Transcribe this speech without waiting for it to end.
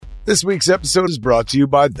This week's episode is brought to you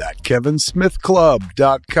by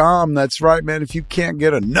ThatKevinSmithClub.com. That's right, man. If you can't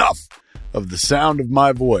get enough of the sound of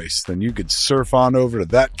my voice, then you could surf on over to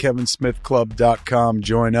ThatKevinSmithClub.com,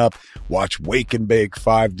 join up, watch Wake and Bake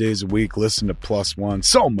 5 days a week, listen to Plus One,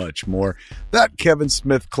 so much more.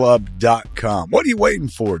 ThatKevinSmithClub.com. What are you waiting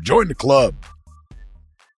for? Join the club.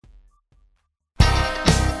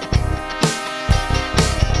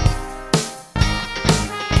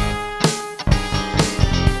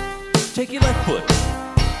 Take your left foot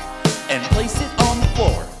and place it on the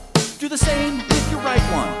floor. Do the same with your right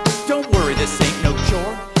one. Don't worry, this ain't no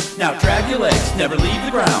chore. Now drag your legs, never leave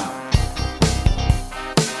the ground.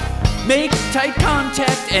 Make tight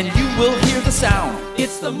contact and you will hear the sound.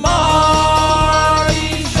 It's the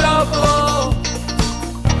Marty Shuffle.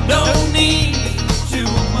 No need to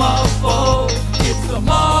muffle. It's the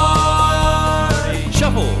Marty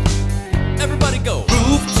Shuffle. Everybody go.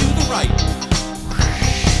 Move to the right.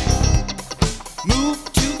 Move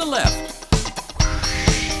to the left.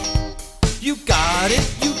 You got it,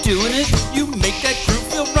 you doing it, you make that groove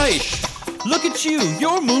feel right. Look at you,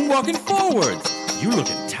 you're moonwalking forwards. You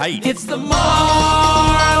looking tight. It's the Marty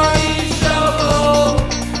Shuffle.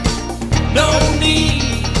 No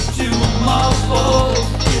need to muffle.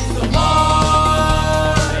 It's the Marty.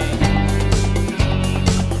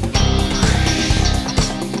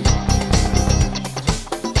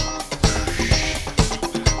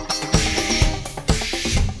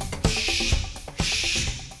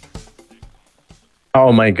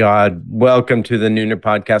 Oh my God. Welcome to the Nooner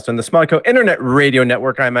Podcast on the Smodco Internet Radio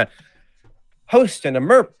Network. I'm a host and a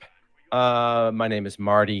MERP. My name is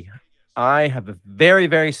Marty. I have a very,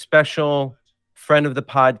 very special friend of the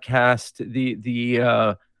podcast,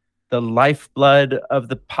 the lifeblood of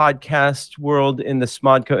the podcast world in the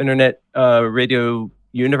Smodco Internet Radio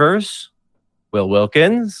universe, Will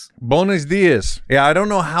Wilkins. Buenos dias. Yeah, I don't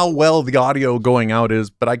know how well the audio going out is,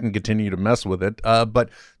 but I can continue to mess with it. But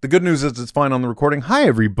the good news is it's fine on the recording. Hi,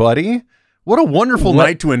 everybody. What a wonderful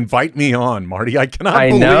night to invite me on, Marty. I cannot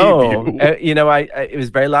believe know. you. It was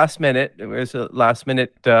very last minute. It was a last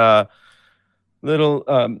minute little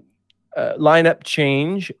lineup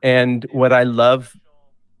change. And what I love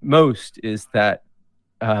most is that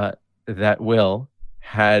that Will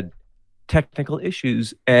had technical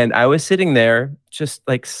issues, and I was sitting there just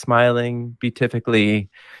like smiling beatifically,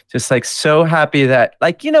 just like so happy that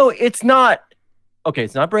it's not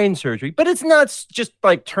brain surgery, but it's not just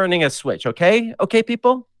like turning a switch. Okay,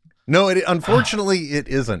 people. No, unfortunately it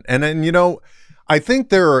isn't. And then I think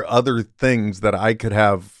there are other things that I could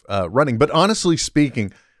have running, but honestly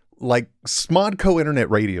speaking, like Smodco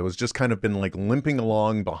Internet Radio has just kind of been like limping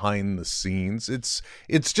along behind the scenes. It's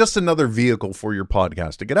just another vehicle for your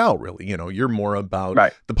podcast to get out, really. You're more about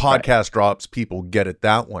the podcast drops, people get it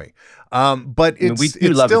that way. But we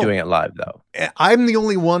love doing it live though. I'm the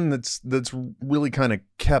only one that's really kind of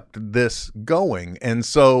kept this going. And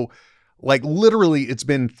so like literally it's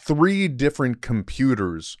been 3 different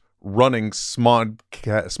computers running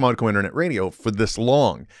Smodco Internet Radio for this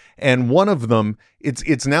long, and one of them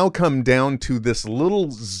it's now come down to this little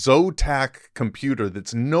Zotac computer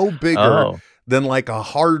that's no bigger than like a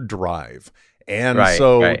hard drive. And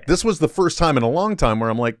this was the first time in a long time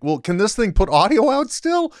where I'm like, well, can this thing put audio out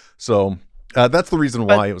still? So that's the reason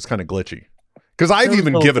why it was kind of glitchy, because I've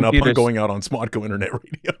even given up on going out on Smodco Internet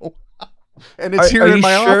Radio. And it's here in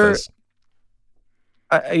my office.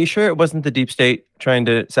 Are you sure it wasn't the deep state trying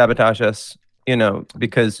to sabotage us?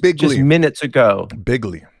 Because Bigly. Just minutes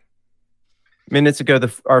ago,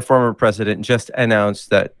 our former president just announced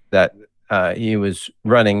that he was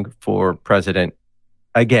running for president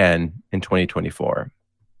again in 2024.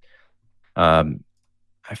 I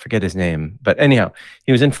forget his name, but anyhow,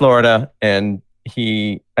 he was in Florida and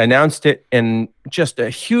he announced it in just a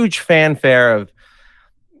huge fanfare of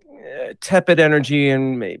tepid energy,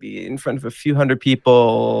 and maybe in front of a few hundred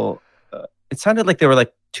people. It sounded like there were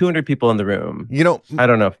like 200 people in the room. I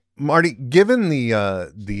don't know, Marty. Given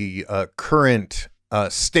the current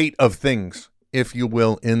state of things, if you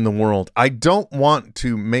will, in the world, I don't want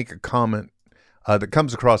to make a comment that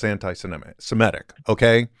comes across anti-Semitic.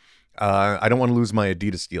 Okay, I don't want to lose my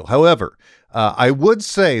Adidas deal. However, I would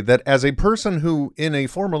say that as a person who, in a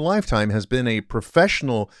former lifetime, has been a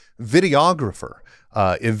professional videographer.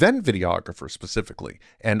 Event videographer specifically,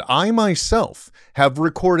 and I myself have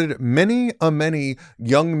recorded many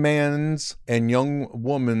young man's and young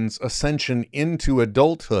woman's ascension into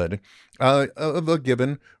adulthood of a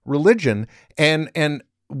given religion, and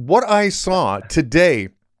what I saw today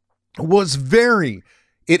was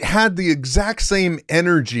it had the exact same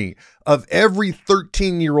energy of every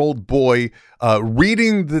 13-year-old boy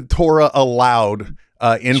reading the Torah aloud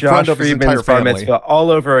in Josh front of his Friedman's entire bar family. mitzvah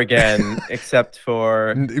all over again, except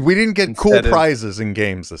for We didn't get cool instead of- prizes in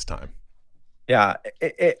games this time. yeah.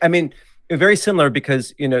 I mean, very similar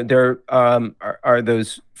because there are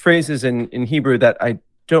those phrases in Hebrew that I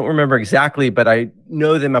don't remember exactly, but I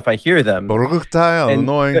know them if I hear them. Baruch atah And-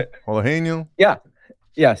 Adonai Eloheinu.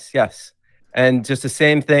 Yes. And just the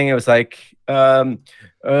same thing. It was like the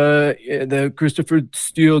Christopher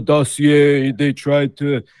Steele dossier. They tried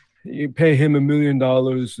to pay him $1 million,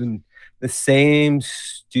 and the same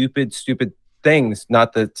stupid things.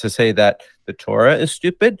 Not to say that the Torah is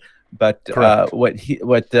stupid, but Correct. what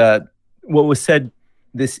was said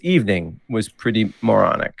this evening was pretty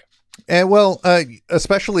moronic. And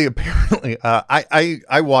especially apparently,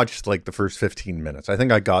 I watched like the first 15 minutes. I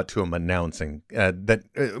think I got to him announcing that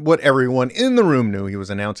what everyone in the room knew, he was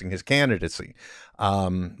announcing his candidacy.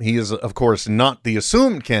 He is, of course, not the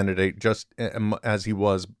assumed candidate, just as he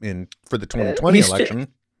was for the 2020 election.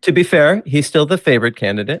 To be fair, he's still the favorite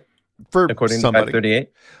candidate, For according somebody. to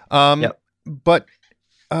 538. Yep. But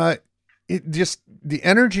it just, the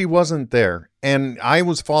energy wasn't there. And I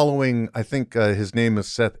was following, I think his name is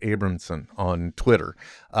Seth Abramson on Twitter,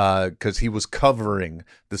 because he was covering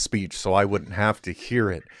the speech so I wouldn't have to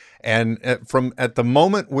hear it. And at the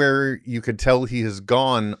moment where you could tell he has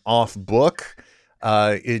gone off book,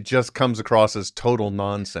 it just comes across as total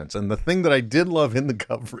nonsense. And the thing that I did love in the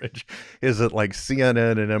coverage is that like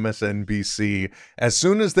CNN and MSNBC, as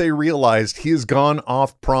soon as they realized he has gone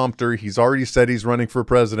off prompter, he's already said he's running for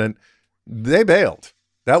president, they bailed.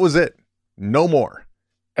 That was it. No more.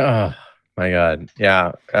 Oh my God.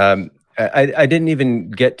 Yeah. I didn't even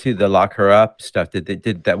get to the lock her up stuff.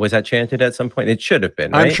 Was that chanted at some point? It should have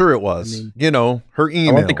been, right? I'm sure it was. Her emails.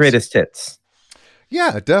 I want the greatest hits.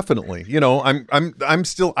 Yeah, definitely. I'm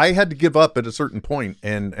still, I had to give up at a certain point,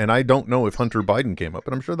 and I don't know if Hunter Biden came up,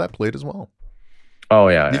 but I'm sure that played as well. Oh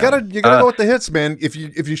yeah. You gotta go with the hits, man. If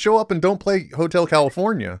you show up and don't play Hotel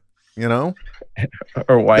California, or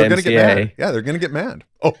YMCA. they're gonna get mad. Yeah, they're gonna get mad.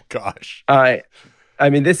 Oh gosh. I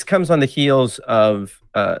mean, this comes on the heels of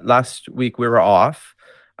last week we were off.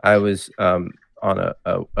 I was on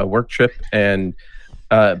a work trip, and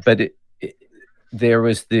but there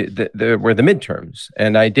was there were the midterms,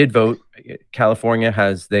 and I did vote. California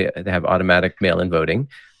they have automatic mail-in voting,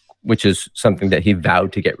 which is something that he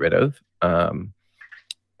vowed to get rid of. But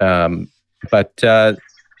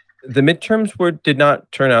the midterms did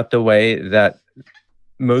not turn out the way that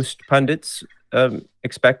most pundits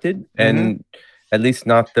expected, and at least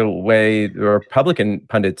not the way the Republican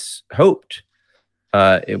pundits hoped.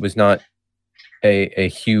 It was not a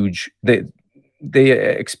huge. They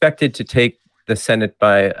expected to take the Senate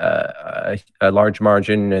by a large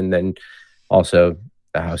margin, and then also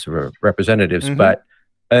the House of Representatives. But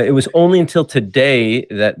it was only until today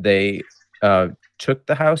that they took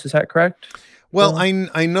the House. Is that correct? Well, I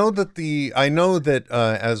know that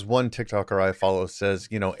as one TikToker I follow says,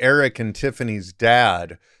 Eric and Tiffany's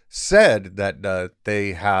dad said that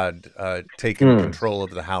they had taken control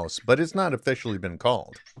of the House, but it's not officially been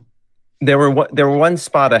called. They were one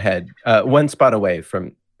spot ahead, one spot away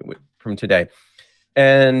from today,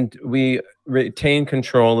 and we retained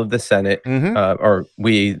control of the Senate, or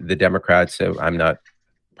we, the Democrats. So I'm not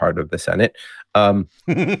part of the Senate, but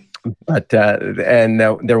and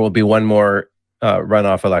there will be one more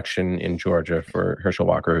runoff election in Georgia for Herschel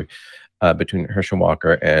Walker, between Herschel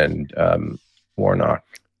Walker and Warnock.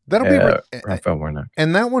 That'll be Raphael Warnock,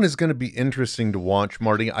 and that one is going to be interesting to watch,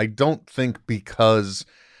 Marty. I don't think because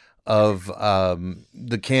of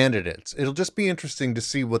the candidates. It'll just be interesting to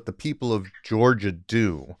see what the people of Georgia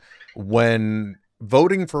do when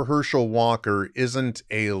voting for Herschel Walker isn't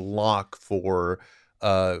a lock for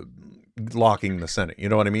locking the Senate. You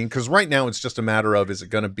know what I mean? Because right now it's just a matter of, is it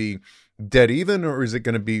going to be dead even, or is it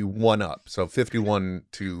going to be one up? So 51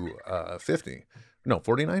 to 50. No,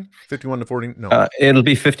 49? 51 to 40? No. It'll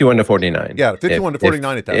be 51 to 49. Yeah, 51 to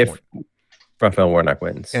 49 at that point. Raphael Warnock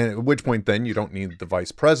wins. And at which point then you don't need the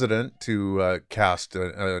vice president to cast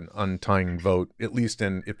an untying vote, at least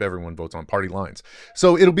if everyone votes on party lines.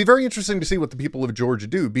 So it'll be very interesting to see what the people of Georgia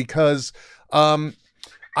do, because I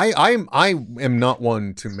am not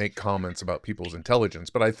one to make comments about people's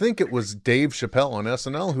intelligence, but I think it was Dave Chappelle on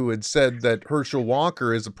SNL who had said that Herschel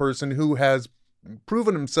Walker is a person who has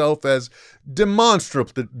proven himself as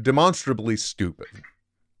demonstrably stupid.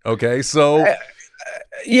 Okay, so...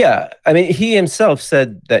 yeah, I mean, he himself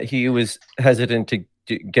said that he was hesitant to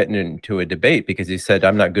get into a debate because he said,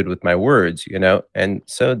 I'm not good with my words, and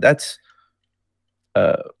so that's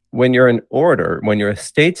when you're an orator, when you're a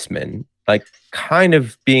statesman, like kind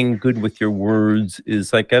of being good with your words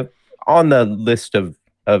is like on the list of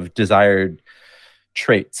desired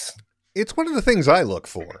traits. It's one of the things I look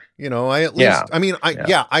for. I at least,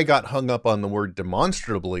 Yeah. I got hung up on the word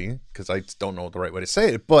demonstrably because I don't know the right way to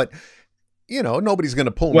say it, but nobody's going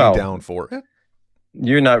to pull me down for it.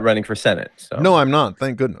 You're not running for Senate. So. No, I'm not.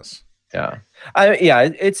 Thank goodness. Yeah.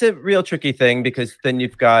 It's a real tricky thing because then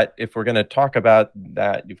you've got, if we're going to talk about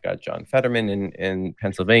that, you've got John Fetterman in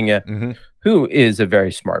Pennsylvania, who is a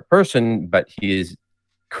very smart person, but he is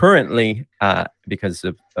currently, because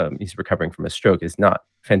of he's recovering from a stroke, is not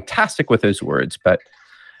fantastic with those words, but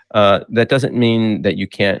that doesn't mean that you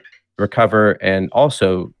can't recover and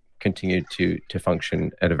also continue to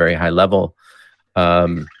function at a very high level.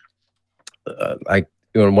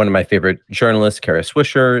 One of my favorite journalists, Kara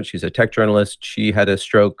Swisher, she's a tech journalist. She had a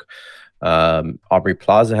stroke. Aubrey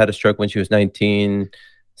Plaza had a stroke when she was 19.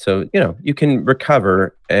 So, you can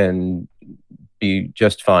recover and be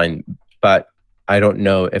just fine. But I don't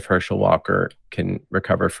know if Herschel Walker can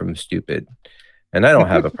recover from stupid. And I don't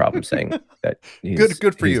have a problem saying that he's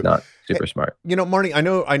good for you. Not super smart. Marty, I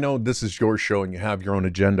know this is your show and you have your own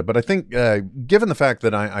agenda, but I think given the fact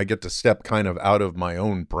that I get to step kind of out of my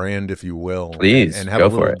own brand, if you will, please and have a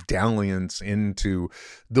little dalliance into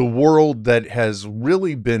the world that has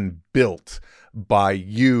really been built by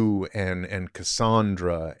you and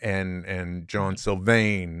Cassandra and John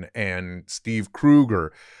Sylvain and Steve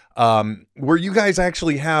Kruger, where you guys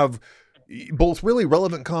actually have both really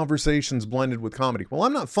relevant conversations blended with comedy. Well,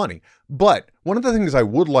 I'm not funny, but one of the things I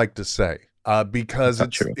would like to say, because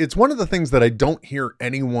it's one of the things that I don't hear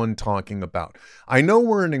anyone talking about. I know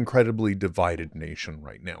we're an incredibly divided nation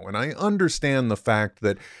right now, and I understand the fact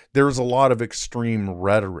that there's a lot of extreme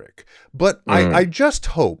rhetoric, but I just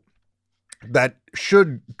hope that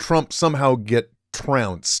should Trump somehow get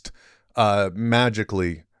trounced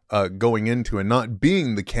magically going into and not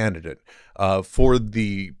being the candidate for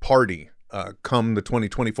the party come the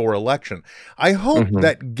 2024 election, I hope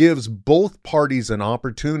that gives both parties an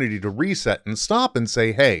opportunity to reset and stop and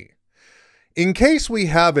say, hey, in case we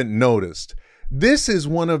haven't noticed, this is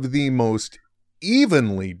one of the most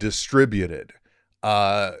evenly distributed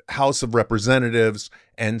House of Representatives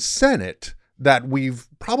and Senate that we've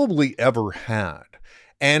probably ever had.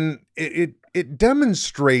 And it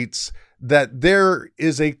demonstrates that there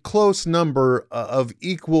is a close number of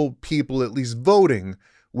equal people at least voting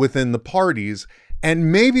within the parties, and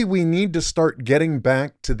maybe we need to start getting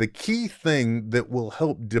back to the key thing that will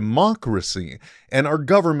help democracy and our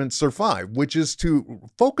government survive, which is to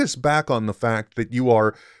focus back on the fact that you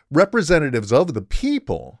are representatives of the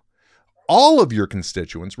people, all of your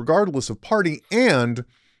constituents, regardless of party, and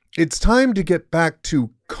it's time to get back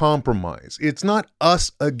to compromise. It's not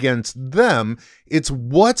us against them. It's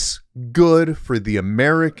what's good for the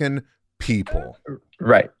American people.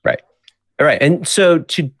 Right. All right. And so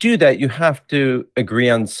to do that, you have to agree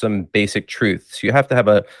on some basic truths. You have to have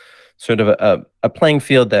a sort of a playing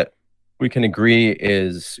field that we can agree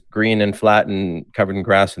is green and flat and covered in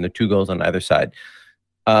grass and the two goals on either side.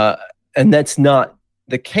 And that's not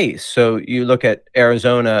the case. So you look at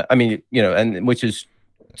Arizona, and which is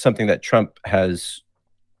something that Trump has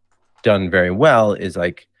done very well, is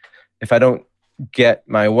like, if I don't get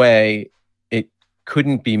my way, it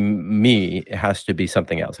couldn't be me. It has to be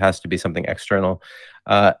something else. It has to be something external.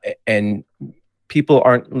 And people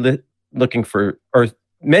aren't looking for, or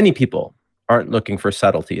many people aren't looking for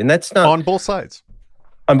subtlety. And that's not on both sides.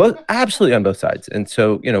 Absolutely on both sides. And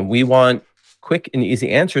so, we want quick and easy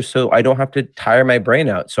answers so I don't have to tire my brain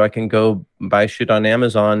out, so I can go buy shit on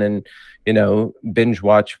Amazon and, binge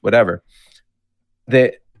watch whatever.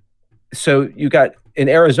 So you got in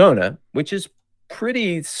Arizona, which is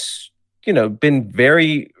pretty, been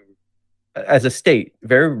very, as a state,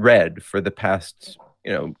 very red for the past,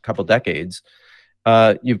 couple decades.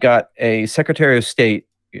 You've got a Secretary of State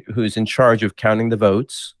who's in charge of counting the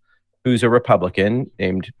votes, who's a Republican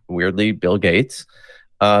named, weirdly, Bill Gates.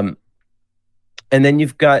 And then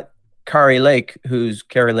you've got Kari Lake,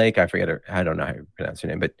 I forget her, I don't know how you pronounce her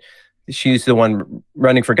name, but she's the one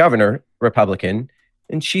running for governor, Republican,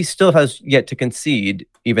 and she still has yet to concede,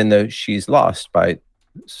 even though she's lost by,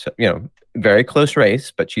 very close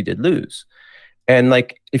race, but she did lose. And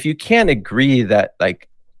if you can't agree that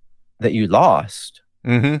that you lost,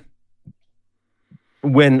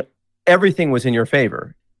 when everything was in your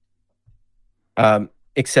favor,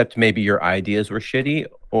 except maybe your ideas were shitty,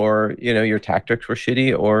 or your tactics were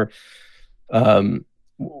shitty, or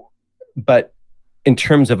but in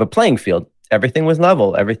terms of a playing field, everything was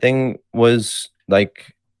level. Everything was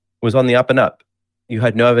on the up and up. You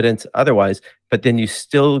had no evidence otherwise, but then you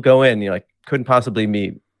still go in. You're like, couldn't possibly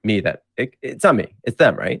be me. That it's not me. It's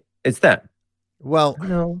them, right? It's them. Well,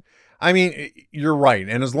 no. I mean, you're right.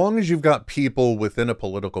 And as long as you've got people within a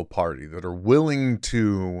political party that are willing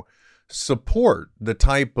to support the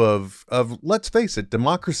type of let's face it,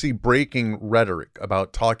 democracy breaking rhetoric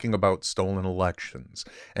about talking about stolen elections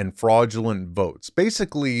and fraudulent votes,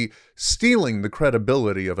 basically stealing the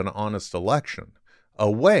credibility of an honest election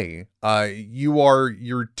away,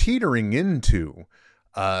 you're teetering into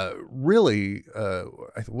really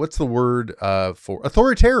what's the word for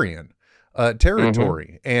authoritarian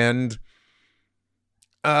territory. And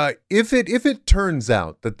if it turns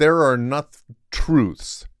out that there are enough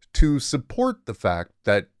truths to support the fact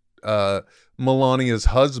that Melania's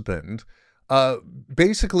husband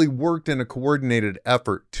basically worked in a coordinated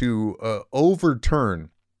effort to overturn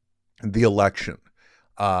the election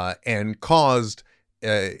and caused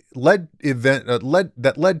led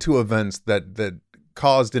to events that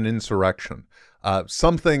caused an insurrection,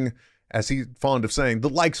 something, as he's fond of saying, the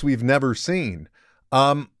likes we've never seen.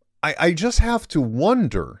 I just have to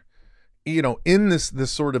wonder, in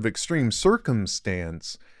this sort of extreme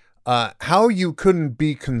circumstance, how you couldn't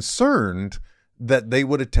be concerned that they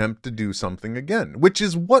would attempt to do something again, which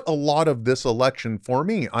is what a lot of this election for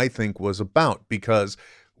me, I think, was about, because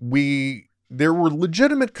there were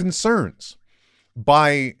legitimate concerns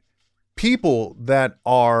by people that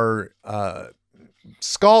are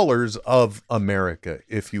scholars of America,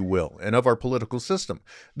 if you will, and of our political system,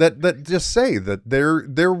 that just say that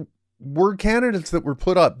there were candidates that were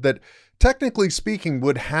put up that, technically speaking,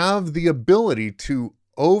 would have the ability to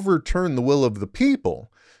overturn the will of the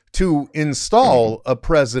people to install a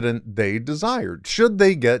president they desired, should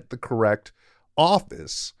they get the correct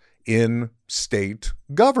office in state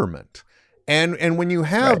government. And when you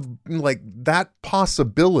have like that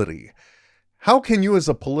possibility, how can you as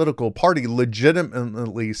a political party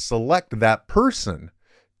legitimately select that person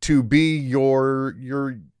to be your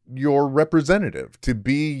representative, to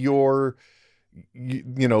be your,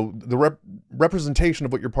 the representation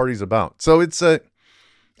of what your party's about? So it's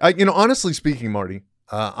honestly speaking, Marty,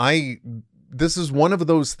 this is one of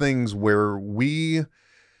those things where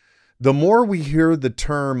the more we hear the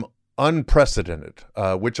term unprecedented,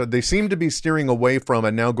 which they seem to be steering away from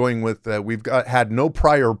and now going with, had no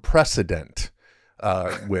prior precedent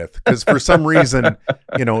with, because for some reason,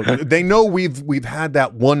 they know we've had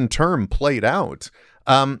that one term played out.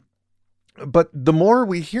 But the more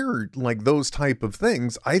we hear like those type of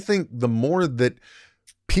things, I think the more that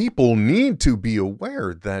people need to be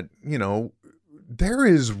aware that, there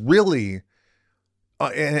is really,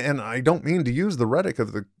 and I don't mean to use the rhetoric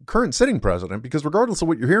of the current sitting president, because regardless of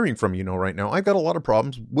what you're hearing from, right now, I've got a lot of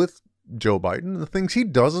problems with Joe Biden and the things he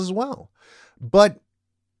does as well. But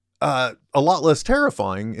a lot less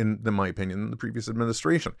terrifying, in my opinion, than the previous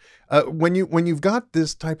administration. When you've got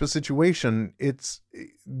this type of situation,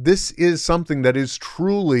 this is something that is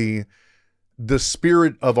truly the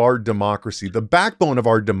spirit of our democracy, the backbone of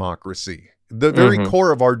our democracy. The very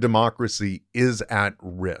core of our democracy is at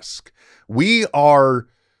risk. We are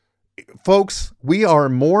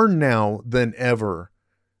more now than ever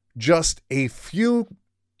just a few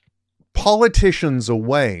politicians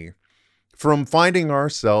away from finding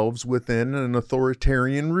ourselves within an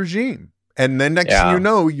authoritarian regime. And then next thing you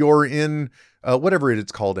know, you're in whatever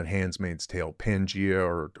it's called in Handmaid's Tale, Pangea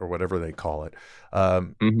or whatever they call it.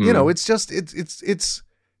 It's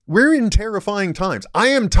we're in terrifying times. I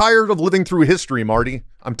am tired of living through history, Marty.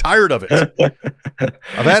 I'm tired of it.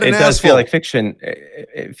 I've had an It does feel like fiction.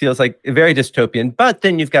 It feels like very dystopian. But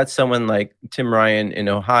then you've got someone like Tim Ryan in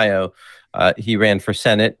Ohio. He ran for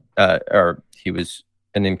Senate, or he was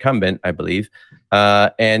an incumbent, I believe.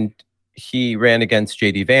 And he ran against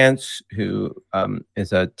J.D. Vance, who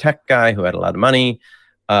is a tech guy who had a lot of money.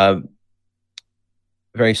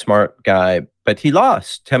 Very smart guy. But he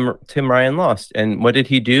lost. Tim Ryan lost. And what did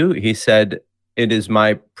he do? He said, "It is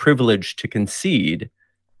my privilege to concede,"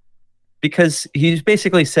 because he's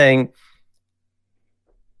basically saying,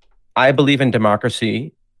 I believe in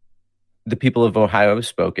democracy. The people of Ohio have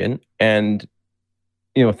spoken, and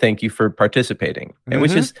thank you for participating. And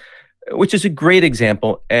which is a great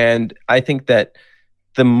example. And I think that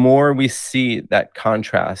the more we see that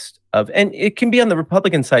contrast of, and it can be on the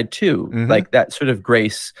Republican side too, like that sort of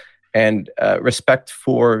grace and respect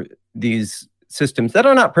for these systems that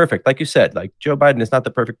are not perfect. Like you said, like Joe Biden is not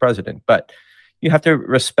the perfect president, but you have to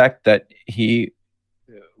respect that he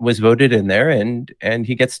was voted in there and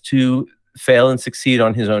he gets to fail and succeed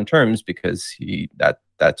on his own terms, because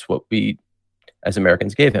that's what we as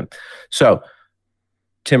Americans gave him. So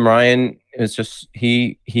Tim Ryan is just,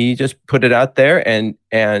 he just put it out there,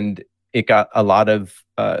 and it got a lot of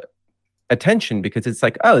attention, because it's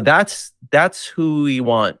like, oh, that's who we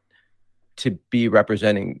want to be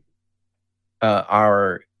representing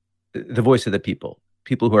are the voice of the people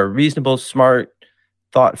who are reasonable, smart,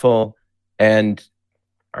 thoughtful, and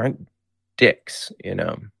aren't dicks,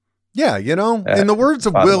 Yeah, in the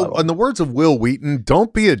words of Will Wheaton,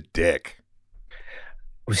 don't be a dick.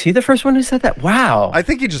 Was he the first one who said that? Wow. I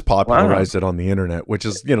think he just popularized it on the internet, which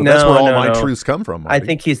is, that's where all my truths come from. Marty. I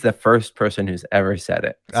think he's the first person who's ever said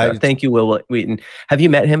it. So thank you, Will Wheaton. Have you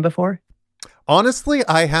met him before? Honestly,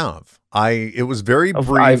 I have. It was very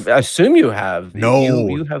brief. I assume you have. No.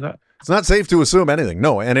 You have that. It's not safe to assume anything.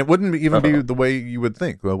 No, and it wouldn't even be the way you would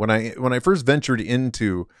think. When I first ventured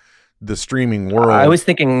into the streaming world, I was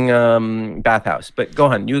thinking Bathhouse, but go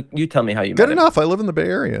on. You tell me how you met him. Good enough. I live in the Bay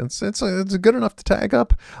Area. It's good enough to tag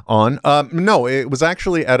up on. No, it was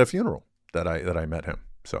actually at a funeral that I met him.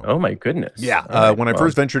 So, oh my goodness. Yeah. When I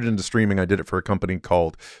first ventured into streaming, I did it for a company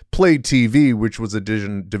called Play TV, which was a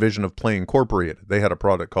division of Play Incorporated. They had a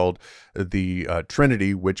product called the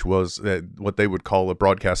Trinity, which was what they would call a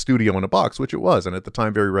broadcast studio in a box, which it was, and at the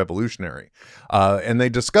time very revolutionary. And they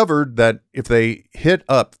discovered that if they hit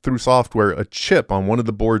up through software a chip on one of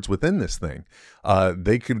the boards within this thing,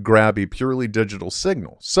 they could grab a purely digital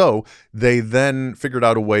signal. So they then figured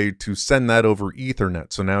out a way to send that over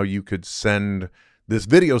Ethernet. So now you could send this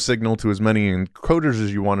video signal to as many encoders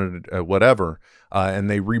as you wanted, whatever, and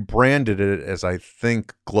they rebranded it as, I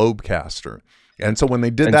think, Globecaster. And so when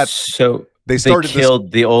they did that, so they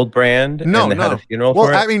killed the old brand. No, and they had a funeral well,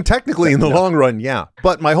 for it? I mean, technically, in the long run, yeah.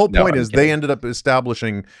 But my whole point is, they ended up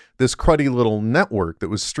establishing this cruddy little network that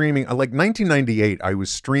was streaming. Like 1998, I was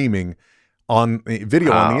streaming on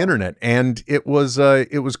video on the internet, and it was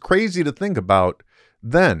crazy to think about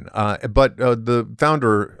then. But the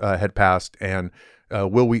founder had passed, and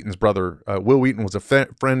Will Wheaton's brother, Will Wheaton was a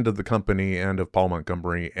friend of the company and of Paul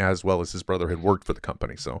Montgomery, as well as his brother had worked for the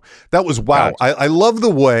company. So that was wow. Gotcha. I love the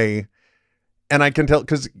way, and I can tell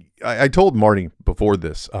because I told Marty before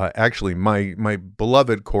this. Actually, my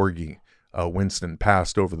beloved corgi Winston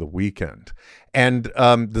passed over the weekend, and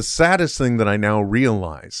the saddest thing that I now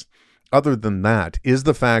realize, other than that, is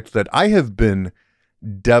the fact that I have been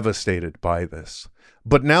devastated by this.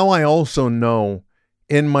 But now I also know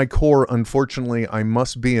in my core, unfortunately, I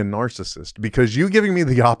must be a narcissist, because you giving me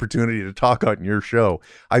the opportunity to talk on your show,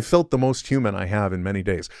 I felt the most human I have in many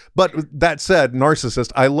days. But that said,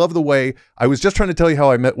 narcissist, I love the way I was just trying to tell you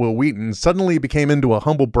how I met Will Wheaton. Suddenly became into a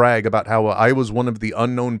humble brag about how I was one of the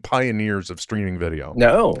unknown pioneers of streaming video.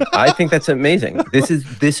 No, I think that's amazing. This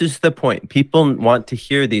is the point. People want to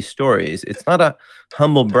hear these stories. It's not a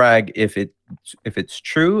humble brag if it's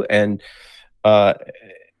true, and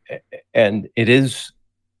it is.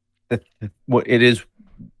 It is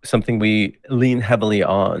something we lean heavily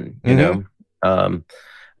on, you know,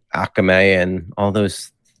 Akamai and all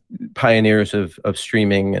those pioneers of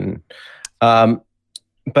streaming. And,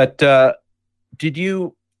 but did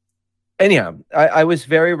you, anyhow, I was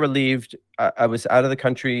very relieved. I was out of the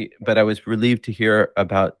country, but I was relieved to hear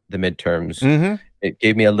about the midterms. It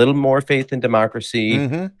gave me a little more faith in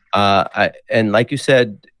democracy. And like you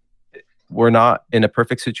said, we're not in a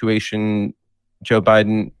perfect situation. Joe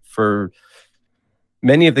Biden, for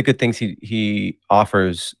many of the good things he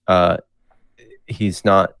offers, he's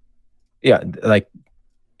not. Yeah, like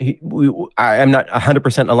I'm not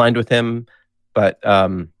 100% aligned with him, but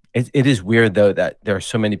it is weird though that there are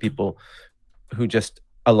so many people who just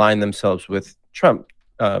align themselves with Trump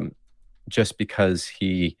just because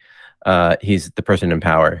he's the person in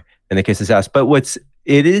power in the case of us. But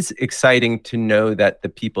it is exciting to know that the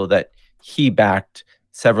people that he backed,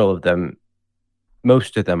 several of them,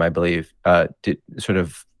 most of them, I believe, did sort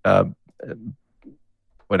of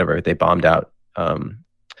whatever, they bombed out,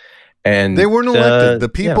 and they weren't elected. The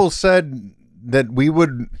people said that we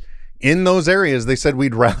would, in those areas, they said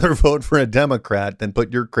we'd rather vote for a Democrat than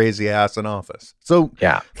put your crazy ass in office. So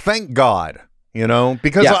thank God,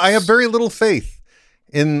 because I have very little faith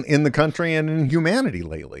in the country and in humanity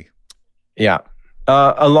lately. Yeah.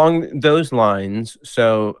 Along those lines,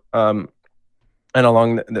 so. And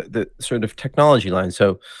along the sort of technology line.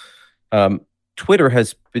 So Twitter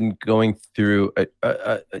has been going through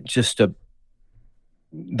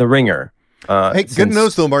the ringer. Hey, good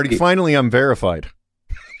news though, Marty. Finally, I'm verified.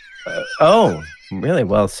 Oh, really?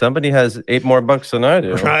 Well, somebody has 8 more bucks than I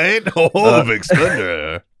do. Right? Oh, big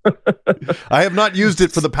spender. I have not used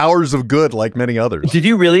it for the powers of good like many others. Did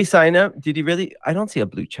you really sign up? Did you really? I don't see a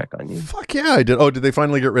blue check on you. Fuck yeah, I did. Oh, did they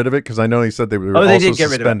finally get rid of it? Because I know he said they were they also did get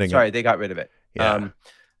rid of it. it. Sorry, they got rid of it. Yeah.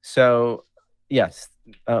 So, yes.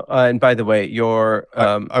 And by the way,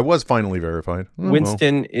 I was finally verified.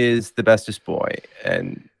 Winston is the bestest boy,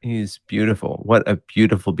 and he's beautiful. What a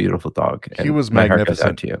beautiful, beautiful dog. And he was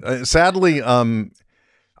magnificent. To you. Sadly,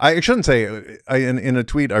 I shouldn't say. In a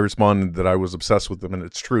tweet, I responded that I was obsessed with them, and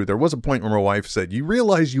it's true. There was a point where my wife said, "You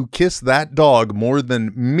realize you kiss that dog more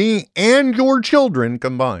than me and your children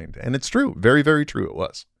combined," and it's true. Very, very true. It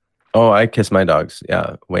was. Oh, I kiss my dogs.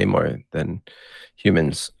 Yeah, way more than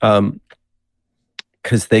humans.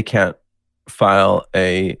 Because they can't file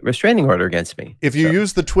a restraining order against me. If you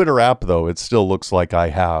use the Twitter app, though, it still looks like I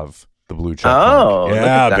have the blue check mark. Oh, look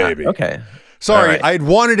yeah, at that. baby. Okay. Sorry, All right. I'd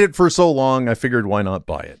wanted it for so long. I figured, why not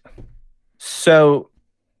buy it? So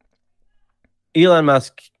Elon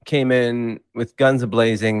Musk came in with guns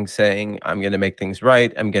a-blazing saying, I'm going to make things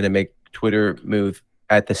right. I'm going to make Twitter move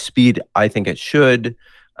at the speed I think it should.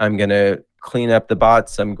 I'm going to clean up the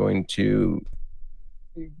bots. I'm going to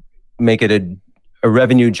make it a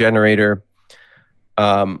revenue generator.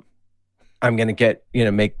 I'm going to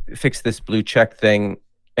fix this blue check thing.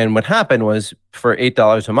 And what happened was, for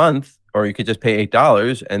 $8 a month, or you could just pay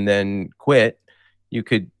 $8 and then quit, you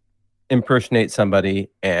could impersonate somebody,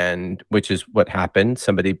 and which is what happened.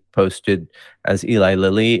 Somebody posted as Eli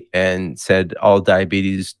Lilly and said all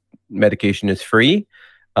diabetes medication is free.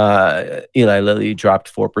 Eli Lilly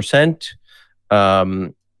dropped 4%.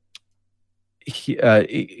 Elon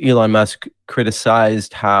Musk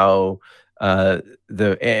criticized how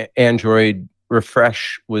the Android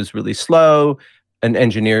refresh was really slow. An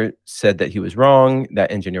engineer said that he was wrong.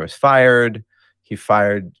 That engineer was fired. He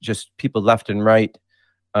fired just people left and right.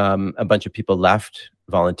 A bunch of people left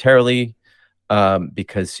voluntarily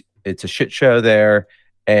because it's a shit show there.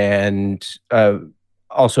 And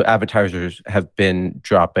also advertisers have been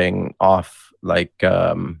dropping off, like,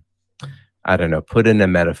 I don't know, put in a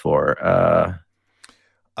metaphor.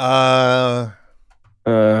 I'm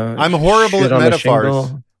horrible at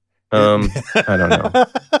metaphors. I don't know.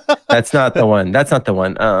 That's not the one.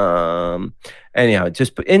 Anyhow,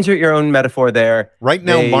 just insert your own metaphor there. Right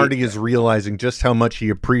now, Marty is realizing just how much he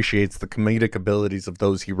appreciates the comedic abilities of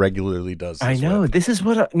those he regularly does. I know. with. This is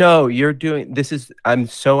what no, you're doing. I'm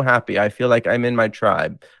so happy. I feel like I'm in my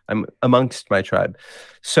tribe. I'm amongst my tribe.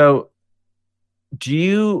 So do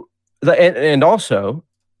you, and also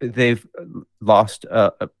they've lost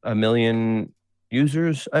a million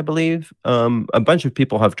users, I believe. A bunch of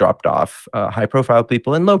people have dropped off, high profile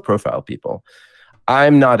people and low profile people.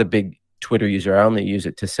 I'm not a big Twitter user. I only use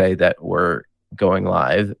it to say that we're going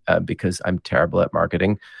live because I'm terrible at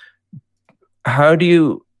marketing. How do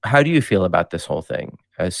you feel about this whole thing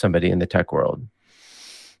as somebody in the tech world?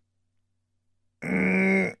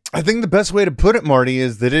 I think the best way to put it, Marty,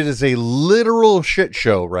 is that it is a literal shit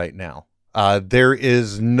show right now. There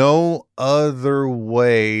is no other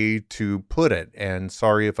way to put it. And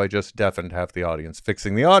sorry if I just deafened half the audience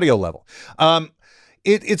fixing the audio level.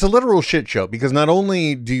 It's a literal shit show because not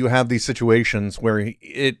only do you have these situations where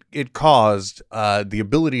it caused the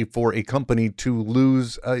ability for a company to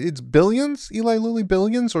lose it's billions, Eli Lilly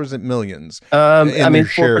billions, or is it millions? I mean,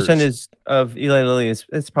 4% of Eli Lilly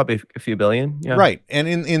it's probably a few billion. Yeah. Right. And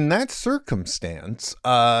in that circumstance,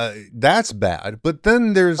 that's bad. But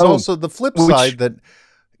then there's also the flip side that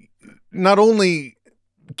not only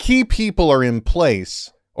key people are in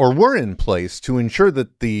place or were in place to ensure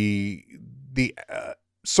that the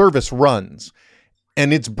service runs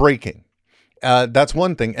and it's breaking. That's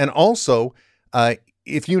one thing. And also,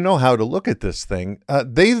 if you know how to look at this thing,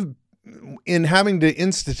 they've, in having to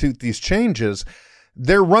institute these changes,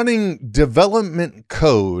 they're running development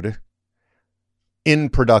code in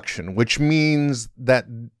production, which means that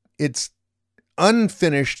it's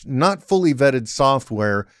unfinished, not fully vetted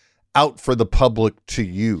software out for the public to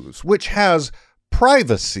use, which has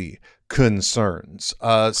privacy concerns,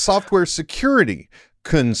 software security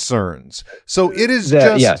concerns. So it is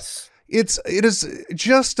it is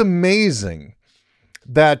just amazing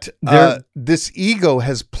that this ego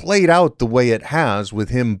has played out the way it has with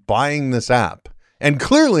him buying this app and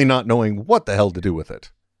clearly not knowing what the hell to do with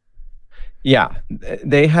it. Yeah,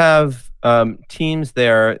 they have teams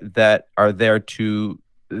there that are there to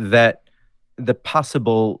vet the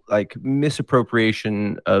possible like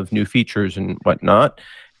misappropriation of new features and whatnot.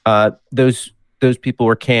 Those people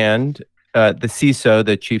were canned. The CISO,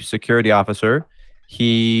 the chief security officer,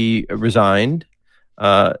 he resigned.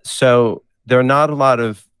 So there are not a lot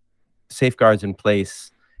of safeguards in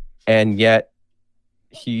place, and yet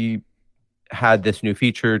he had this new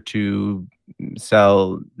feature to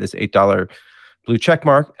sell this $8 blue check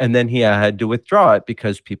mark, and then he had to withdraw it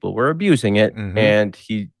because people were abusing it. Mm-hmm. And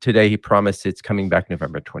today he promised it's coming back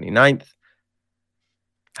November 29th.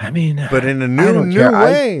 I mean, but in a new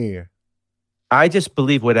way. I just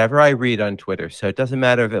believe whatever I read on Twitter. So it doesn't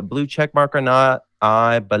matter if it's a blue check mark or not.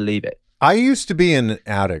 I believe it. I used to be an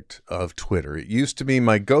addict of Twitter. It used to be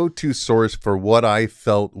my go-to source for what I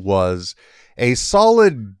felt was a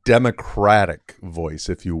solid democratic voice,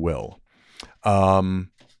 if you will.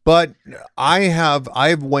 But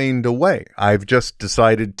I've waned away. I've just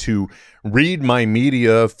decided to read my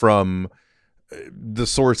media from the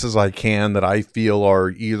sources I can that I feel are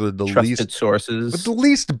either the Trusted sources. the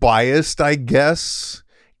least biased, I guess,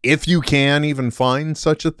 if you can even find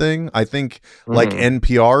such a thing. I think like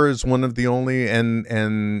NPR is one of the only, and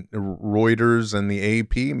Reuters and the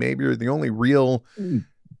AP maybe are the only real.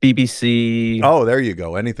 BBC. Oh, there you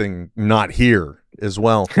go. Anything not here as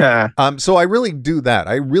well. So I really do that.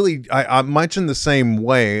 I'm much in the same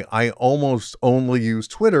way. I almost only use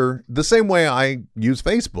Twitter the same way I use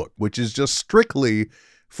Facebook, which is just strictly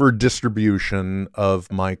for distribution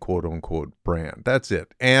of my quote unquote brand. That's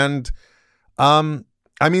it. And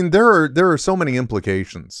I mean, there are so many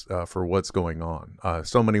implications for what's going on.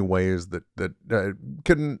 So many ways that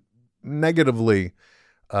can negatively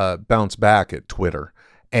bounce back at Twitter.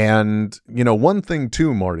 And, you know, one thing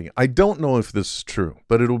too, Marty, I don't know if this is true,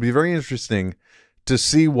 but it'll be very interesting to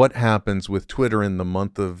see what happens with Twitter in the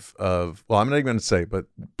month of well, I'm not even going to say, but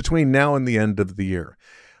between now and the end of the year.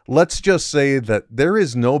 Let's just say that there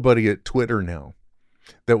is nobody at Twitter now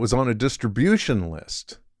that was on a distribution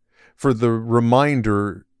list for the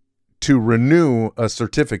reminder to renew a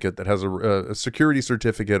certificate that has a security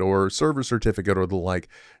certificate or server certificate or the like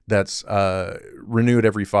that's renewed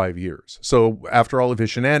every 5 years. So after all of his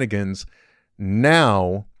shenanigans,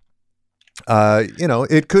 now, you know,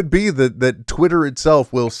 it could be that Twitter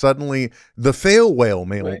itself will suddenly, the fail whale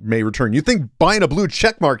may return. You think buying a blue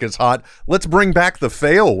check mark is hot? Let's bring back the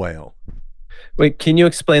fail whale. Wait, can you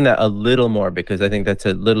explain that a little more? Because I think that's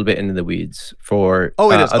a little bit into the weeds for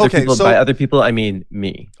it is. other Okay, people. so, by other people, I mean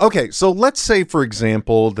me. Okay, so let's say, for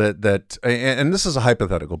example, that and this is a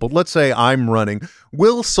hypothetical, but let's say I'm running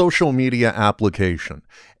Will social media application.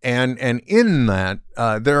 And in that,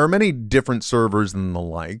 there are many different servers and the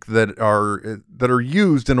like that are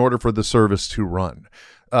used in order for the service to run.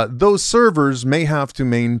 Those servers may have to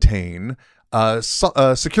maintain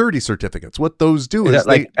security certificates. What those do is that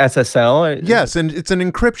like SSL? Yes, and it's an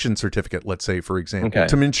encryption certificate, let's say, for example,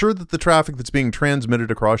 to ensure that the traffic that's being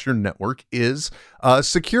transmitted across your network is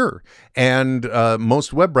secure. And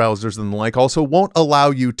most web browsers and the like also won't allow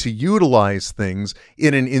you to utilize things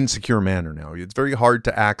in an insecure manner now. It's very hard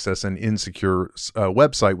to access an insecure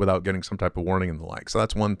website without getting some type of warning and the like. So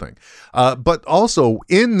that's one thing. But also,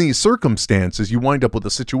 in these circumstances, you wind up with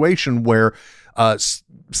a situation where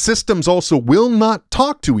systems also will not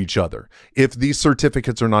talk to each other if these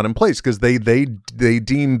certificates are not in place, because they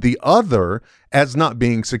deem the other as not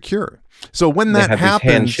being secure. So when that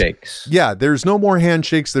happens, handshakes. Yeah, there's no more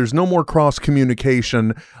handshakes. There's no more cross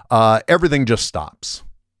communication. Everything just stops,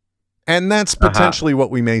 and that's potentially what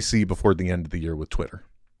we may see before the end of the year with Twitter.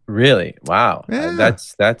 Really? Wow. Yeah.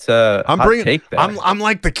 That's a hot take there. I'm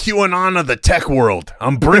like the QAnon of the tech world.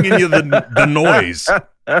 I'm bringing you the noise.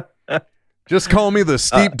 Just call me the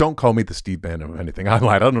Steve. Don't call me the Steve Bannon of anything. I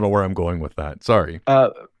lied. I don't know where I'm going with that. Sorry.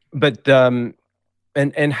 But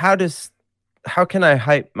and how can I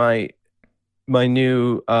hype my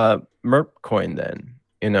new MERP coin then?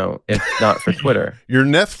 You know, if not for Twitter. Your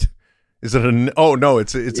NIFT? Is it a? Oh no,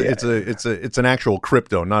 it's an actual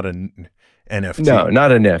crypto, not an NFT. No,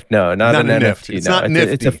 not a NIFT. No, not an NFT. NFT. It's not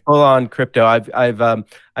nifty. It's a full-on crypto.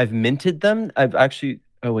 I've minted them. I've actually.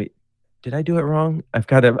 Oh wait. Did I do it wrong? I've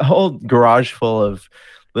got a whole garage full of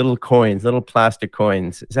little coins, little plastic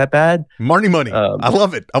coins. Is that bad? Marty money. I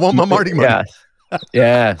love it. I want my Marty money.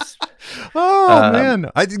 Yes. Oh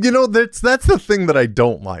man, that's the thing that I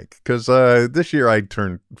don't like, because this year I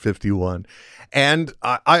turned 51, and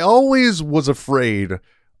I always was afraid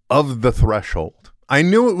of the threshold. I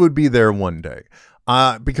knew it would be there one day.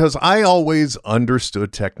 Because I always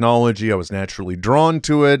understood technology. I was naturally drawn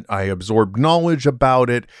to it. I absorbed knowledge about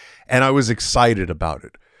it, and I was excited about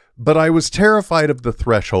it. But I was terrified of the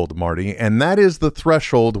threshold, Marty, and that is the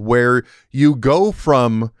threshold where you go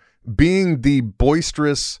from being the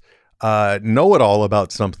boisterous know-it-all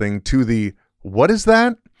about something to the, what is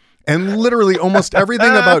that? And literally almost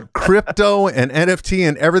everything about crypto and NFT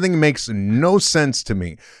and everything makes no sense to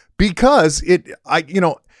me, because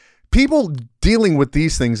people dealing with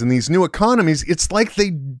these things in these new economies, it's like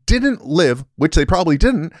they didn't live, which they probably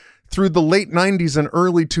didn't, through the late 90s and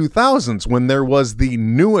early 2000s, when there was the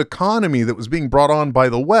new economy that was being brought on by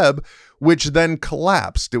the web, which then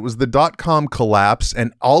collapsed. It was the dot-com collapse,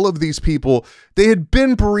 and all of these people, they had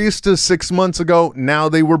been baristas 6 months ago. Now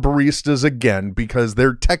they were baristas again because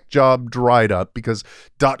their tech job dried up because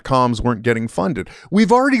dot-coms weren't getting funded.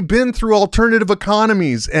 We've already been through alternative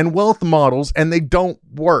economies and wealth models, and they don't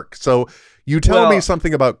work. So you tell me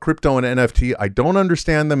something about crypto and NFT, I don't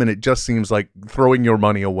understand them, and it just seems like throwing your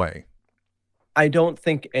money away. I don't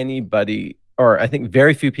think anybody, or I think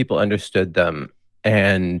very few people understood them.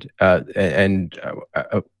 And we're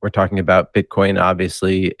talking about Bitcoin,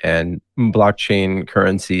 obviously, and blockchain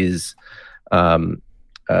currencies. But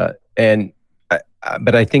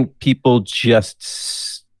I think people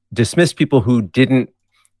just dismissed people who didn't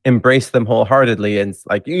embrace them wholeheartedly, and it's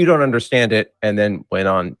like, you don't understand it, and then went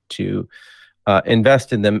on to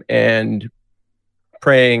invest in them, and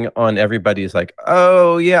preying on everybody's like,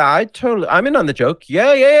 oh yeah, I'm in on the joke.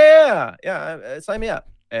 Yeah, sign me up.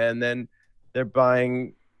 And then they're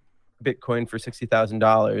buying Bitcoin for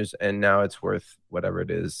 $60,000, and now it's worth whatever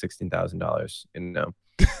it is, $16,000.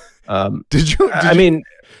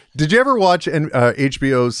 Did you ever watch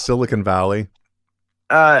HBO's Silicon Valley?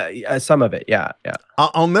 Some of it, yeah.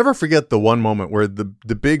 I'll never forget the one moment where the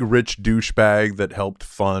big rich douchebag that helped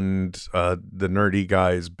fund the nerdy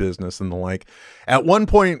guy's business and the like. At one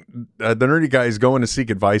point, the nerdy guy is going to seek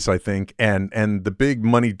advice, I think, and the big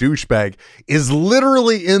money douchebag is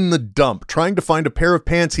literally in the dump trying to find a pair of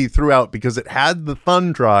pants he threw out because it had the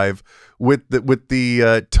thumb drive with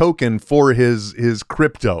the token for his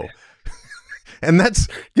crypto. And that's,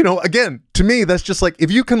 again, to me, that's just like, if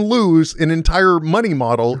you can lose an entire money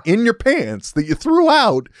model in your pants that you threw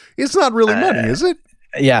out, it's not really money, is it?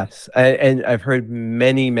 Yes. And I've heard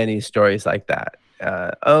many, many stories like that.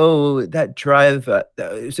 That drive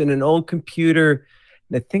is in an old computer,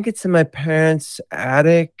 and I think it's in my parents'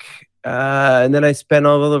 attic. And then I spent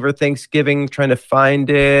all over Thanksgiving trying to find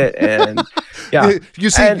it. And yeah, you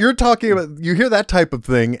see, you're talking about, you hear that type of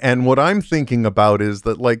thing. And what I'm thinking about is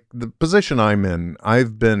that, like, the position I'm in,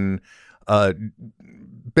 I've been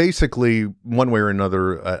basically one way or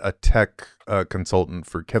another a tech consultant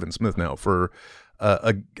for Kevin Smith now for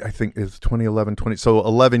I think it's 2011, so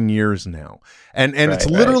 11 years now. And it's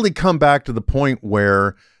literally come back to the point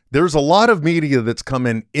where there's a lot of media that's come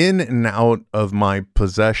in and out of my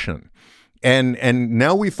possession. And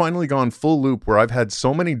now we've finally gone full loop where I've had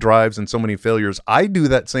so many drives and so many failures. I do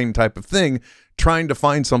that same type of thing, trying to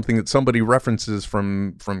find something that somebody references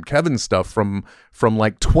from Kevin's stuff from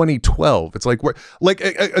like 2012. It's like,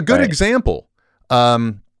 a good example.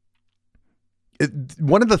 One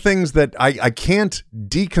of the things that I can't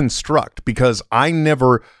deconstruct because I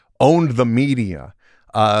never owned the media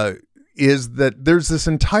is that there's this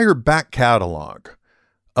entire back catalog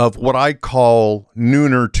of what I call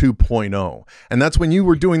Nooner 2.0. And that's when you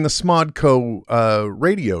were doing the Smodco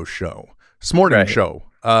radio show, Smorton show.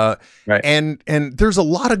 And there's a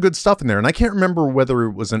lot of good stuff in there. And I can't remember whether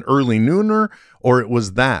it was an early Nooner or it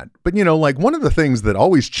was that. But, like, one of the things that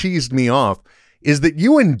always cheesed me off is that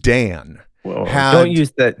you and Dan don't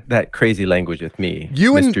use that crazy language with me,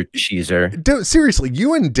 Mr. Cheeser. Seriously,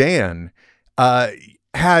 you and Dan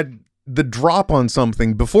had the drop on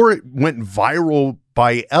something before it went viral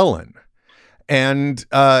by Ellen. And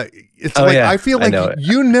it's I feel like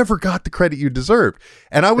you never got the credit you deserved.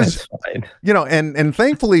 And I was, and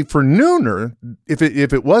thankfully for Nooner, if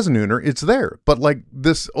it was Nooner, it's there. But like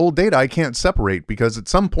this old data, I can't separate because at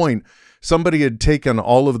some point somebody had taken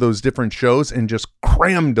all of those different shows and just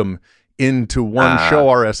crammed them into one show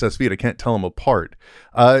RSS feed. I can't tell them apart.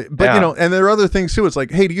 And there are other things too. It's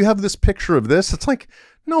like, hey, do you have this picture of this? It's like,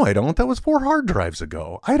 no, I don't. That was 4 hard drives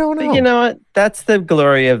ago. I don't know. You know what? That's the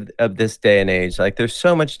glory of this day and age. Like, there's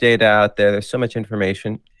so much data out there. There's so much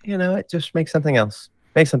information. Just make something else.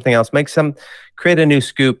 Create a new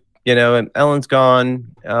scoop. And Ellen's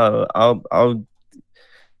gone. I'll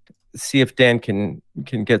see if Dan can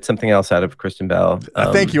get something else out of Kristen Bell.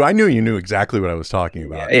 Thank you. I knew you knew exactly what I was talking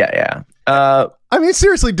about. Yeah. I mean,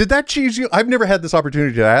 seriously, did that cheese you? I've never had this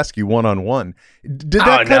opportunity to ask you one-on-one. Did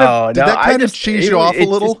that kind of cheese you off a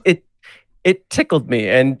little? It tickled me,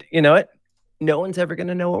 and you know what? No one's ever going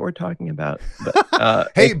to know what we're talking about.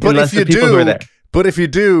 But, if you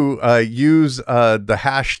do, use the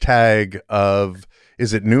hashtag of,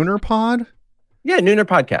 is it Nooner Pod? Yeah, Nooner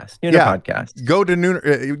Podcast. Podcast. Go to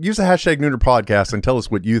Nooner. Use the hashtag Nooner Podcast and tell us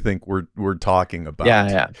what you think we're talking about.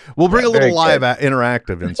 Yeah. We'll bring a little live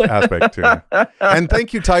interactive aspect to it. And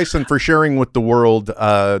thank you, Tyson, for sharing with the world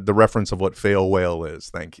the reference of what fail whale is.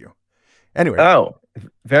 Thank you. Anyway. Oh,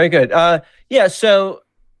 very good. So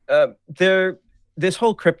this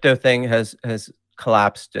whole crypto thing has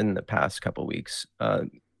collapsed in the past couple weeks.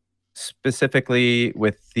 specifically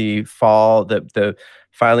with the the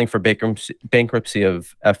filing for bankruptcy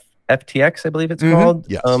of FTX, I believe it's called.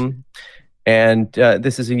 Yes. And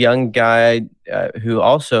this is a young guy who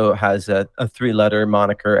also has a three-letter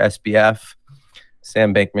moniker, SBF,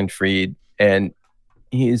 Sam Bankman-Fried, and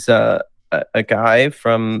he's a guy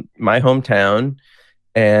from my hometown,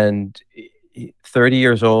 and 30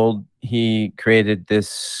 years old. He created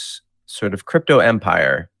this sort of crypto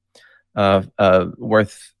empire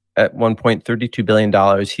worth at one point $32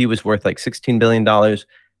 billion. He was worth like $16 billion.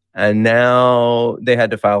 And now they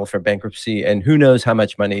had to file for bankruptcy, and who knows how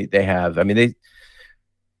much money they have. I mean,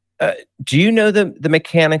 do you know the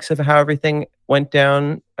mechanics of how everything went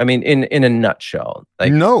down? I mean, in a nutshell.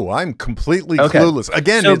 Like, no, I'm completely clueless.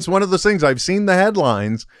 Again, it's one of those things. I've seen the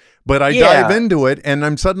headlines, but I dive into it, and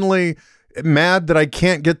I'm suddenly mad that I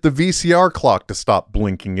can't get the VCR clock to stop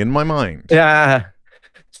blinking in my mind. Yeah.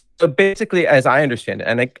 So basically, as I understand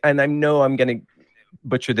it, and I know I'm going to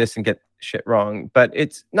butcher this and get shit wrong, but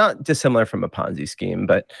it's not dissimilar from a Ponzi scheme.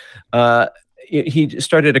 But he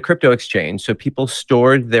started a crypto exchange, so people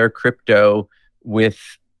stored their crypto with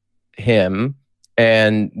him,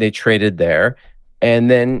 and they traded there. And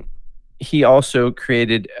then he also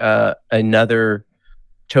created another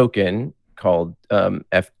token called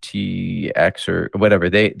FTX or whatever.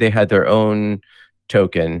 They had their own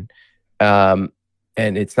token, and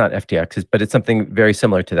it's not FTX, but it's something very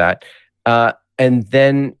similar to that. And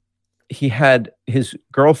then he had his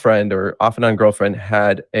girlfriend, or off and on girlfriend,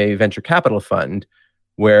 had a venture capital fund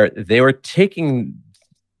where they were taking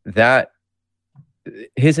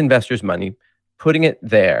his investors' money, putting it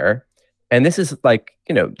there. And this is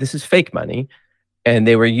this is fake money. And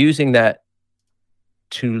they were using that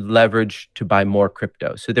to leverage to buy more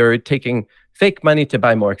crypto. So they were taking fake money to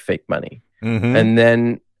buy more fake money. Mm-hmm. And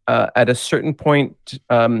then at a certain point,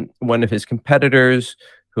 one of his competitors,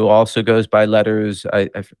 who also goes by letters,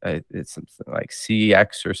 it's something like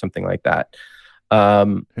CX or something like that.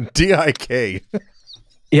 DIK.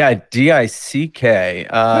 Yeah, DICK.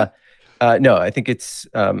 No, I think it's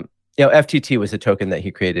FTT was a token that he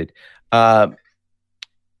created. They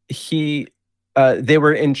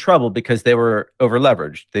were in trouble because they were over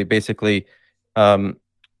leveraged. They basically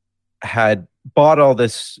had bought all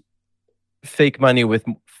this fake money with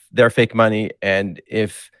their fake money, and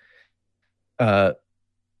if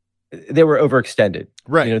they were overextended,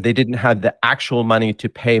 right? They didn't have the actual money to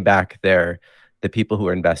pay back the people who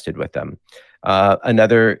were invested with them.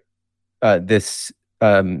 This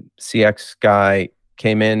CX guy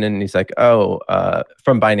came in, and he's like, from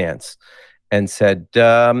Binance, and said,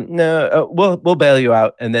 no, we'll bail you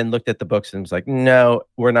out. And then looked at the books and was like, no,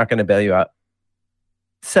 we're not going to bail you out.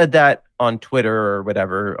 Said that on Twitter or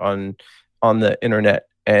whatever on the internet,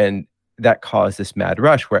 and that caused this mad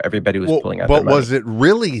rush where everybody was pulling out their money. But was it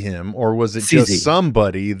really him, or was it just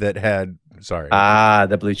somebody that had? Sorry.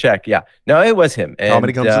 The blue check. Yeah, no, it was him. And,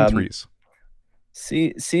 comedy comes in threes.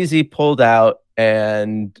 CZ pulled out,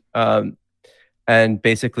 and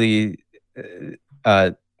basically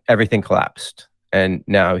everything collapsed. And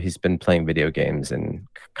now he's been playing video games and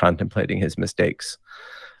contemplating his mistakes.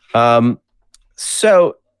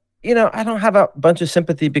 So, I don't have a bunch of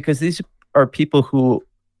sympathy, because these are people who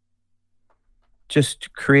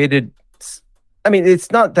just created. I mean,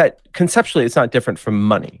 it's not that conceptually, it's not different from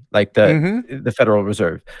money, like the Federal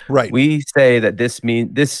Reserve. Right. We say that this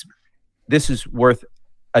is worth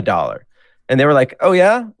 $1, and they were like, oh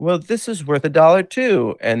yeah, well, this is worth $1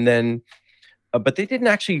 too. And then, but they didn't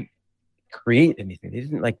actually create anything. They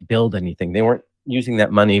didn't build anything. They weren't using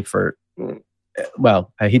that money for.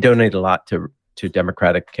 Well, he donated a lot to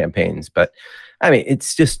Democratic campaigns, but I mean,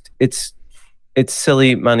 it's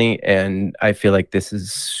silly money, and I feel like this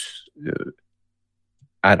is.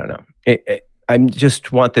 I don't know. I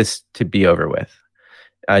just want this to be over with.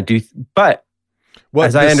 But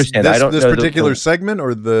as I understand, I don't know this particular segment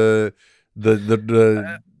or the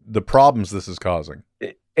problems this is causing.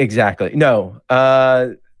 Exactly. No,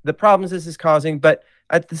 the problems this is causing, but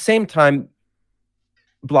at the same time,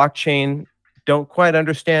 blockchain, don't quite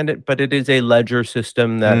understand it, but it is a ledger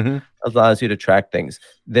system that allows you to track things.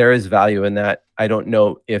 There is value in that. I don't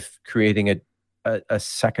know if creating a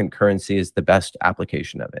second currency is the best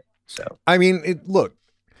application of it. So, I mean, look,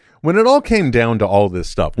 when it all came down to all this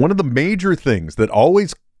stuff, one of the major things that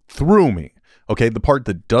always threw me, okay, the part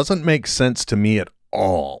that doesn't make sense to me at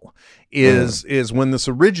all is when this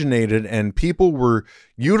originated and people were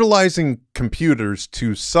utilizing computers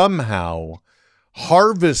to somehow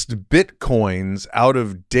harvest bitcoins out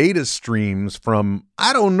of data streams from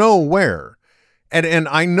I don't know where. And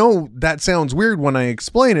I know that sounds weird when I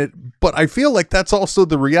explain it, but I feel like that's also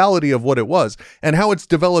the reality of what it was and how it's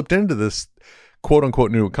developed into this quote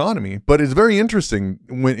unquote new economy. But it's very interesting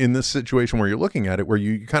when in this situation where you're looking at it, where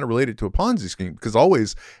you kind of relate it to a Ponzi scheme, because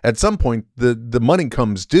always at some point the money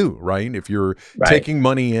comes due, right? If you're taking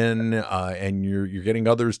money in and you're getting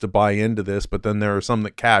others to buy into this, but then there are some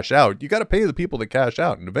that cash out, you got to pay the people that cash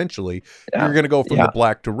out, and eventually you're going to go from the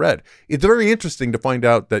black to red. It's very interesting to find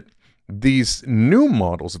out that these new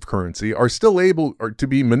models of currency are still able to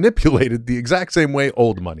be manipulated the exact same way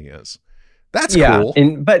old money is. That's cool.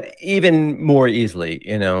 But even more easily,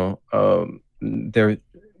 they're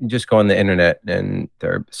just go on the internet and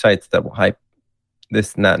there are sites that will hype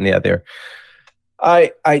this and that and the other.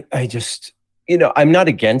 I just, I'm not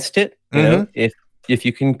against it. You know, if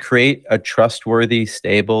you can create a trustworthy,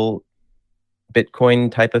 stable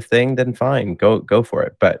Bitcoin type of thing, then fine, go for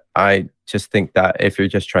it. But I just think that if you're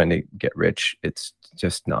just trying to get rich, it's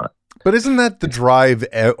just not. But isn't that the drive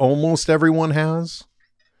almost everyone has?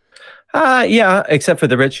 Yeah, except for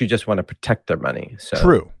the rich who just want to protect their money. So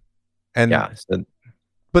true. And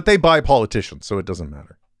but they buy politicians, so it doesn't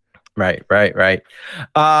matter. Right.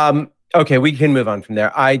 Okay, we can move on from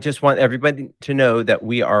there. I just want everybody to know that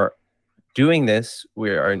we are doing this.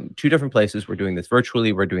 We are in two different places. We're doing this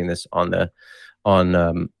virtually. We're doing this on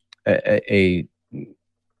a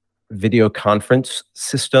video conference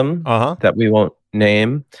system that we won't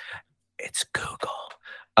name. It's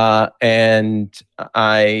Google. And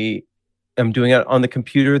I'm doing it on the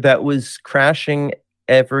computer that was crashing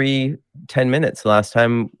every 10 minutes last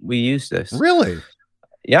time we used this. Really?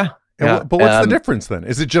 Yeah. But what's the difference then?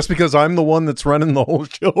 Is it just because I'm the one that's running the whole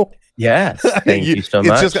show? Yes. Thank you so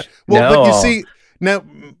much. But you see, now,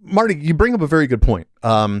 Marty, you bring up a very good point.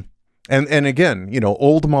 And again,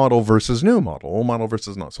 old model versus new model, old model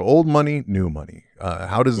versus not. So old money, new money.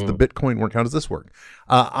 How does the Bitcoin work? How does this work?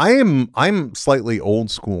 I'm slightly old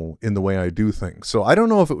school in the way I do things. So I don't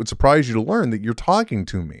know if it would surprise you to learn that you're talking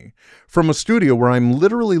to me from a studio where I'm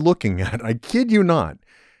literally looking at, I kid you not,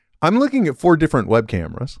 I'm looking at 4 different web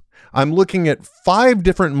cameras. I'm looking at 5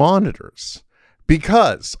 different monitors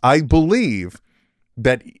because I believe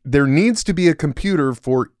that there needs to be a computer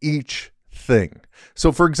for each thing.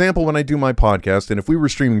 So for example, when I do my podcast, and if we were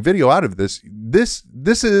streaming video out of this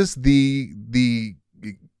is the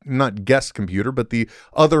not guest computer, but the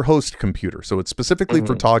other host computer. So it's specifically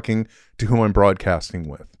for talking to who I'm broadcasting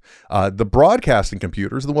with. The broadcasting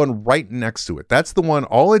computer is the one right next to it. That's the one,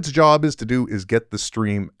 all its job is to do is get the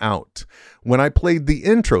stream out. When I played the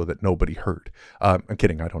intro that nobody heard, I'm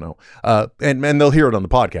kidding, I don't know. And they'll hear it on the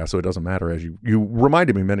podcast, so it doesn't matter, as you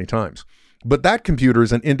reminded me many times. But that computer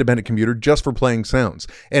is an independent computer just for playing sounds.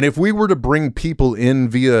 And if we were to bring people in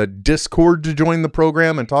via Discord to join the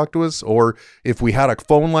program and talk to us, or if we had a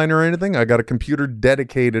phone line or anything, I got a computer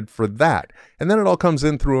dedicated for that. And then it all comes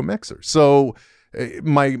in through a mixer. So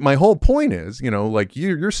my whole point is, like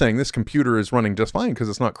you're saying this computer is running just fine because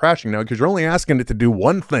it's not crashing now because you're only asking it to do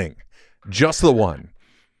one thing, just the one.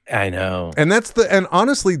 I know. And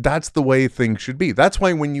honestly, that's the way things should be. That's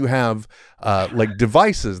why when you have like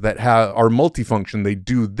devices that are multifunction, they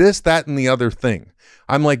do this, that, and the other thing.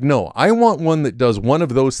 I'm like, no, I want one that does one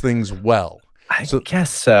of those things well. I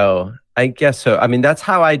guess so. I mean, that's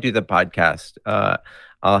how I do the podcast.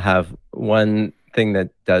 I'll have one thing that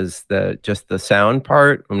does just the sound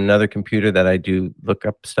part, another computer that I do look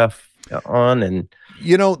up stuff on, and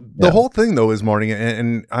the whole thing though is, Marty,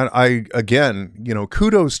 and I again,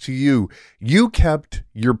 kudos to you. You kept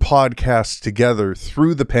your podcast together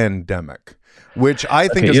through the pandemic, which I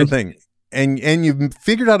think is a thing. And you've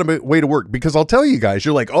figured out a way to work, because I'll tell you guys,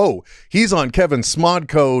 you're like, oh, he's on Kevin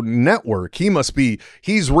Smodco network.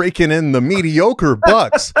 He's raking in the mediocre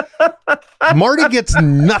bucks. Marty gets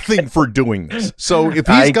nothing for doing this. So if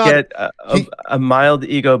I get a mild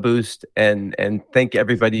ego boost and thank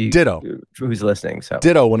everybody ditto who's listening. So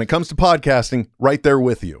ditto when it comes to podcasting, right there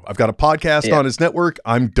with you. I've got a podcast on his network.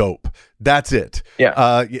 I'm dope. That's it.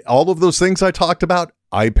 Yeah. All of those things I talked about,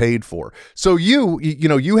 I paid for. So you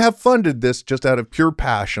have funded this just out of pure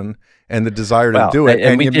passion and the desire to do it,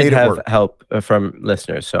 and we you did made it have work. Help from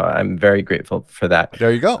listeners, so I'm very grateful for that.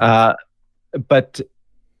 There you go. But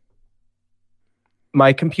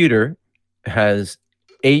my computer has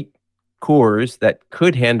 8 cores that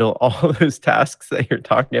could handle all those tasks that you're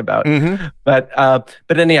talking about. But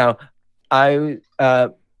anyhow,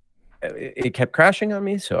 it kept crashing on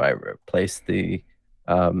me, so I replaced the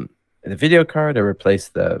video card. I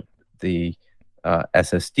replaced the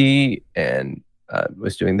SSD, and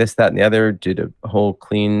was doing this, that, and the other. Did a whole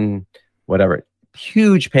clean, whatever.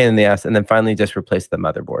 Huge pain in the ass, and then finally just replaced the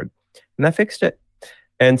motherboard, and that fixed it.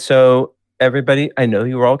 And so everybody, I know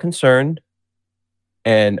you were all concerned,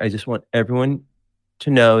 and I just want everyone to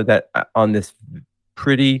know that on this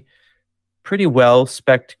pretty well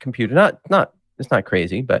spec'd computer, it's not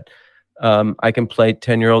crazy, but I can play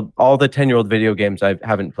all the 10-year-old video games I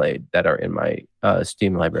haven't played that are in my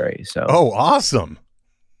Steam library. So awesome.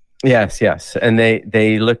 yes, and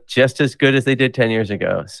they look just as good as they did 10 years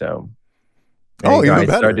ago. So even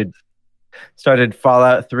better. I started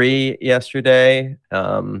Fallout 3 yesterday.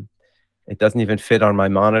 It doesn't even fit on my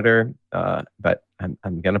monitor, but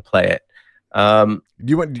I'm gonna play it. Can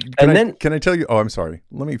I tell you? Oh, I'm sorry.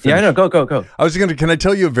 Let me finish. Yeah, no, go. Can I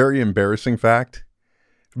tell you a very embarrassing fact?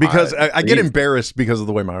 Because I get please. embarrassed because of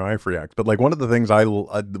the way my wife reacts. But like one of the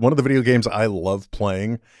video games I love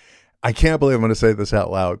playing, I can't believe I'm going to say this out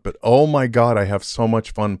loud, but oh my God, I have so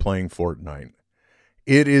much fun playing Fortnite.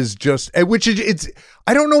 It is just, it's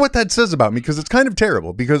I don't know what that says about me, because it's kind of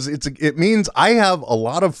terrible, because it means I have a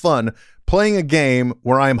lot of fun playing a game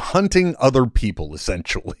where I'm hunting other people,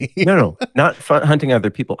 essentially. No, not hunting other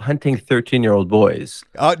people, hunting 13-year-old boys.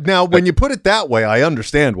 Now, when you put it that way, I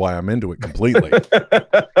understand why I'm into it completely.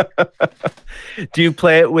 Do you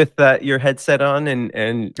play it with your headset on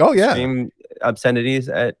and oh yeah, stream obscenities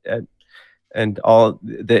and all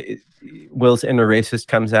the Will's Inner Racist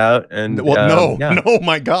comes out? And no,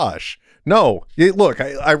 my gosh. No, look,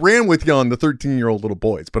 I ran with you on the 13-year-old little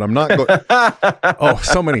boys, but I'm not going. Oh,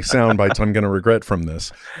 so many sound bites I'm going to regret from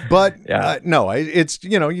this. But no, it's,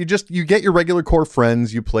 you get your regular core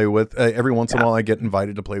friends you play with. Every once in a while I get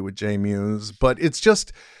invited to play with J Muse, but it's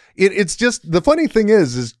just, it's just, the funny thing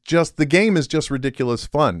is just the game is just ridiculous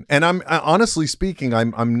fun. And honestly speaking,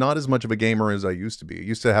 I'm not as much of a gamer as I used to be. I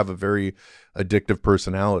used to have a very addictive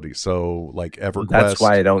personality. So like EverQuest. That's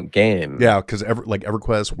why I don't game. Yeah, because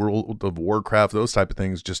EverQuest, World of Warcraft, those type of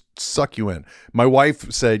things just suck you in. My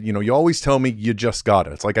wife said, you always tell me you just got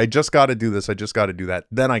it. It's like, I just got to do this. I just got to do that.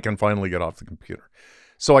 Then I can finally get off the computer.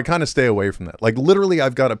 So I kind of stay away from that. Like literally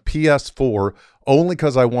I've got a PS4 only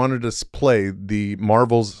because I wanted to play the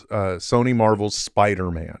Sony Marvel's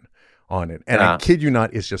Spider-Man on it. And I kid you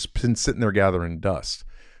not, it's just been sitting there gathering dust.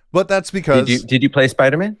 But that's because... Did you play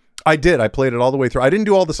Spider-Man? I did. I played it all the way through. I didn't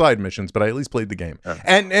do all the side missions, but I at least played the game. Oh.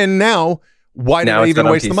 And now, why did I even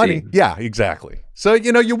waste the money? Yeah, exactly. So,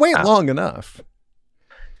 you wait long enough.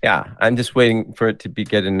 Yeah, I'm just waiting for it to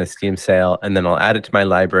get in a Steam sale, and then I'll add it to my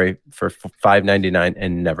library for $5.99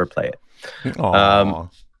 and never play it.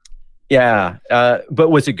 But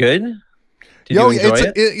was it good? Did you enjoy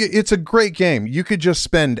it? It's a great game. You could just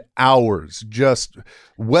spend hours just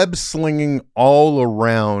web slinging all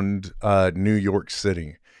around New York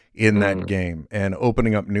City in that game and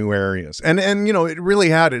opening up new areas. And it really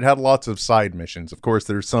had lots of side missions. Of course,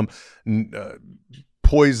 there's some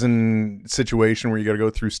poison situation where you got to go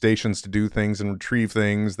through stations to do things and retrieve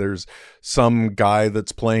things. There's some guy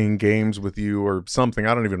that's playing games with you or something.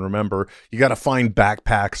 I don't even remember. You got to find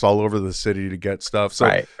backpacks all over the city to get stuff.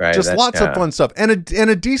 So just lots of fun stuff and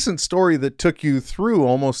a decent story that took you through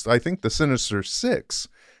almost, I think, the Sinister Six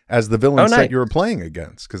as the villains that you were playing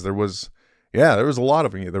against. Because there was a lot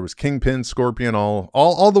of them. There was Kingpin, Scorpion,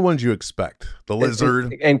 all the ones you expect. The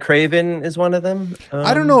Lizard. And Craven is one of them.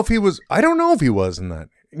 I don't know if he was in that.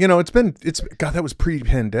 God, that was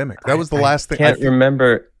pre-pandemic. That was the last thing. I can't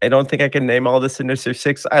remember. I don't think I can name all the Sinister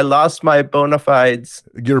Six. I lost my bona fides.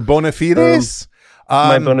 Your bona fides?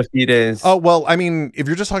 My bona fides. Oh, well, I mean, if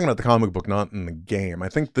you're just talking about the comic book, not in the game, I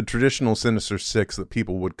think the traditional Sinister Six that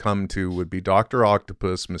people would come to would be Dr.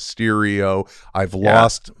 Octopus, Mysterio. I've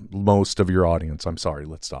lost most of your audience. I'm sorry.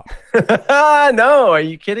 Let's stop. No, are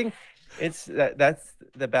you kidding? That's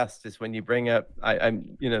the best is when you bring up,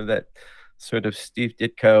 I'm that sort of Steve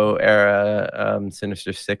Ditko era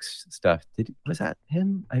Sinister Six stuff. Was that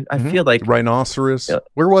him? I feel like Rhinoceros.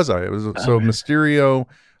 Where was I? It was Mysterio.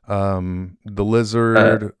 The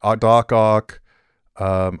Lizard, Doc Ock.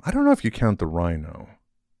 I don't know if you count the Rhino.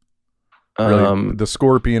 Really, the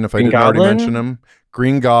Scorpion, if I didn't already mention him.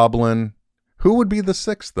 Green Goblin. Who would be the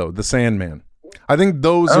sixth, though? The Sandman. I think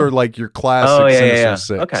those are like your classic Sinister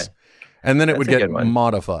Six. Okay. And then it would get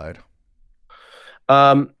modified.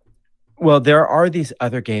 Well, there are these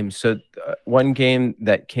other games. So one game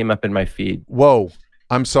that came up in my feed. Whoa.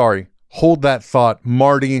 I'm sorry. Hold that thought.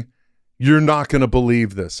 Marty, you're not going to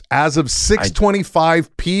believe this. As of 6:25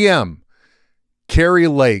 p.m., Kari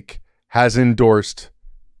Lake has endorsed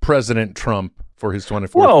President Trump for his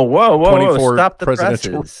 24th. Whoa. Stop the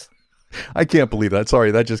presses. I can't believe that.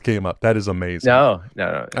 Sorry, that just came up. That is amazing. No.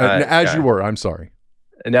 As you were. I'm sorry.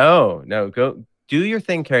 No. Go do your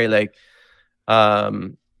thing, Kari Lake.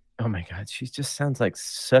 Oh my God, she just sounds like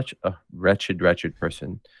such a wretched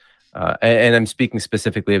person. And I'm speaking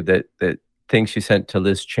specifically of the thing she sent to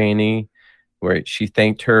Liz Cheney, where she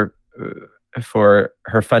thanked her for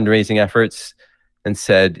her fundraising efforts, and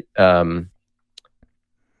said,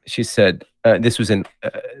 she said, this was in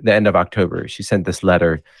the end of October. She sent this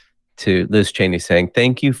letter to Liz Cheney saying,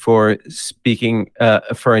 "Thank you for speaking,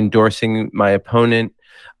 for endorsing my opponent.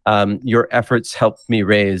 Your efforts helped me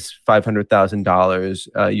raise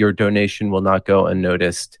 $500,000. Your donation will not go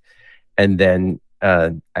unnoticed." And then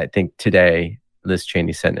I think today, Liz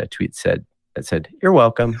Cheney sent a tweet that said, "You're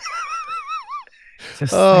welcome."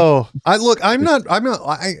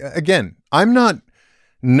 I'm not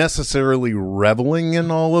necessarily reveling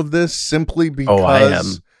in all of this simply because I am.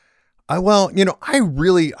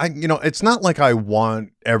 It's not like I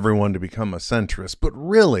want everyone to become a centrist, but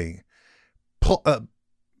really,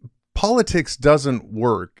 politics doesn't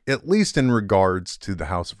work, at least in regards to the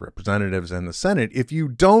House of Representatives and the Senate, if you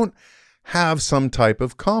don't have some type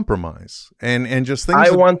of compromise and just things.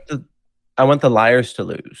 I want the liars to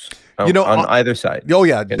lose, on either side. Oh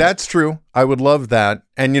yeah, that's true. I would love that.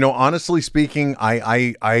 And honestly speaking,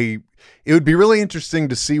 it would be really interesting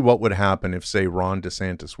to see what would happen if, say, Ron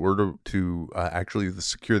DeSantis were to actually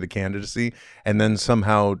secure the candidacy, and then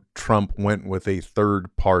somehow Trump went with a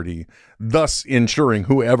third party, thus ensuring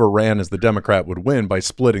whoever ran as the Democrat would win by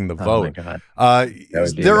splitting the vote. Oh my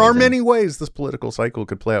God. There are many ways this political cycle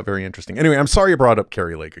could play out. Very interesting. Anyway, I'm sorry you brought up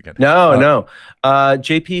Kari Lake again. No.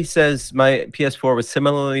 JP says my PS4 was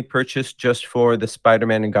similarly purchased just for the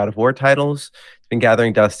Spider-Man and God of War titles. Been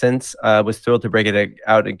gathering dust since. Was thrilled to break it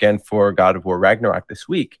out again for God of War Ragnarok this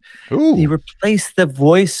week. Ooh. They replaced the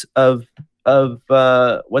voice of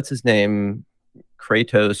what's his name,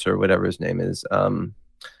 Kratos or whatever his name is,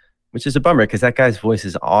 which is a bummer because that guy's voice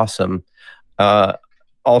is awesome.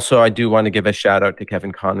 Also, I do want to give a shout out to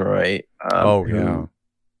Kevin Conroy, who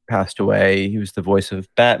passed away. He was the voice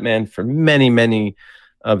of Batman for many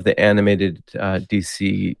of the animated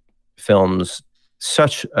DC films.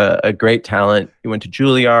 Such a great talent. He went to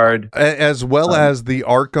Juilliard, as well as the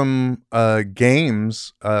Arkham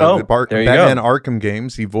games. There you Batman go. Arkham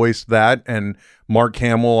games. He voiced that, and Mark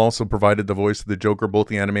Hamill also provided the voice of the Joker, both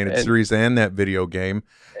the animated series and that video game.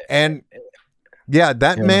 And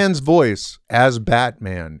man's voice as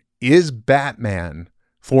Batman is Batman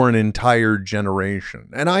for an entire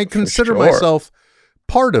generation, and I consider myself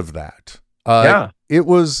part of that. It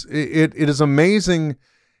is amazing.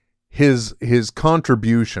 His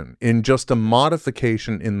contribution in just a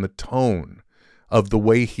modification in the tone of the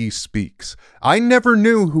way he speaks. I never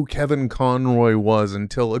knew who Kevin Conroy was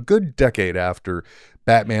until a good decade after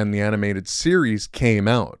Batman the Animated Series came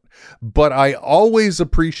out. But I always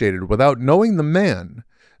appreciated, without knowing the man,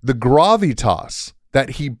 the gravitas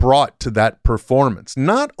that he brought to that performance,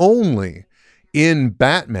 not only in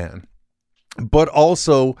Batman, but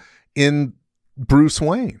also in Bruce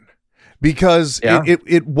Wayne. Because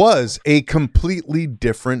it was a completely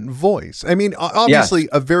different voice. I mean, obviously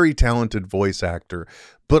a very talented voice actor,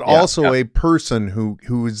 but also a person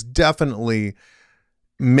who has definitely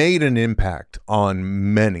made an impact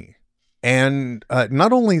on many. And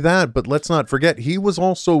not only that, but let's not forget, he was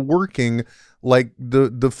also working like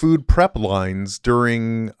the food prep lines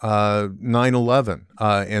during 9/11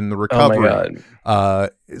 and the recovery. Oh my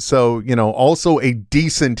God. So, also a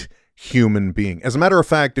decent human being. As a matter of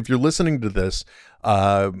fact, if you're listening to this,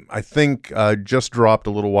 I think just dropped a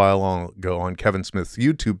little while ago on Kevin Smith's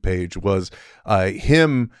YouTube page was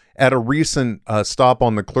him at a recent stop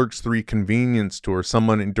on the Clerks 3 convenience store.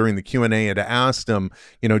 Someone during the Q&A had asked him,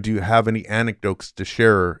 do you have any anecdotes to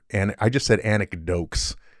share? And I just said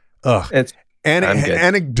anecdotes.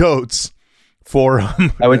 Anecdotes for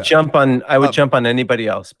I would jump on anybody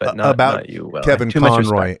else, but not you. Will. Kevin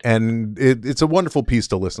Conroy, and it's a wonderful piece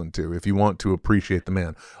to listen to if you want to appreciate the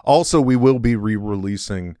man. Also, we will be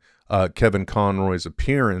re-releasing Kevin Conroy's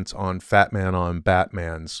appearance on Fat Man on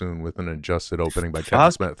Batman soon with an adjusted opening by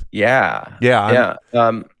Kevin Smith. Yeah.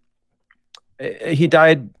 He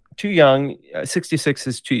died too young. 66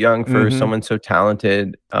 is too young for someone so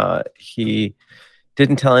talented. He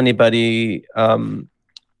didn't tell anybody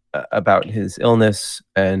about his illness,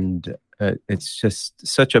 and it's just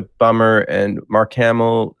such a bummer. And Mark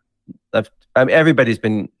Hamill left. I mean, everybody's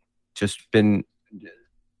been just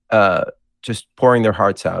pouring their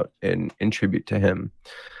hearts out in tribute to him.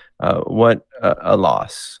 What a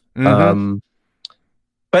loss. But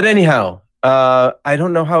anyhow, I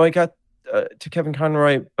don't know how I got to Kevin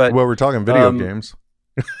Conroy, but we're talking video games.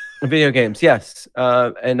 Video games, yes.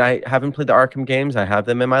 And I haven't played the Arkham games. I have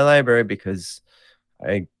them in my library because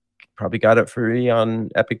I probably got it free on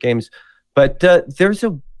Epic Games. But there's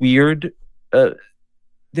a weird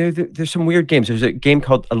there's some weird games. There's a game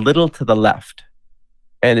called A Little to the Left,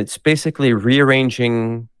 and it's basically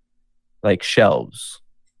rearranging like shelves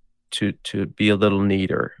to be a little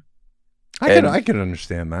neater. I can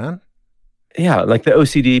understand that. Yeah, like the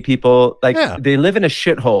OCD people, like Yeah. they live in a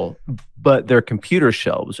shithole, but their computer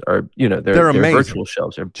shelves are, their amazing. virtual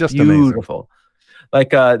shelves are Just amazing. beautiful. Like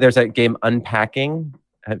there's that game Unpacking.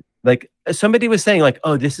 Like somebody was saying, like,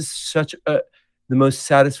 oh, this is such the most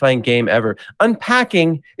satisfying game ever.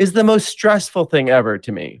 Unpacking is the most stressful thing ever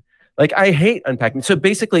to me. Like I hate unpacking. So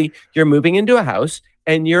basically, you're moving into a house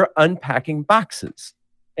and you're unpacking boxes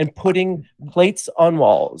and putting plates on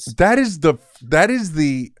walls. That is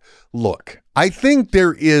the look. I think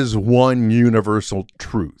there is one universal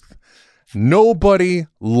truth. Nobody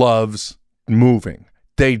loves moving.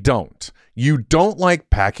 They don't. You don't like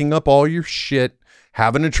packing up all your shit,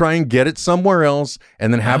 having to try and get it somewhere else,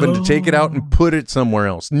 and then having to take it out and put it somewhere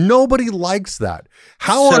else. Nobody likes that.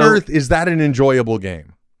 How on earth is that an enjoyable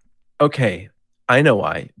game? Okay, I know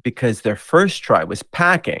why. Because their first try was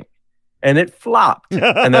packing, and it flopped.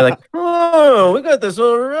 And they're like, oh, we got this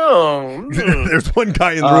all wrong. There's one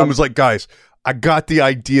guy in the room who's like, guys, I got the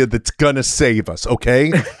idea that's gonna save us,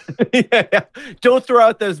 okay? Yeah. Don't throw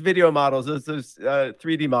out those video models, those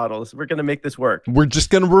 3D models. We're gonna make this work. We're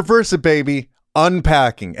just gonna reverse it, baby.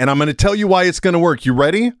 Unpacking. And I'm gonna tell you why it's gonna work. You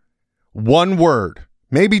ready? One word,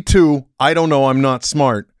 maybe two. I don't know. I'm not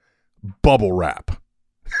smart. Bubble wrap.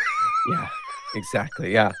 Yeah,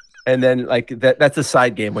 exactly. Yeah. And then like that's a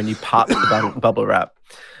side game when you pop the bubble wrap.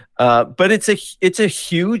 But it's a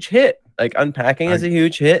huge hit. Like Unpacking is a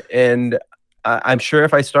huge hit, and I'm sure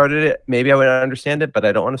if I started it, maybe I would understand it, but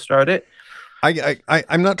I don't want to start it.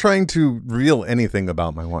 I'm not trying to reveal anything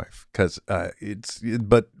about my wife because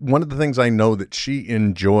but one of the things I know that she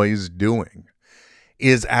enjoys doing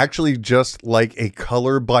is actually just like a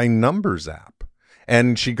color by numbers app.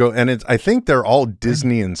 And I think they're all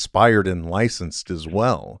Disney inspired and licensed as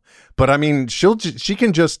well. But I mean, she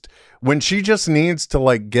can just, when she just needs to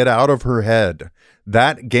like get out of her head,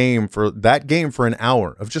 that game for an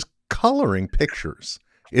hour of just coloring pictures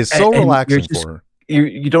is so relaxing for her.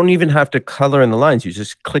 You don't even have to color in the lines. You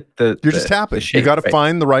just click You're just tapping. You got to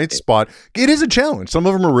find the right spot. It is a challenge. Some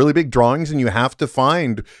of them are really big drawings, and you have to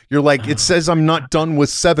find. You're like, it says I'm not done with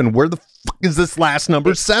 7. Where the fuck is this last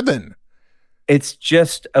number 7? It's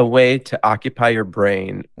just a way to occupy your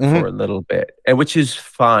brain for a little bit, and which is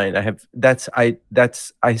fine. I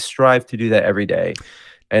strive to do that every day,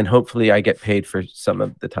 and hopefully I get paid for some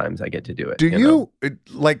of the times I get to do it.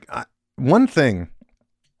 One thing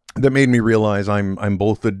that made me realize I'm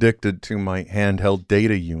both addicted to my handheld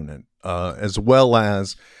data unit, as well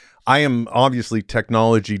as I am obviously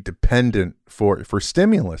technology dependent for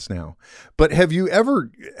stimulus now. But have you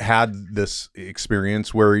ever had this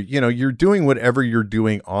experience where, you're doing whatever you're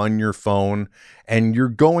doing on your phone and you're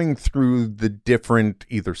going through the different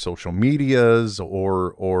either social medias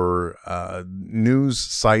or news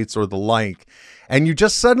sites or the like, and you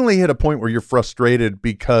just suddenly hit a point where you're frustrated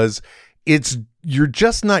because you're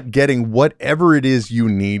just not getting whatever it is you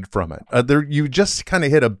need from it. You just kind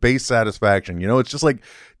of hit a base satisfaction. It's just like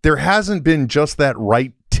there hasn't been just that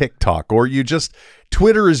right TikTok, or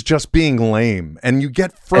Twitter is just being lame, and you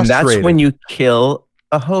get frustrated. And that's when you kill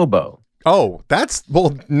a hobo. Oh,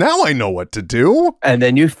 now I know what to do. And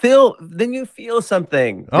then you feel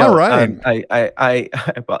something. All right.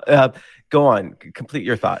 Go on, complete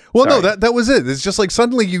your thought. Well, sorry. No, that was it. It's just like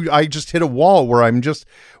suddenly I just hit a wall where I'm just,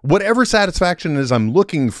 whatever satisfaction is I'm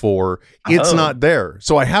looking for, it's not there.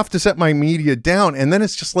 So I have to set my media down, and then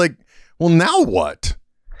it's just like, well, now what?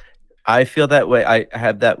 I feel that way. I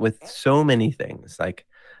have that with so many things. Like,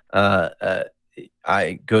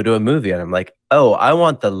 I go to a movie and I'm like, oh, I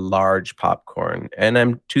want the large popcorn, and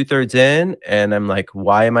I'm 2/3 in, and I'm like,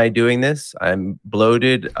 why am I doing this? I'm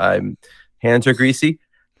bloated. Hands are greasy.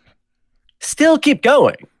 Still keep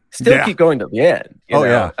going. Keep going to the end.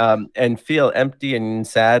 And feel empty and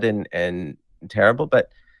sad and terrible.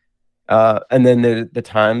 But and then the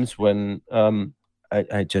times when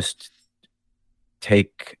I just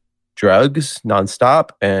take drugs nonstop,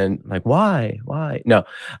 and like, why? No.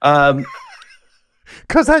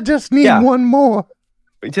 Because I just need one more.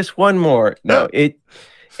 Just one more. No, it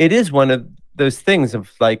is one of those things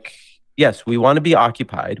of like, yes, we want to be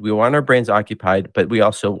occupied. We want our brains occupied, but we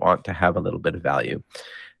also want to have a little bit of value.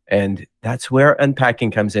 And that's where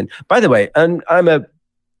Unpacking comes in. By the way, I'm a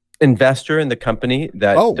investor in the company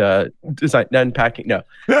that designed Unpacking. No,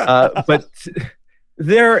 but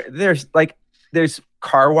there's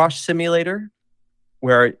Car Wash Simulator,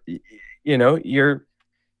 where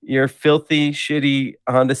your filthy, shitty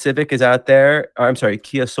Honda Civic is out there. I'm sorry,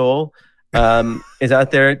 Kia Soul is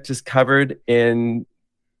out there, just covered in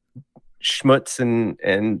schmutz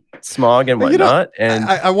and smog and You know, whatnot. And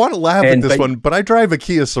I want to laugh at and- this but- one, but I drive a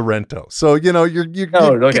Kia Sorento, so you know you're No, okay.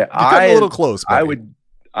 you're getting a little close. I buddy.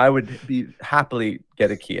 would be happily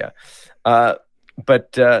get a Kia,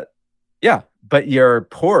 but your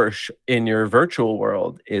Porsche in your virtual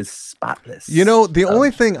world is spotless. You know, the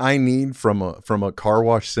only thing I need from a car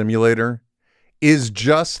wash simulator is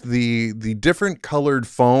just the different colored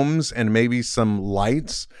foams and maybe some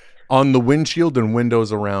lights on the windshield and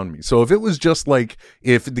windows around me. So if it was just like,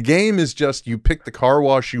 if the game is just you pick the car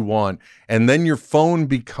wash you want and then your phone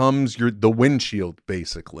becomes the windshield,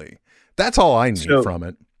 basically. That's all I need from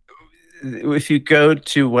it. If you go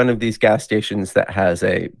to one of these gas stations that has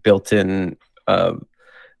a built-in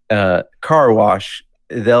car wash,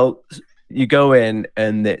 you go in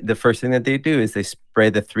and the first thing that they do is they spray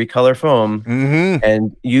the 3-color foam,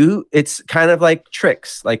 and it's kind of like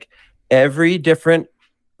tricks. Like every different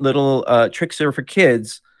little tricks are for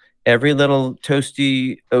kids. Every little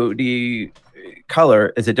toasty OD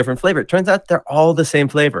color is a different flavor. It turns out they're all the same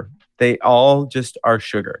flavor. They all just are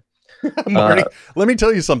sugar. Marty, let me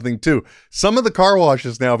tell you something too. Some of the car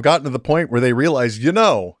washes now have gotten to the point where they realize,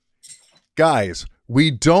 guys, we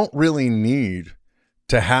don't really need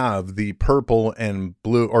to have the purple and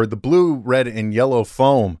blue, or the blue, red, and yellow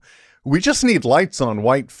foam. We just need lights on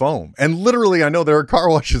white foam. And literally, I know there are car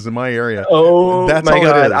washes in my area. Oh, that's my all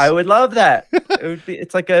God. it is. I would love that.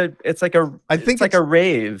 It's like a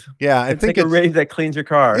rave. Yeah, It's like a rave that cleans your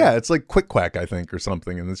car. Yeah, it's like Quick Quack, I think, or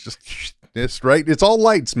something. And it's just, it's right. It's all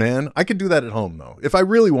lights, man. I could do that at home though, if I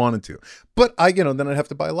really wanted to. But then I'd have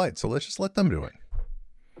to buy lights. So let's just let them do it.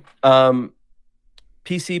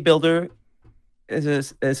 PC Builder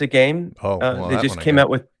is a game. Oh, well, they that just one I came got. out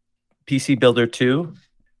with PC Builder 2.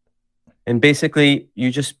 And basically,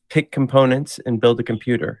 you just pick components and build a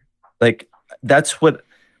computer. Like, that's what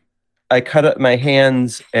I cut up my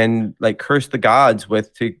hands and like curse the gods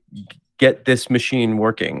with to get this machine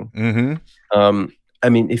working. Mm-hmm. I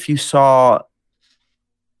mean, if you saw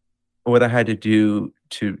what I had to do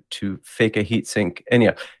to fake a heatsink,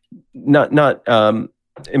 and not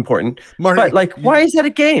important, Marty, but like, why is that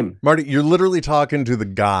a game? Marty, you're literally talking to the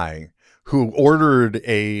guy who ordered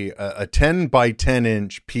a 10 by 10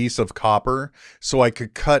 inch piece of copper so I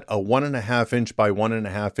could cut a 1.5 inch by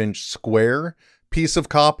 1.5 inch square piece of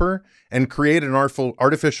copper and create an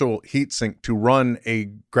artificial heatsink to run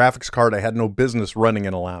a graphics card I had no business running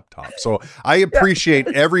in a laptop. So I appreciate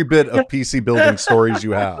every bit of PC building stories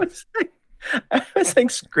you have. I was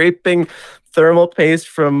like scraping thermal paste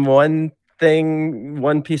from one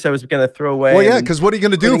piece I was going to throw away. Well, yeah, because what are you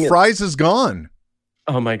going to do? Fries is gone.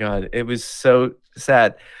 Oh my God, it was so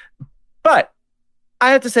sad. But I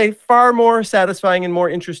have to say, far more satisfying and more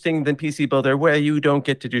interesting than PC Builder, where you don't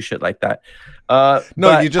get to do shit like that.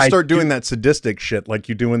 No, you just start doing that sadistic shit like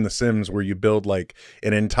you do in The Sims, where you build like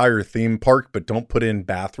an entire theme park but don't put in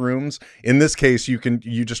bathrooms. In this case, you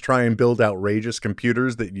just try and build outrageous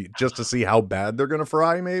computers just to see how bad they're going to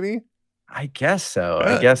fry, maybe. I guess so.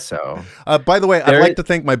 By the way, I'd like to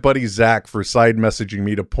thank my buddy Zach for side messaging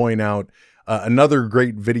me to point out another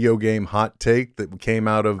great video game hot take that came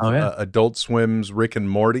out of Adult Swim's Rick and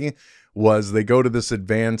Morty. Was they go to this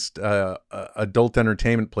advanced adult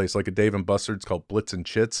entertainment place like a Dave and Buster's called Blitz and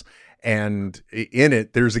Chits, and in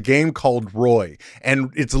it there's a game called Roy,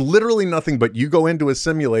 and it's literally nothing but you go into a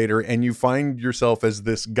simulator and you find yourself as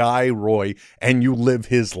this guy Roy and you live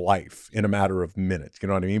his life in a matter of minutes. You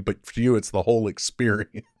know what I mean? But for you, it's the whole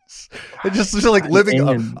experience. It's just like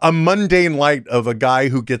living a mundane life of a guy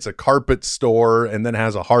who gets a carpet store and then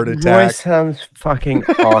has a heart attack. Roy sounds fucking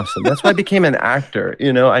awesome. That's why I became an actor.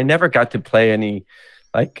 I never got to play any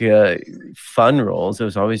like fun roles. It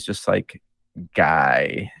was always just like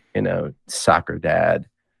guy, soccer dad.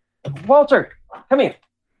 Walter, come here.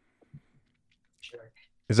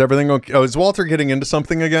 Is everything okay? Oh, is Walter getting into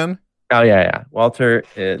something again? Oh yeah. Walter,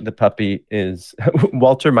 the puppy is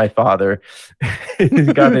Walter. My father is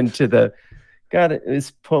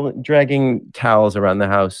dragging towels around the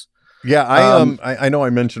house. Yeah, I know I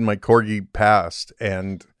mentioned my corgi passed,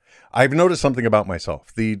 and I've noticed something about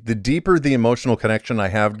myself. The deeper the emotional connection I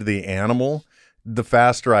have to the animal, the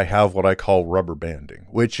faster I have what I call rubber banding,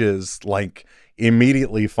 which is like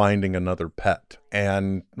immediately finding another pet,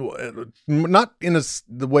 and not in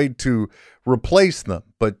the way to replace them,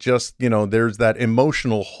 but just, there's that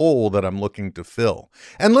emotional hole that I'm looking to fill.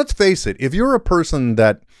 And let's face it, if you're a person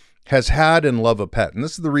that has had and love a pet, and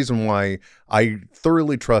this is the reason why I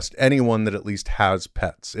thoroughly trust anyone that at least has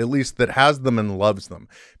pets, at least that has them and loves them,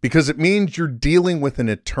 because it means you're dealing with an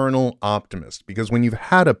eternal optimist. Because when you've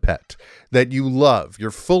had a pet that you love, you're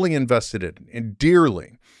fully invested in and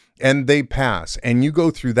dearly, and they pass, and you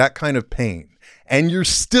go through that kind of pain, and you're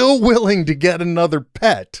still willing to get another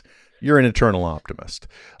pet, you're an eternal optimist.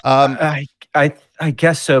 I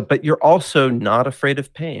guess so, but you're also not afraid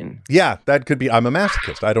of pain. Yeah, that could be. I'm a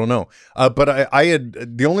masochist. I don't know. But I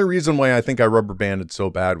had, the only reason why I think I rubber banded so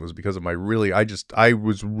bad was because of I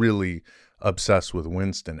was really obsessed with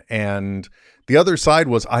Winston. And the other side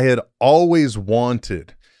was I had always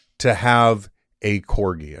wanted to have a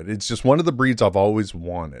corgi. It's just one of the breeds I've always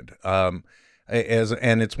wanted. And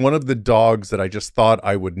it's one of the dogs that I just thought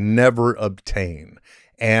I would never obtain.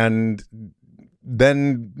 And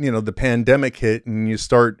then, the pandemic hit and you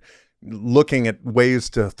start looking at ways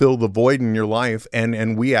to fill the void in your life.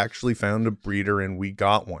 And we actually found a breeder and we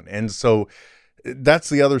got one. And so that's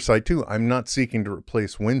the other side too. I'm not seeking to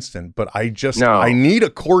replace Winston, but I need a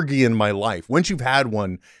corgi in my life. Once you've had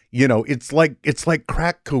one, it's like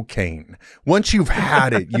crack cocaine. Once you've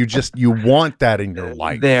had it, you want that in your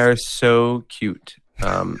life. They're so cute.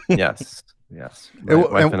 Yes. Yes, my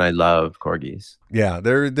wife and I love corgis. Yeah,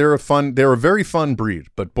 they're a very fun breed,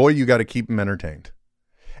 but boy, you got to keep them entertained.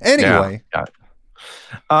 Anyway,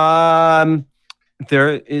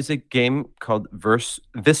 there is a game called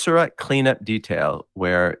Viscera Cleanup Detail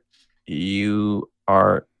where you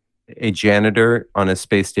are a janitor on a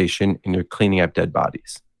space station and you're cleaning up dead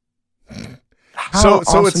bodies. How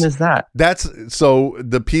awesome is that? That's so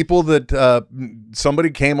the people that somebody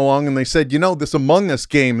came along and they said, this Among Us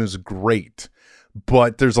game is great,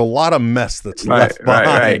 but there's a lot of mess that's left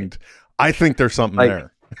behind. Right. I think there's something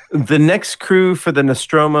there. The next crew for the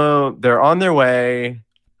Nostromo, they're on their way.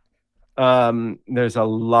 There's a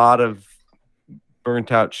lot of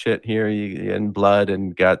burnt out shit here, and blood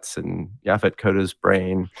and guts and Yaphet Kotto's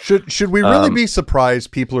brain. Should we really be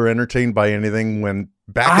surprised people are entertained by anything when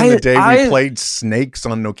back in the day we played snakes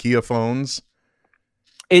on Nokia phones?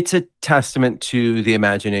 It's a testament to the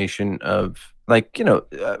imagination of a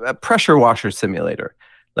pressure washer simulator.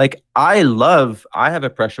 I have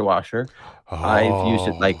a pressure washer. Oh. I've used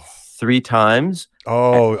it 3 times.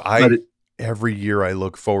 Every year I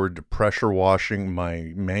look forward to pressure washing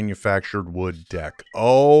my manufactured wood deck.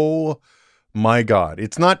 Oh my God.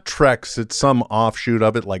 It's not Trex. It's some offshoot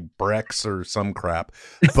of it like Brex or some crap.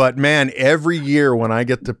 But man, every year when I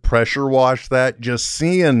get to pressure wash that, just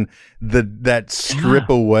seeing that strip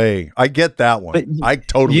away, I get that one. But I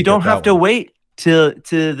totally You don't have to wait till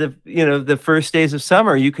the first days of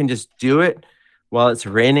summer. You can just do it. While it's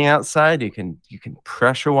raining outside, you can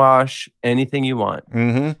pressure wash anything you want.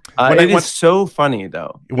 Mm-hmm. It is so funny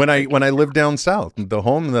though. When I lived down south, the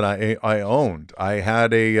home that I owned, I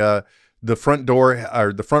had the front door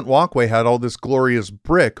or the front walkway had all this glorious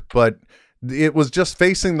brick, but it was just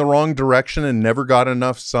facing the wrong direction and never got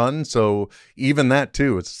enough sun. So even that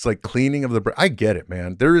too, it's like cleaning of the brick. I get it,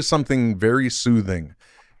 man. There is something very soothing.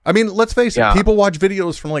 I mean, let's face it. People watch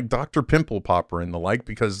videos from Dr. Pimple Popper and the like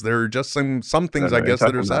because there are just some things, I guess,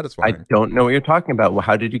 that are satisfying. I don't know what you're talking about. Well,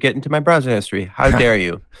 how did you get into my browser history? How dare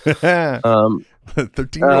you?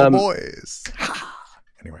 13-year-old boys.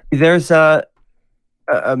 Anyway, there's a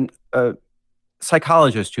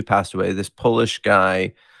psychologist who passed away. This Polish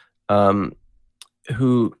guy, who,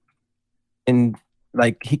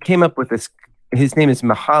 he came up with this. His name is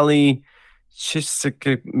Mihaly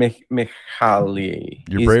Csikszentmihalyi.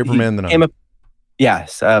 You're braver man than I am.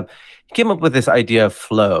 Yes. He came up with this idea of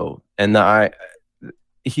flow. And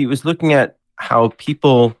he was looking at how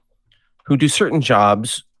people who do certain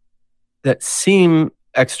jobs that seem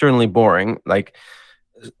externally boring, like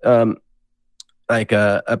a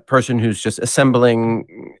person who's just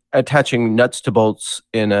attaching nuts to bolts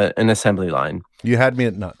in an assembly line. You had me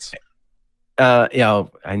at nuts. Yeah,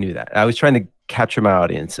 I knew that. I was trying to capture my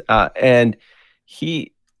audience, and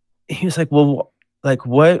he was like, well,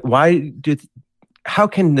 how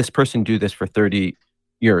can this person do this for 30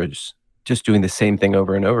 years just doing the same thing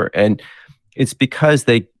over and over? And it's because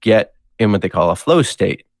they get in what they call a flow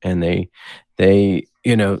state, and they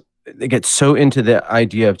get so into the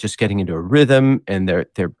idea of just getting into a rhythm, and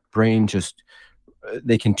their brain just,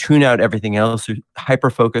 they can tune out everything else. They're hyper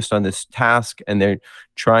focused on this task, and they're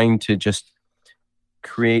trying to just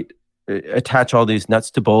attach all these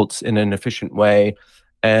nuts to bolts in an efficient way.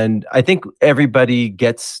 And I think everybody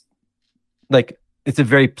gets, it's a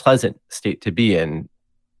very pleasant state to be in,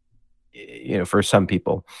 for some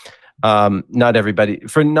people. Not everybody,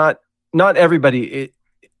 not everybody,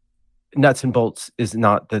 nuts and bolts is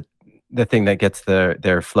not the thing that gets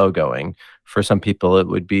their flow going. For some people, it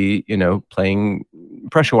would be, playing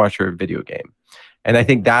pressure washer video game. And I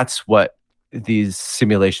think that's what these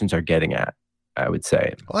simulations are getting at, I would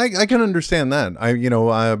say. Well, I can understand that.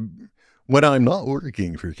 When I'm not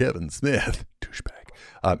working for Kevin Smith, douchebag,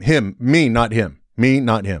 Me, not him.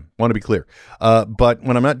 Want to be clear. But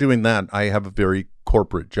when I'm not doing that, I have a very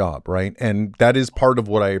corporate job, right? And that is part of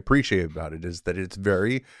what I appreciate about it, is that it's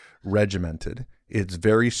very regimented, it's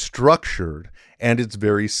very structured, and it's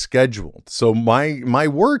very scheduled. So my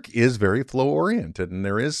work is very flow oriented, and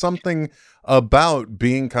there is something about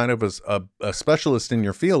being kind of a specialist in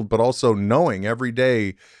your field, but also knowing every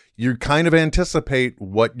day you kind of anticipate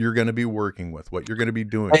what you're going to be working with, what you're going to be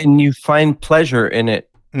doing, and you find pleasure in it.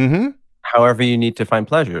 Mm-hmm. However you need to find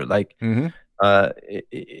pleasure, like Mm-hmm.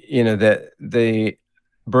 The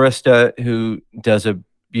barista who does a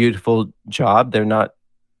beautiful job, they're not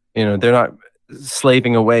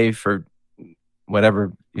slaving away for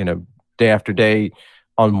whatever, day after day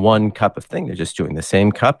on one cup of thing. They're just doing the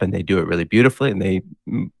same cup, and they do it really beautifully, and they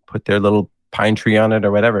put their little pine tree on it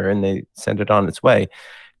or whatever, and they send it on its way.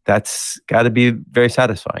 That's got to be very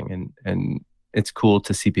satisfying, and it's cool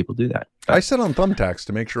to see people do that. I sit on thumbtacks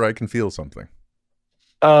to make sure I can feel something.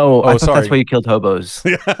 Oh, I thought sorry. that's why you killed hobos.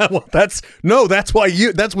 Yeah, well, that's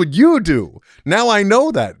what you do. Now I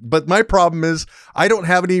know that. But my problem is I don't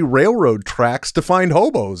have any railroad tracks to find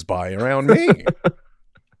hobos by around me.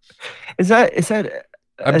 Is that?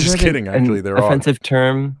 I'm just kidding. Actually, there are offensive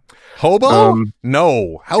term. Hobo?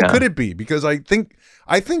 No. How yeah. could it be? Because I think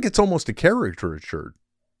it's almost a caricature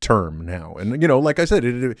term now. And like I said,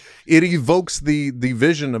 it evokes the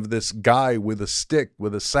vision of this guy with a stick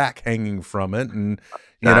with a sack hanging from it, and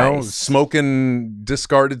smoking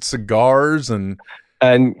discarded cigars and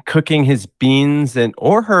cooking his beans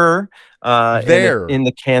or her there in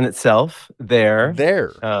the can itself. There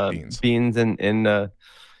beans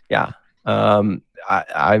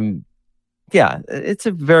it's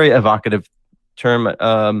a very evocative term.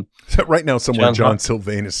 So right now, John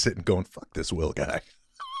Sylvain is sitting going, "Fuck this Will guy."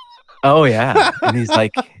 Oh yeah, and he's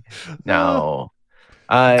like, "No,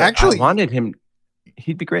 actually, I wanted him.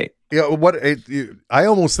 He'd be great." Yeah, I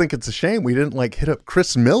almost think it's a shame we didn't hit up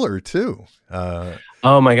Chris Miller too.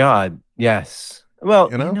 Oh my God, yes. Well,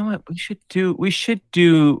 you know what we should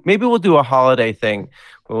do? Maybe we'll do a holiday thing.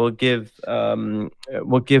 We'll do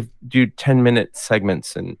 10-minute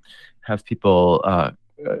segments and have people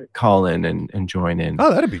call in and join in.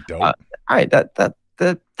 Oh, that'd be dope. All right,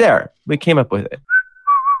 there we came up with it.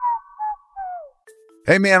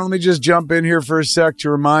 Hey, man, let me just jump in here for a sec to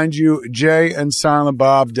remind you,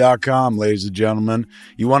 jayandsilentbob.com, ladies and gentlemen.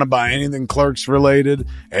 You want to buy anything Clerks related,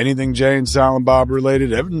 anything Jay and Silent Bob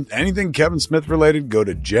related, anything Kevin Smith related, go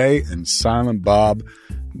to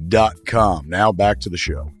jayandsilentbob.com. Now back to the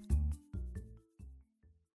show.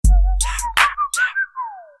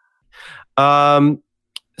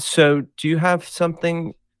 So do you have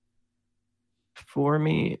something for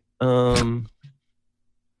me?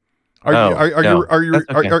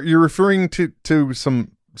 Are you referring to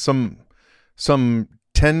some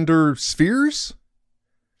tender spheres?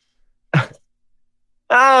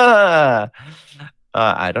 I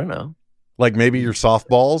don't know. Like maybe your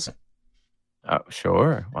softballs? Oh,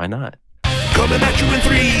 sure. Why not? Coming at you in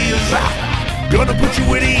threes, gonna put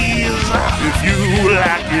you at ease. If you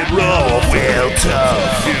like it rough, well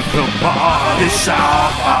tough, you can party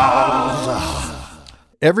softballs.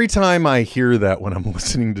 Every time I hear that when I'm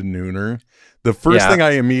listening to Nooner, the first thing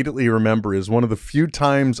I immediately remember is one of the few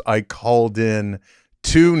times I called in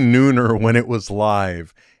to Nooner when it was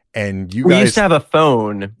live, and we used to have a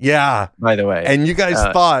phone. Yeah, by the way, and you guys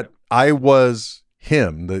thought I was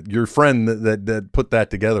him, your friend that put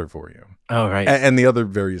that together for you. Oh, right, and the other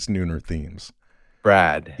various Nooner themes.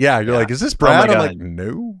 Brad. Yeah, you're like, is this Brad? I'm like,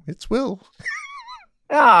 no, it's Will.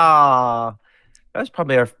 That was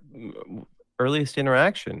probably our earliest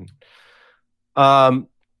interaction. We're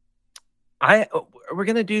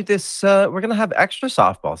gonna do this. We're gonna have extra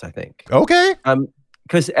softballs, I think. Okay.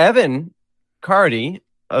 Because Evan Cardy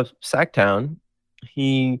of Sacktown,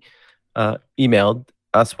 he emailed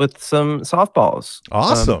us with some softballs.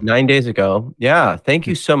 Awesome. 9 days ago. Yeah. Thank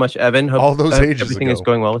you so much, Evan. Hope all those ages everything ago is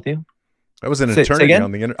going well with you. That was an eternity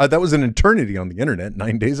on the internet. That was an eternity on the internet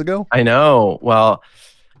 9 days ago. I know. Well,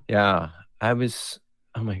 yeah. I was.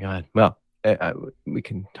 Oh my God. Well. We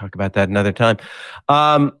can talk about that another time.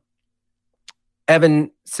 Evan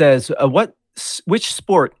says, which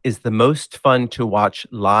sport is the most fun to watch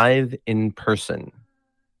live in person?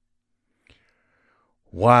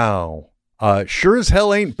 Wow. Sure as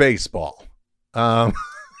hell ain't baseball.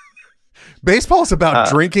 Baseball's about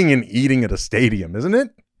drinking and eating at a stadium, isn't it?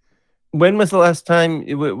 When was the last time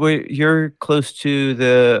you're close to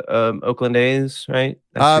the Oakland A's, right?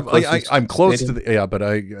 That's your closest I'm close to stadium? but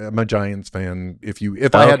I'm a Giants fan. If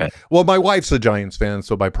I had, Okay. well, my wife's a Giants fan,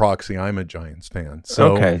 so by proxy, I'm a Giants fan.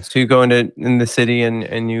 So Okay, so you go in the city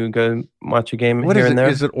and you go watch a game what here is and it?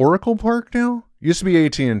 there. Is it Oracle Park now? Used to be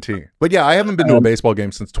AT&T. But yeah, I haven't been to a baseball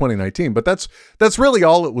game since 2019. But that's really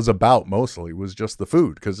all it was about. Mostly was just the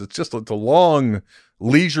food, because it's a long,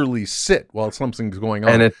 leisurely sit while something's going on.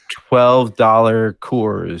 And a $12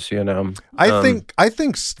 Coors, you know. I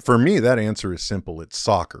think for me that answer is simple. It's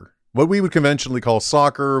soccer. What we would conventionally call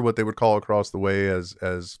soccer, what they would call across the way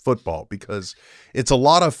as football, because it's a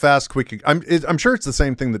lot of fast, quick. I'm sure it's the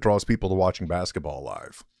same thing that draws people to watching basketball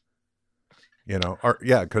live. You know,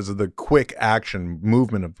 because of the quick action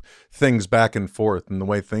movement of things back and forth, and the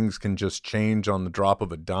way things can just change on the drop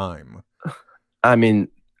of a dime. I mean,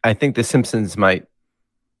 I think The Simpsons might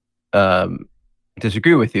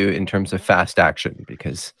disagree with you in terms of fast action,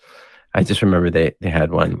 because I just remember they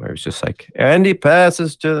had one where it was just like, and he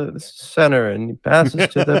passes to the center and he passes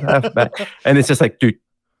to the halfback, and it's just like, dude.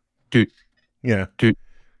 Yeah.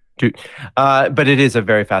 But it is a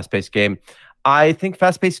very fast-paced game. I think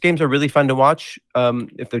fast-paced games are really fun to watch.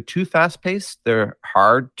 If they're too fast-paced, they're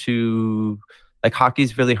hard to, like,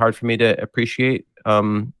 hockey's really hard for me to appreciate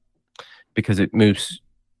because it moves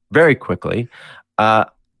very quickly. I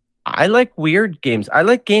like weird games. I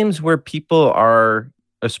like games where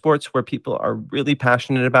sports where people are really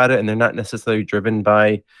passionate about it and they're not necessarily driven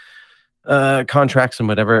by contracts and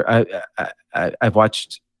whatever. I've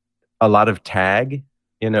watched a lot of tag,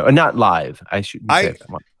 not live. I shouldn't say that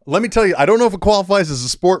much. Let me tell you, I don't know if it qualifies as a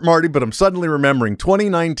sport, Marty, but I'm suddenly remembering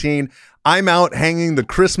 2019, I'm out hanging the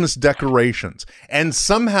Christmas decorations, and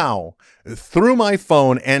somehow through my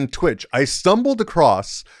phone and Twitch, I stumbled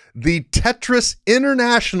across the Tetris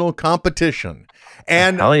International competition.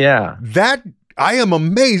 And hell yeah. That I am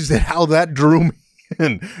amazed at how that drew me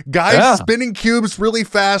in. Guys spinning cubes really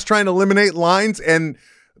fast, trying to eliminate lines, and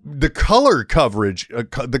the color coverage,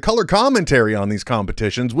 the color commentary on these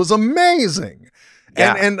competitions was amazing.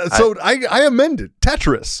 And so I amended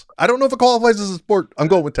Tetris. I don't know if it qualifies as a sport. I'm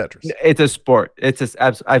going with Tetris. It's a sport.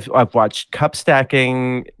 I've watched cup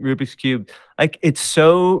stacking, Rubik's Cube. Like, it's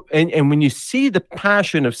so, and when you see the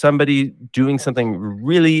passion of somebody doing something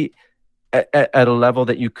really at a level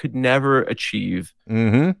that you could never achieve,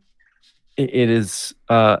 mm-hmm. it is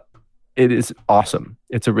awesome.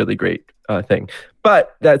 It's a really great thing.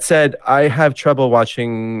 But that said, I have trouble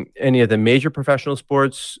watching any of the major professional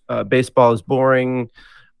sports. Baseball is boring.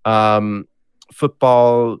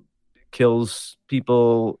 Football kills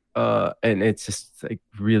people, and it's just like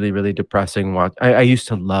really, really depressing. I used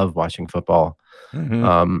to love watching football,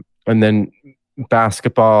 mm-hmm. And then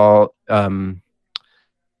basketball.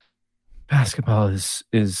 Basketball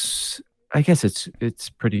is I guess it's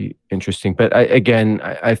pretty interesting, but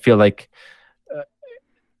I feel like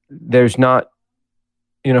there's not,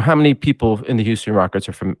 how many people in the Houston Rockets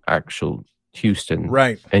are from actual Houston,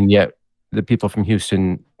 right? And yet the people from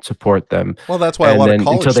Houston support them. Well, that's why a lot of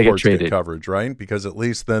college sports get coverage, right? Because at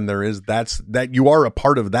least then there is that you are a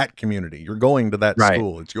part of that community. You're going to that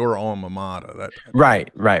school. It's your alma mater.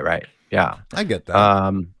 Right. Yeah, I get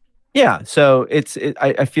that. Yeah. So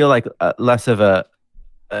I feel like less of an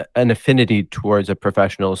affinity towards a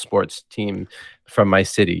professional sports team from my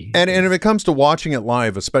city. And if it comes to watching it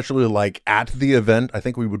live, especially like at the event, I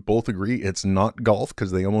think we would both agree it's not golf,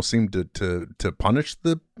 because they almost seem to punish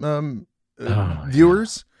the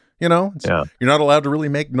viewers. You're not allowed to really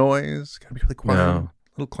make noise. Got to be really quiet.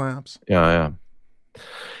 Little claps. Yeah.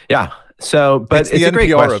 So, but it's the a great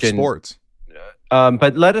NPR question. of sports.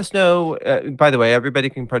 But let us know. By the way, everybody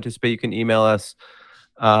can participate. You can email us.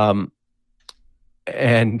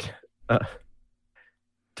 And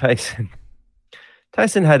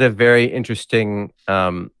Tyson had a very interesting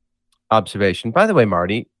observation. By the way,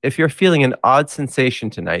 Marty, if you're feeling an odd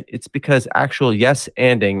sensation tonight, it's because actual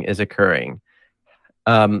yes-anding is occurring.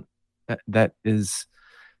 This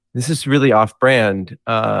is really off-brand.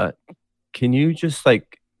 Can you just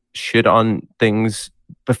like shit on things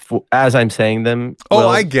before as I'm saying them? Oh,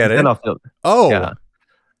 I get it.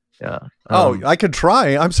 Yeah. I could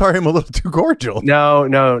try. I'm sorry, I'm a little too cordial.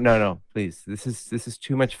 No. Please, this is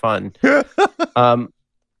too much fun. Wow.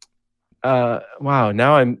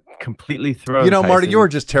 Now I'm completely thrown. Marty, Tyson. you're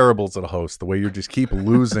just terrible as a host. The way you just keep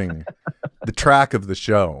losing the track of the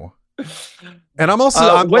show. And I'm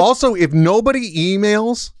also, if nobody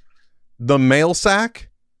emails the mail sack,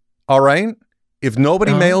 all right. If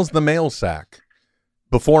nobody mails the mail sack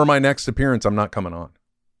before my next appearance, I'm not coming on.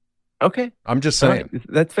 Okay. I'm just saying. Right.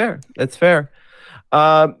 That's fair.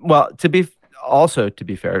 Well, to be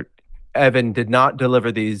fair, Evan did not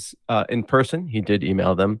deliver these in person. He did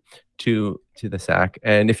email them to the SAC.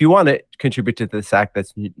 And if you want to contribute to the SAC,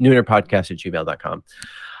 that's noonerpodcast@gmail.com.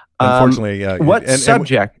 Unfortunately, what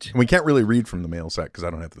subject? And we can't really read from the mail sack because I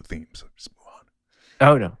don't have the theme. So just move on.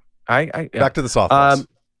 Oh no, I Back to the softballs.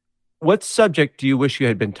 What subject do you wish you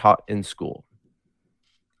had been taught in school?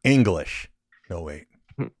 English. No, wait.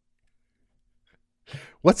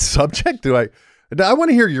 What subject do I want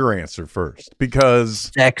to hear your answer first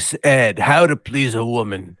because Sex ed, how to please a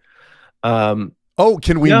woman.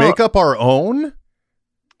 can we make up our own?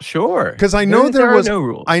 Sure. Because I know there was no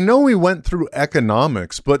rules. I know we went through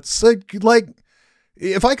economics, but like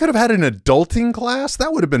if I could have had an adulting class,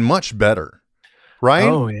 that would have been much better. Right?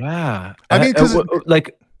 Oh yeah. I mean, because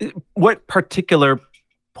like what particular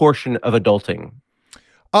portion of adulting?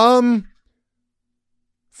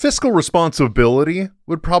 Fiscal responsibility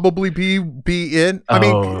would probably be it. I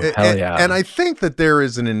mean, hell yeah. And I think that there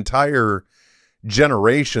is an entire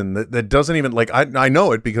generation that doesn't even like. I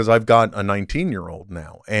know it because I've got a 19-year-old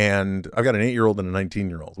now, and I've got an 8-year-old and a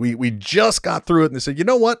 19-year-old. We just got through it, and they said, you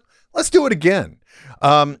know what? Let's do it again.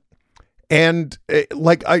 The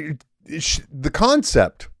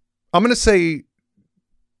concept. I'm going to say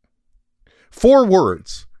 4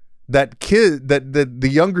 words that the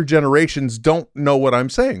younger generations don't know what I'm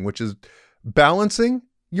saying, which is balancing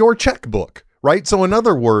your checkbook, right? So in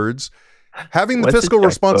other words, having the fiscal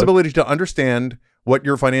responsibility to understand what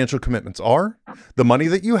your financial commitments are, the money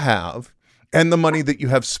that you have, and the money that you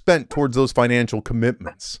have spent towards those financial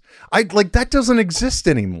commitments. That doesn't exist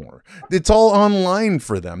anymore. It's all online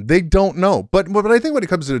for them. They don't know. But I think when it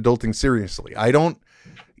comes to adulting seriously,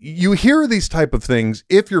 you hear these type of things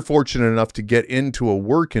if you're fortunate enough to get into a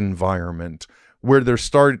work environment where they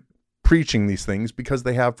start preaching these things because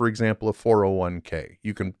they have, for example, a 401k.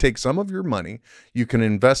 You can take some of your money, you can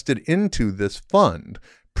invest it into this fund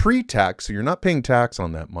pre-tax, so you're not paying tax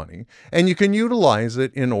on that money, and you can utilize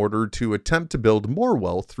it in order to attempt to build more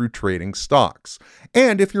wealth through trading stocks.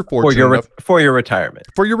 And if you're fortunate enough for your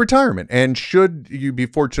retirement, and should you be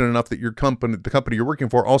fortunate enough that the company you're working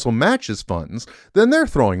for also matches funds, then they're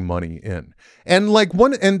throwing money in. And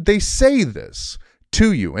and they say this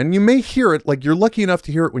to you, and you may hear it, like you're lucky enough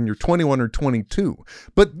to hear it when you're 21 or 22,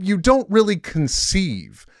 but you don't really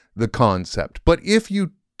conceive the concept. But if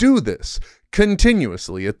you do this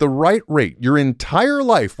continuously at the right rate your entire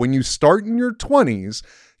life, when you start in your 20s,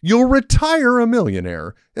 you'll retire a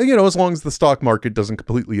millionaire, as long as the stock market doesn't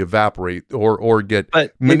completely evaporate or get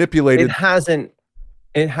manipulated. It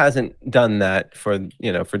hasn't done that for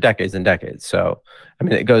decades and decades. So, I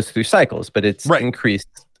mean, it goes through cycles, but it's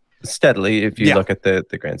increased steadily if you look at the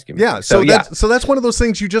grand scheme. Yeah. So that's one of those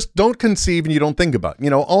things you just don't conceive and you don't think about.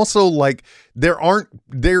 Also, like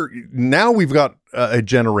now we've got a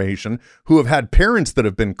generation who have had parents that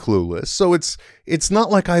have been clueless. So it's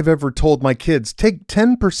not like I've ever told my kids, take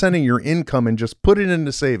 10% of your income and just put it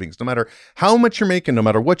into savings. No matter how much you're making, no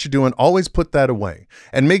matter what you're doing, always put that away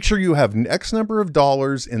and make sure you have X number of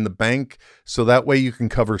dollars in the bank. So that way you can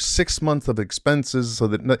cover 6 months of expenses so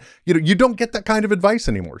that you don't get that kind of advice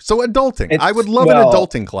anymore. So adulting, I would love an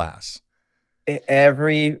adulting class.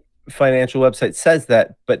 Every financial website says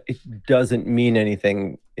that, but it doesn't mean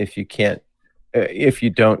anything if you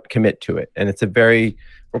don't commit to it. And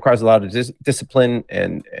requires a lot of discipline.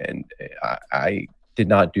 And I did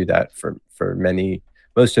not do that for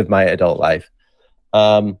most of my adult life.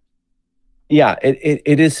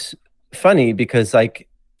 It is funny because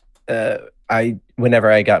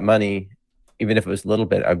whenever I got money, even if it was a little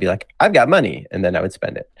bit, I'd be like, I've got money. And then I would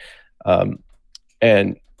spend it.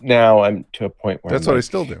 And now I'm to a point where that's what I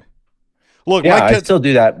still do. Look, I still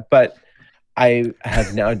do that, but I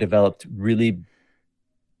have now developed really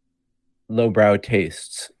lowbrow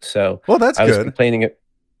tastes. So that's I was good. complaining.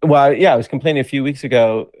 I was complaining a few weeks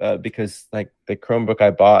ago because the Chromebook I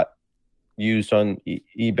bought used on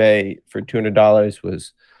eBay for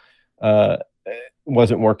 $200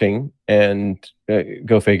 wasn't working, and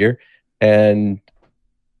go figure. And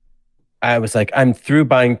I was like, I'm through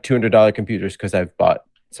buying $200 computers because I've bought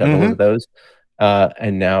several of those.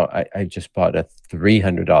 And now I just bought a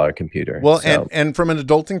 $300 computer. Well, so. and from an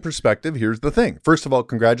adulting perspective, here's the thing. First of all,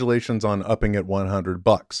 congratulations on upping at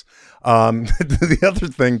 $100. The other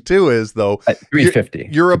thing too is though,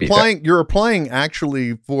 $350. You're applying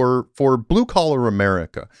actually for blue collar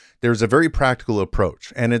America. There's a very practical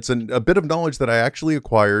approach, and it's a bit of knowledge that I actually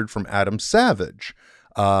acquired from Adam Savage.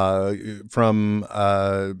 from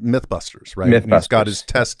Mythbusters, right? Mythbusters. He's got his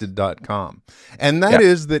tested.com. And that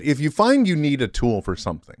is that if you find you need a tool for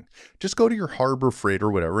something, just go to your Harbor Freight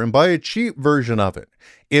or whatever and buy a cheap version of it.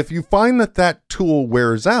 If you find that that tool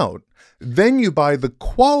wears out, then you buy the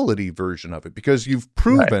quality version of it because you've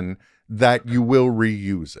proven that you will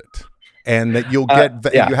reuse it and that you'll get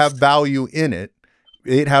you have value in it.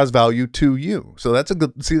 It has value to you. So that's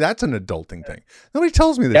that's an adulting thing. Nobody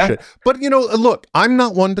tells me this shit. But, look, I'm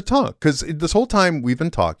not one to talk because this whole time we've been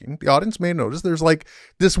talking, the audience may notice there's like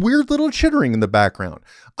this weird little chittering in the background.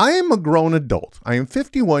 I am a grown adult. I am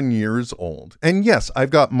 51 years old. And yes, I've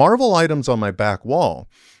got Marvel items on my back wall.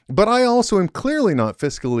 But I also am clearly not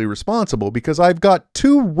fiscally responsible because I've got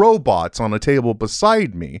 2 robots on a table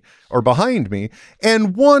beside me or behind me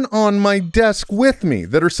and one on my desk with me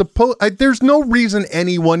that are there's no reason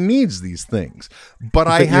anyone needs these things, but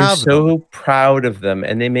I have you're so proud of them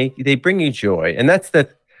and they bring you joy. And that's the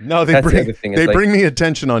they bring me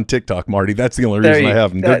attention on TikTok, Marty. That's the only reason I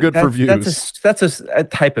have them. They're good for views. That's a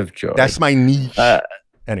type of joy. That's my niche.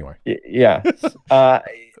 Anyway. Yeah.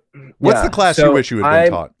 What's the class you wish you had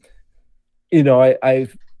been taught?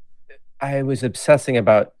 I was obsessing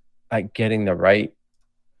about like getting the right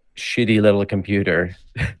shitty little computer.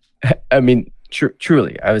 I mean,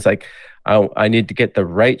 truly, I was like, I need to get the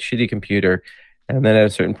right shitty computer. And then at a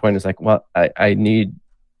certain point, it's like, well, I need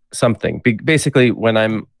something. Basically, when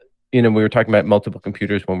I'm, we were talking about multiple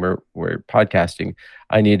computers when we're podcasting.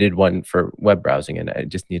 I needed one for web browsing, and I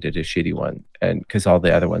just needed a shitty one, and because all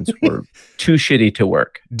the other ones were too shitty to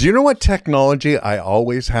work. Do you know what technology I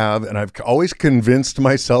always have, and I've always convinced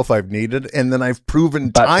myself I've needed, and then I've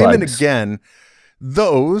proven time and again,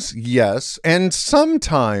 those, yes, and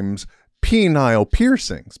sometimes penile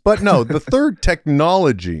piercings. But no, the third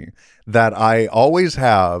technology that I always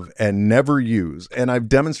have and never use, and I've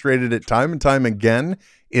demonstrated it time and time again,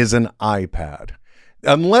 is an iPad.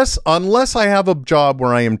 Unless I have a job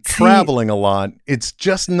where I am traveling a lot, it's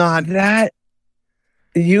just not that.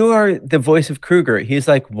 You are the voice of Kruger. He's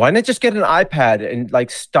like, why not just get an iPad and like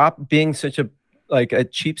stop being such a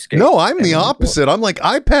cheapskate? No, I'm the opposite. I'm like,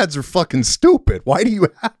 iPads are fucking stupid. Why do you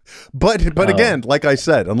have? But again, like I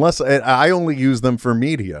said, unless I only use them for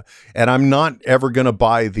media, and I'm not ever gonna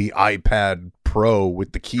buy the iPad Pro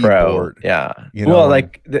with the keyboard. Yeah. Well,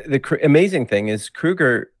 like the amazing thing is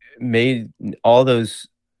Kruger made all those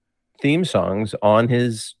theme songs on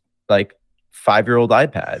his like 5-year-old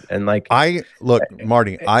iPad, and like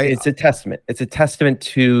Marty, it's a testament. It's a testament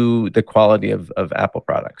to the quality of Apple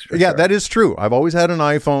products. Yeah, sure. That is true. I've always had an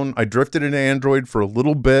iPhone. I drifted into Android for a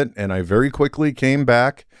little bit, and I very quickly came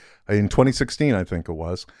back in 2016, I think it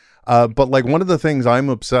was. But like one of the things I'm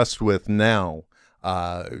obsessed with now,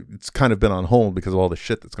 it's kind of been on hold because of all the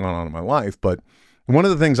shit that's gone on in my life, but one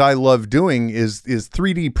of the things I love doing is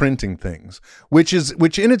 3D printing things, which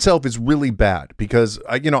in itself is really bad because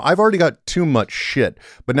I've already got too much shit,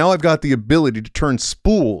 but now I've got the ability to turn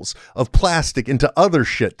spools of plastic into other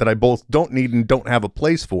shit that I both don't need and don't have a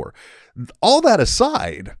place for. All that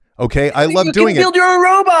aside, okay, I love doing it. You can build your own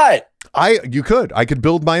robot. I could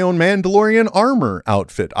build my own Mandalorian armor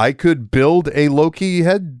outfit. I could build a Loki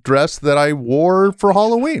headdress that I wore for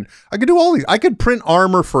Halloween. I could do all these. I could print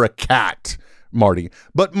armor for a cat, Marty.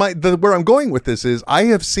 But where I'm going with this is I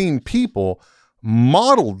have seen people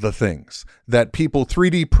model the things that people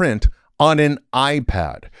 3D print on an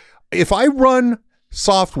iPad. If I run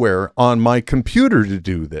software on my computer to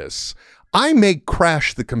do this, I may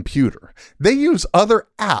crash the computer. They use other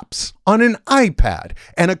apps on an iPad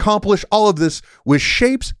and accomplish all of this with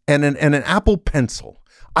shapes and an Apple Pencil.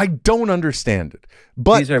 I don't understand it,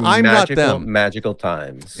 but these are I'm not them. Magical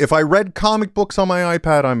times. If I read comic books on my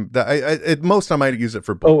iPad, at most I might use it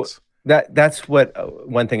for books. That's what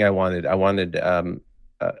one thing I wanted. I wanted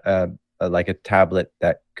like a tablet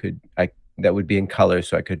that would be in color,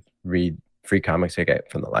 so I could read free comics I get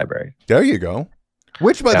from the library. There you go.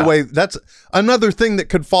 Which, by the way, that's another thing that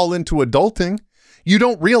could fall into adulting. You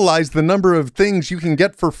don't realize the number of things you can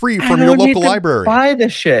get for free from your local library. Buy the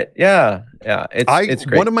shit. Yeah. It's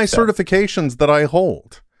great. One of my certifications that I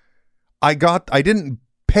hold, I didn't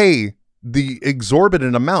pay the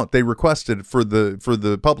exorbitant amount they requested for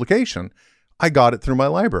the publication. I got it through my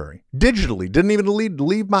library digitally. Didn't even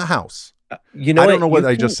leave my house. I don't know what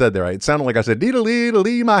I just said there. It sounded like I said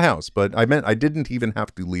leave my house, but I meant I didn't even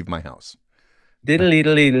have to leave my house.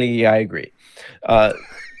 Diddly, I agree.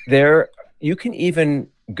 You can even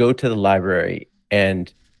go to the library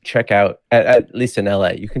and check out, at least in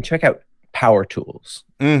LA, you can check out Power Tools,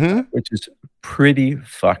 which is pretty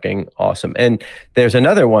fucking awesome. And there's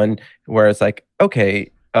another one where it's like, okay,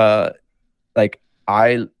 like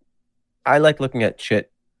I I like looking at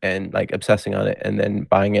shit and like obsessing on it and then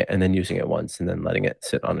buying it and then using it once and then letting it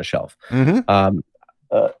sit on a shelf. Mhm. I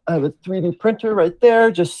have a 3D printer right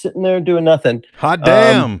there, just sitting there doing nothing. Hot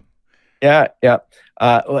damn. Yeah.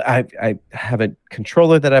 I have a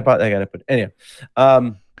controller that I bought. I gotta put anyway.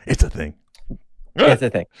 It's a thing. It's a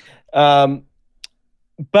thing.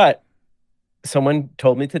 But someone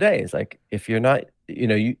told me today is like, if you're not,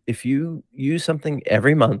 if you use something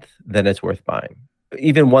every month, then it's worth buying,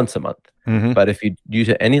 even once a month. Mhm. But if you use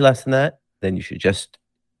it any less than that, then you should just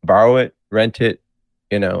borrow it, rent it,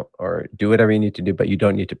 or do whatever you need to do, but you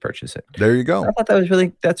don't need to purchase it. There you go. I thought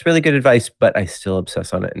that's really good advice, but I still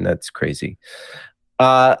obsess on it, and that's crazy.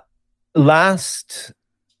 Last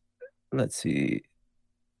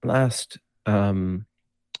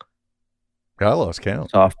I lost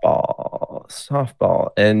count.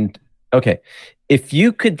 softball. And okay, if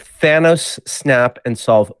you could Thanos snap and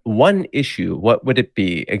solve one issue, what would it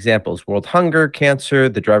be? Examples: world hunger, cancer,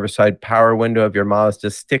 the driver's side power window of your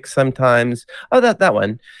Mazda sticks sometimes. Oh, that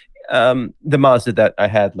one. The Mazda that I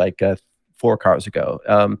had like 4 cars ago.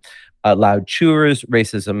 Loud chewers,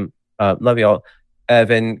 racism. Love y'all.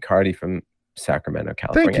 Evan Cardi from Sacramento,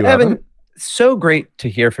 California. Thank you, Evan. So great to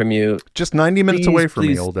hear from you. Just 90 minutes away from me,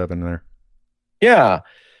 please. old Evan there. Yeah.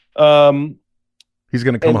 He's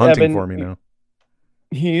going to come And hunting Evan, for me now.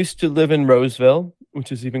 He used to live in Roseville,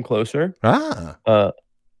 which is even closer. Ah.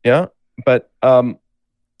 Yeah. But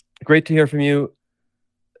great to hear from you.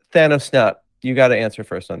 Thanos Snap, you got to answer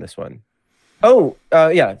first on this one. Oh,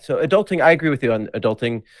 yeah. So adulting, I agree with you on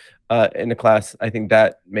adulting in a class. I think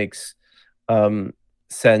that makes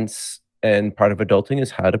sense. And part of adulting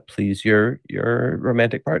is how to please your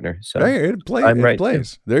romantic partner. So Hey, it plays. I'm right,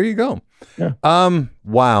 plays. There you go. Yeah.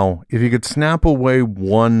 Wow. If you could snap away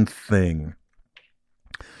one thing.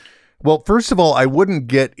 Well, first of all, I wouldn't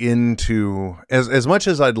get into as much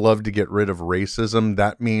as I'd love to get rid of racism.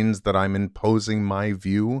 That means that I'm imposing my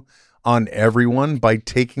view on everyone by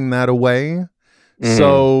taking that away.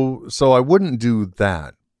 Mhm. So I wouldn't do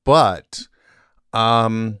that. But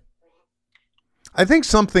I think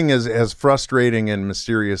something as frustrating and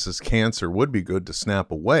mysterious as cancer would be good to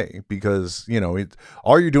snap away because,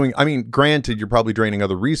 all you're doing, I mean, granted, you're probably draining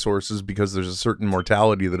other resources because there's a certain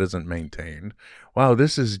mortality that isn't maintained. Wow,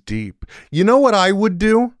 this is deep. You know what I would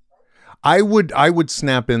do? I would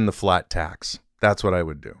snap in the flat tax. That's what I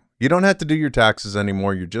would do. You don't have to do your taxes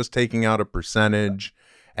anymore. You're just taking out a percentage.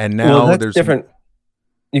 And now That's there's different.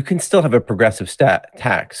 You can still have a progressive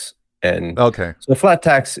tax. And okay. so flat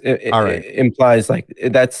tax All right. implies like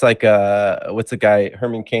that's like what's the guy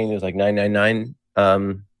Herman Cain who's like 999? Is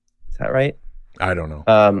that right? I don't know.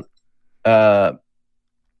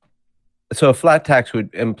 So a flat tax would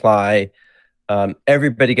imply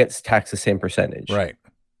everybody gets taxed the same percentage. Right.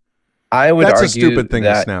 I would That's argue a stupid thing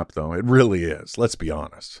that, to snap, though. It really is. Let's be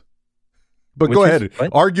honest. But Which go is ahead. what?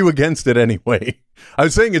 Argue against it anyway. I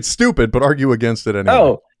was saying it's stupid, but argue against it anyway.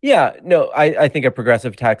 Oh, yeah. No, I think a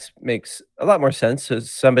progressive tax makes a lot more sense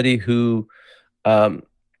as somebody who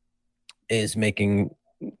is making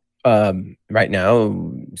right now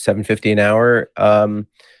 $7.50 an hour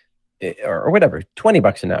or whatever,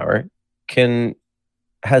 $20 an hour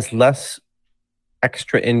has less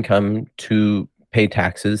extra income to pay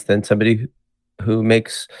taxes than somebody who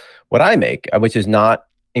makes what I make, which is not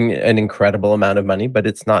an incredible amount of money, but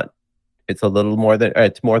it's a little more than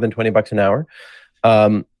it's more than $20 an hour.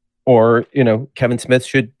 Or Kevin Smith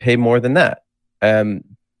should pay more than that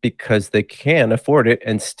because they can afford it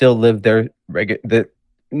and still live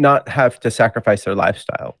not have to sacrifice their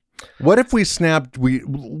lifestyle. What if we snapped?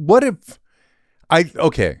 I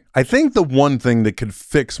think the one thing that could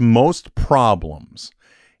fix most problems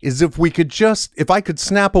is if I could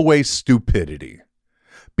snap away stupidity,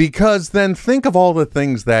 because then think of all the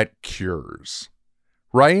things that cures,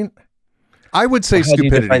 right? I would say How stupidity.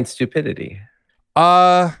 do you define stupidity?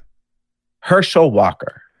 Herschel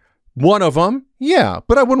Walker. One of them, yeah,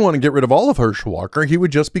 but I wouldn't want to get rid of all of Herschel Walker. He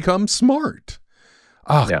would just become smart.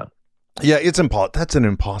 Yeah, it's that's an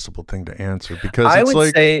impossible thing to answer because I it's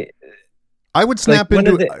would say I would snap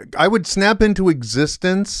into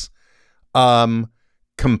existence,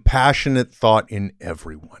 compassionate thought in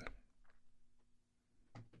everyone.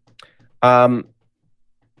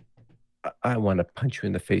 I want to punch you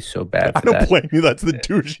in the face so bad. I don't blame you. That's the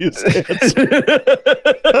douchiest answer.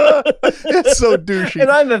 It's so douchey.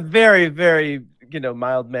 And I'm a very, very,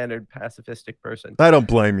 mild-mannered, pacifistic person. I don't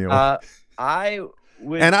blame you. I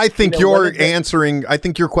would, and I think I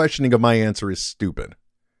think your questioning of my answer is stupid.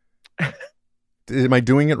 Am I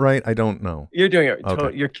doing it right? I don't know. You're doing it.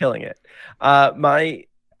 Okay. You're killing it. One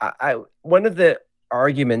of the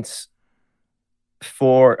arguments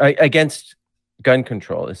against gun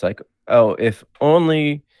control. It's like, oh, if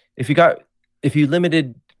you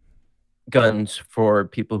limited guns for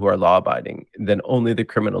people who are law abiding, then only the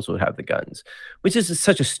criminals would have the guns, which is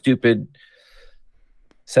such a stupid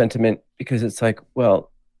sentiment, because it's like,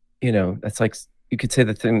 well, that's like, you could say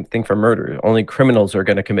the thing for murder. Only criminals are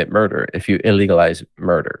going to commit murder if you illegalize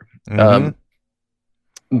murder.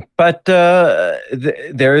 But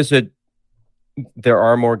there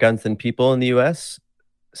are more guns than people in the US.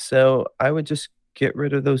 So I would just get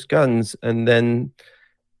rid of those guns, and then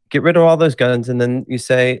get rid of all those guns. And then you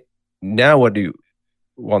say, now what do you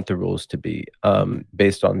want the rules to be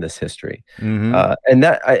based on this history? And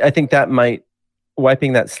that, I think that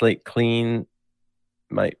wiping that slate clean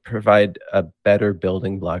might provide a better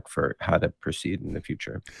building block for how to proceed in the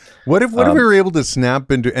future. What if we were able to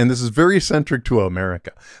snap into, and this is very centric to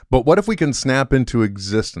America, but what if we can snap into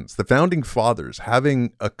existence the founding fathers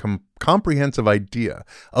having a comprehensive idea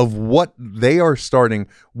of what they are starting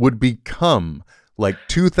would become like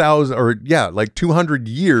 200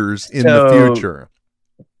 years in the future?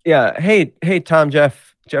 Yeah. Hey, Tom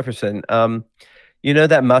Jefferson,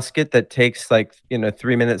 that musket that takes 3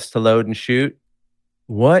 minutes to load and shoot?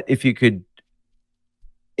 What if you could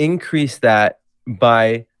increase that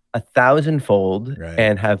by 1,000-fold, right,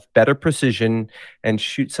 and have better precision and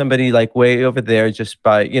shoot somebody like way over there just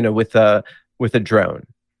by, with a drone?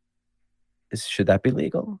 Should that be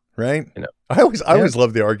legal? Right. I always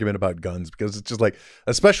love the argument about guns, because it's just like,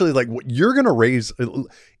 especially like what you're going to raise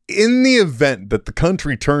in the event that the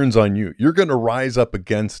country turns on you, you're going to rise up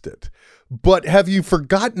against it. But have you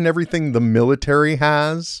forgotten everything the military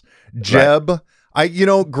has? Jeb, right.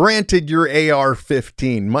 Granted, your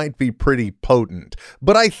AR-15 might be pretty potent,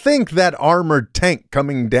 but I think that armored tank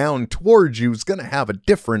coming down towards you is going to have a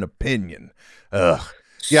different opinion. Ugh.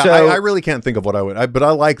 Yeah, so, I really can't think of what I would, but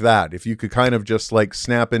I like that. If you could kind of just like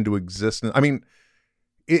snap into existence. I mean,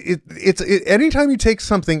 it's anytime you take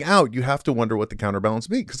something out, you have to wonder what the counterbalance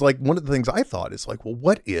be. Because like one of the things I thought is like, well,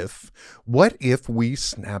 what if we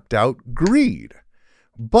snapped out greed?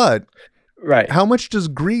 But right, how much does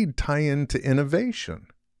greed tie into innovation?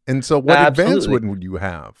 And so what advance would you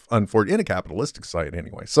have, unfortunately, in a capitalistic site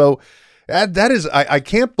anyway? So that is, I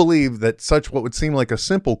can't believe that such what would seem like a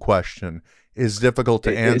simple question is difficult to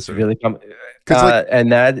answer. It's really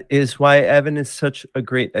and that is why Evan is such a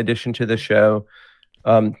great addition to the show.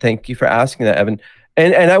 Thank you for asking that, Evan.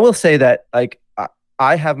 And I will say that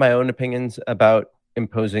I have my own opinions about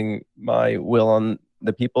imposing my will on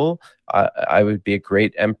the people. I would be a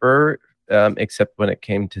great emperor, except when it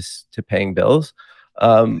came to paying bills.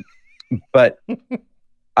 But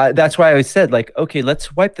that's why I said, okay,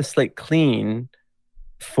 let's wipe the slate clean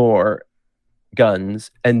for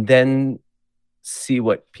guns, and then see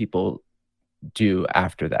what people do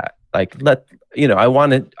after that. I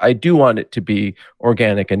do want it to be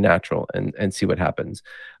organic and natural, and see what happans,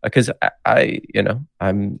 because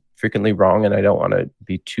I'm frequently wrong, and I don't want to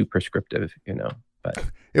be too prescriptive, but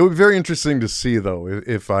it would be very interesting to see though,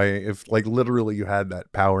 if like literally you had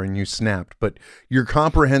that power and you snapped, but your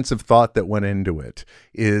comprehensive thought that went into it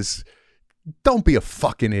is, don't be a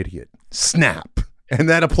fucking idiot, snap. And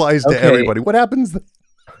that applies to everybody. What happens then?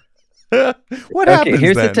 What happens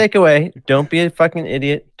here's then? The takeaway. Don't be a fucking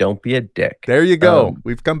idiot. Don't be a dick. There you go.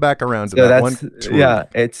 We've come back around to that one. Yeah,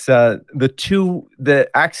 it's the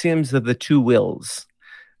axioms of the two wills,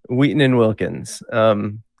 Wheaton and Wilkins.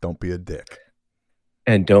 Don't be a dick.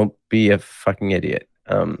 And don't be a fucking idiot.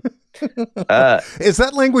 Is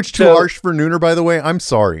that language too harsh for Nooner, by the way? I'm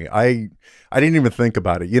sorry. I didn't even think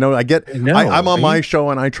about it. I'm on my show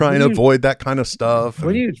and I try and avoid that kind of stuff.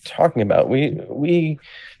 What are you talking about?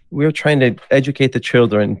 We're trying to educate the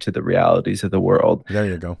children to the realities of the world. There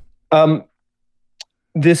you go.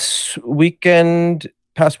 This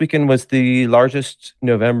past weekend was the largest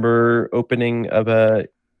November opening of a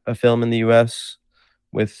film in the U.S.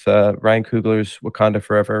 with Ryan Coogler's Wakanda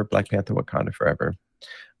Forever, Black Panther Wakanda Forever.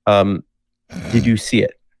 Did you see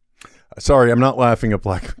it? Sorry, I'm not laughing at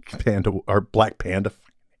Black Panther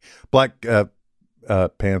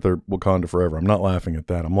Wakanda Forever. I'm not laughing at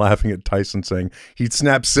that. I'm laughing at Tyson saying he'd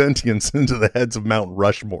snap sentience into the heads of Mount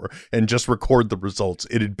Rushmore and just record the results.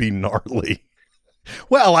 It'd be gnarly.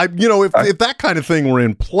 Well, if that kind of thing were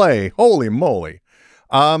in play, holy moly.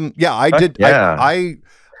 I did. Yeah.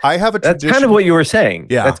 I have a tradition. That's kind of what you were saying.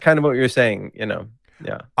 Yeah. That's kind of what you were saying,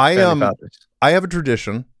 Yeah. I have a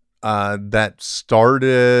tradition that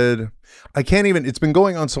started, it's been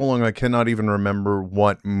going on so long I cannot even remember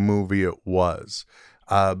what movie it was.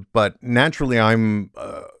 But naturally I'm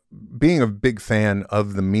being a big fan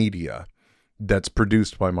of the media that's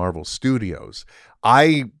produced by Marvel Studios.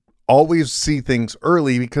 I always see things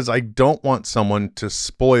early because I don't want someone to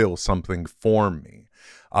spoil something for me.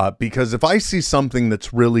 Because if I see something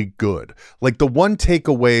that's really good, like the one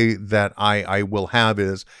takeaway that I will have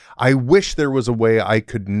is I wish there was a way I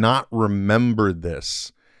could not remember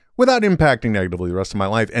this without impacting negatively the rest of my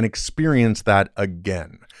life and experience that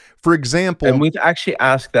again. For example, And we've actually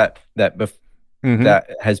asked that Mhm. that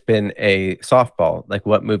has been a softball. Like,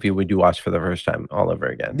 what movie would you watch for the first time all over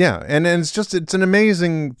again? Yeah, and it's an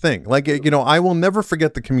amazing thing. Like, I will never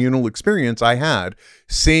forget the communal experience I had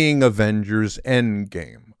seeing Avengers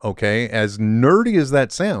Endgame, okay? As nerdy as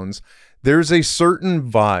that sounds, there's a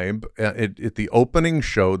certain vibe at the opening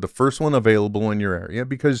show, the first one available in your area,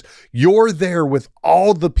 because you're there with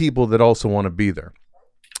all the people that also want to be there.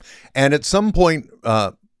 And at some point,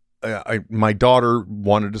 my daughter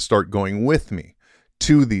wanted to start going with me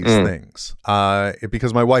to these things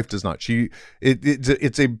because my wife does not.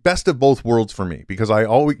 It's a best of both worlds for me because I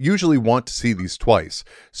usually want to see these twice.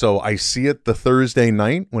 So I see it the Thursday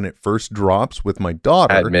night when it first drops with my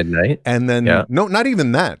daughter At midnight. and then no, not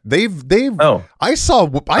even that. They've Oh. I saw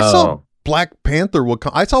Black Panther.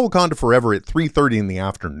 I saw Wakanda Forever at 3:30 in the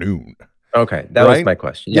afternoon. Okay, that was Right? my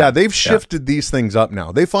question. Yeah, they've shifted these things up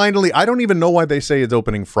now. They finally, I don't even know why they say it's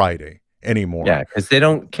opening Friday anymore. Yeah, because they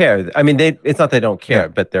don't care. I mean, it's not they don't care, Yeah,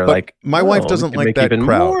 but they're but like, my wife "Oh, we doesn't can like make that even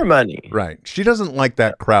crowd." more money. Right. She doesn't like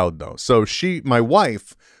that crowd though. So my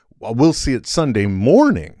wife, will see it Sunday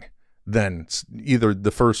morning than either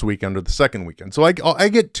the first weekend or the second weekend. So I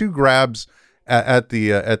get two grabs at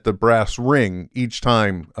the brass ring each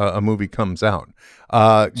time a movie comes out.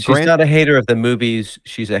 She's not a hater of the movies.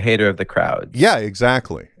 She's a hater of the crowds. Yeah,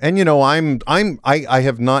 exactly. And I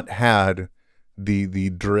have not had the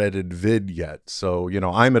dreaded vid yet. So,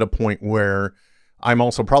 I'm at a point where I'm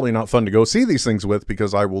also probably not fun to go see these things with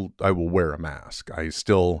because I will wear a mask. I'm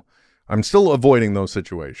still avoiding those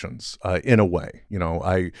situations in a way.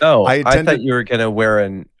 I thought you were gonna wear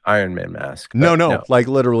an Iron Man mask. No, like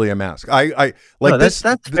literally a mask. I like no, this.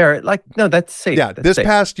 That's fair. Like, no, that's safe. Yeah, That's this safe.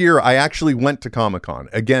 past year I actually went to Comic-Con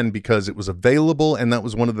again because it was available, and that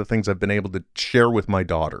was one of the things I've been able to share with my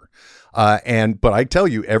daughter. But I tell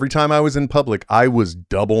you, every time I was in public, I was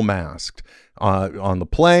double masked. On the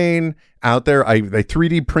plane, out there, they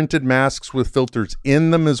 3D printed masks with filters in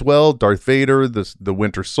them as well. Darth Vader, the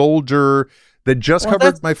Winter Soldier, that just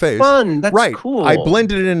covered my face. Fun. That's right. cool. I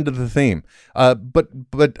blended it into the theme. But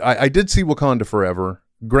I did see Wakanda Forever.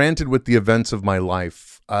 Granted, with the events of my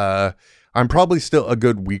life, I'm probably still a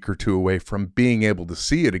good week or two away from being able to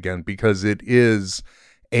see it again because it is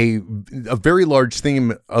a very large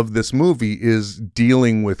theme of this movie is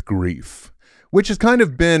dealing with grief, which has kind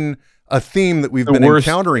of been a theme that we've been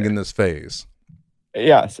encountering in this phase.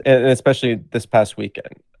 Yes, and especially this past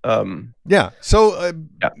weekend. So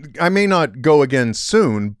I may not go again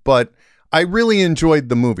soon, but I really enjoyed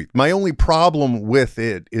the movie. My only problem with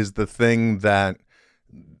it is the thing that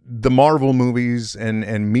the Marvel movies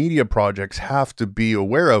and media projects have to be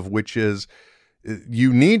aware of, which is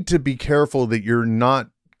you need to be careful that you're not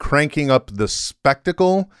cranking up the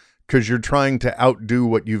spectacle because you're trying to outdo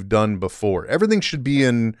what you've done before. Everything should be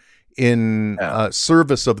in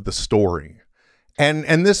service of the story.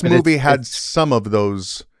 And this movie had some of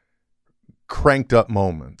those cranked up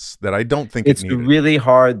moments that I don't think it's it needed. really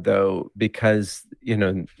hard though because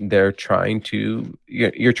they're trying to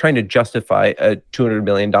you're trying to justify a $200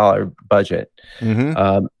 million budget,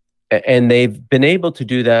 and they've been able to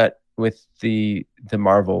do that with the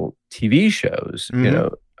Marvel TV shows.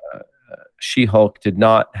 She-Hulk did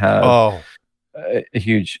not have a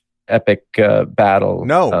huge epic battle.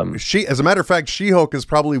 No, as a matter of fact, She-Hulk is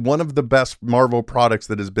probably one of the best Marvel products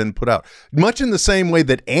that has been put out. Much in the same way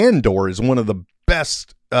that Andor is one of the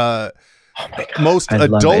best, most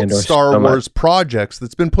adult Star Wars projects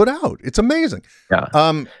that's been put out. It's amazing.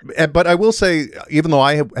 Yeah. But I will say, even though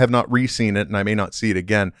I have not re-seen it and I may not see it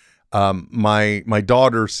again, my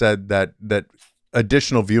daughter said that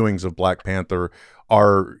additional viewings of Black Panther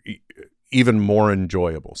are even more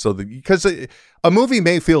enjoyable. So because a movie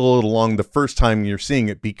may feel a little long the first time you're seeing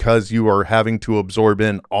it because you are having to absorb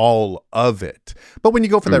in all of it. But when you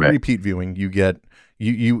go for that repeat viewing, you get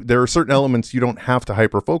there are certain elements you don't have to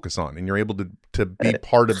hyper focus on, and you're able to be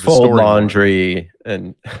part of the story. Fold laundry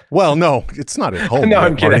and well, no, it's not at home. No,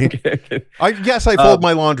 I'm kidding. I fold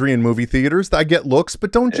my laundry in movie theaters. I get looks,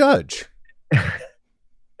 but don't judge.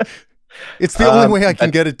 It's the only way I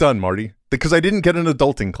can get it done, Marty, because I didn't get an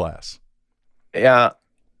adulting class. Yeah.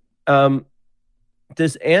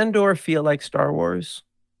 Does Andor feel like Star Wars?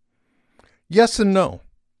 Yes and no.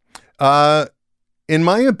 In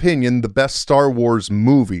my opinion, the best Star Wars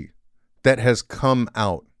movie that has come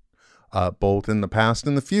out both in the past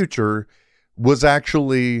and the future, was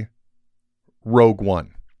actually Rogue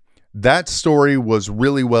One. That story was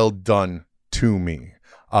really well done to me.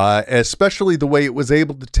 Especially the way it was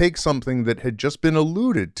able to take something that had just been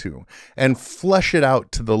alluded to and flesh it out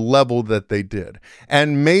to the level that they did,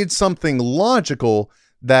 and made something logical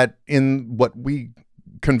that in what we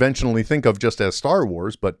conventionally think of just as Star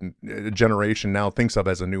Wars, but a generation now thinks of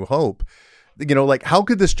as A New Hope. You know, like, how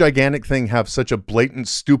could this gigantic thing have such a blatant,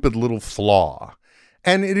 stupid little flaw?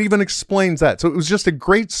 And it even explains that. So it was just a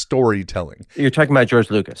great storytelling. You're talking about George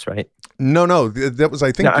Lucas, right? No, that was,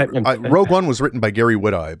 I think, No, Rogue One was written by Gary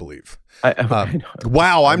Whitta, I believe. I know.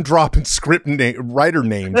 Wow, I'm dropping writer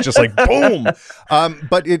names, just like boom.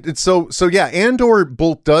 But it's so yeah. Andor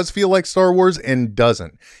both does feel like Star Wars and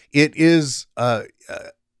doesn't. It is.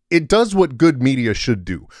 It does what good media should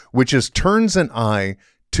do, which is turns an eye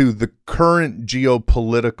to the current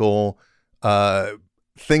geopolitical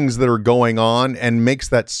things that are going on and makes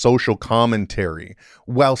that social commentary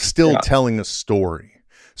while still telling a story.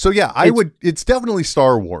 So yeah, it's definitely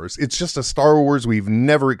Star Wars. It's just a Star Wars we've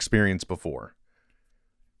never experienced before.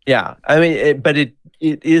 Yeah, I mean, but it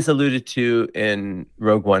is alluded to in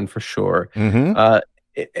Rogue One for sure. Mm-hmm.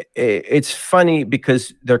 It's funny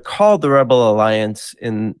because they're called the Rebel Alliance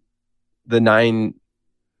in the 9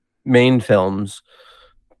 main films,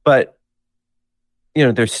 but you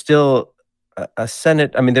know, there's still a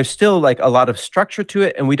Senate. I mean, there's still like a lot of structure to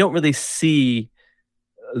it, and we don't really see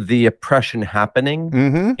the oppression happening.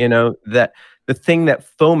 Mm-hmm. You know, that the thing that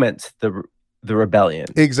foments the rebellion.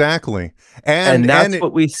 Exactly. And that's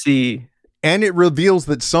what we see. And it reveals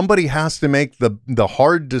that somebody has to make the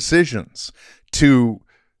hard decisions to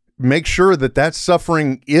make sure that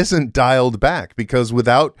suffering isn't dialed back, because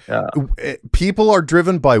without people are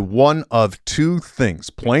driven by one of two things,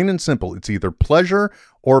 plain and simple. It's either pleasure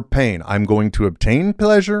or pain. I'm going to obtain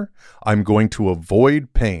pleasure. I'm going to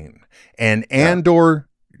avoid pain. And Andor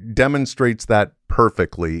demonstrates that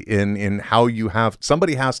perfectly in how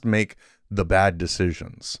somebody has to make the bad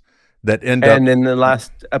decisions that end up. And in the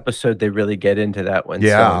last episode, they really get into that when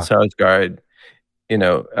Stellan Skarsgård, you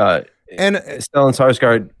know, and Stellan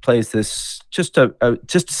Skarsgård plays this just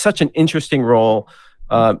such an interesting role.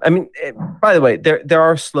 I mean, by the way, there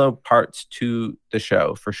are slow parts to the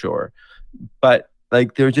show for sure, but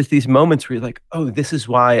like there are just these moments where you're like, oh, this is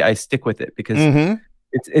why I stick with it, because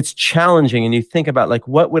it's challenging, and you think about like,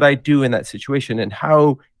 what would I do in that situation, and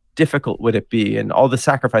how difficult would it be, and all the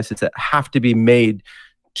sacrifices that have to be made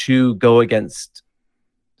to go against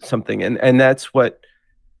something, and that's what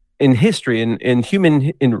in history,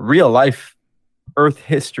 in real life Earth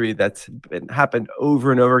history, that's happened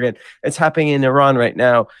over and over again. It's happening in Iran right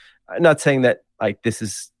now. I'm not saying that like this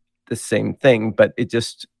is the same thing, but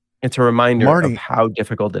it's a reminder, Marty, of how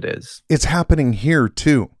difficult it is. It's happening here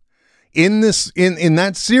too. In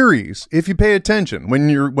that series, if you pay attention, when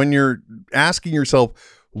you're asking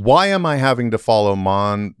yourself, why am I having to follow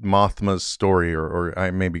Mothma's story, or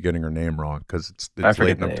I may be getting her name wrong because it's late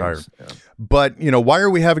and I'm tired. Yeah. But you know, why are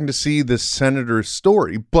we having to see this senator's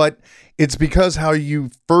story? But it's because how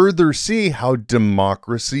you further see how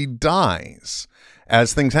democracy dies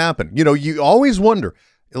as things happen. You know, you always wonder,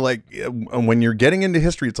 like when you're getting into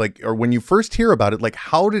history, it's like, or when you first hear about it, like,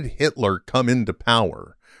 how did Hitler come into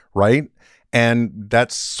power? Right. And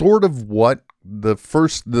that's sort of what the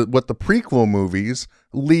prequel movies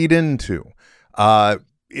lead into.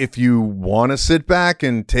 If you want to sit back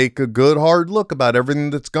and take a good hard look about everything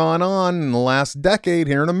that's gone on in the last decade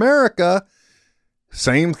here in America,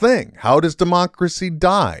 same thing. How does democracy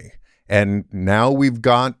die? And now we've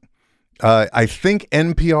got, I think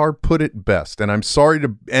NPR put it best, and I'm sorry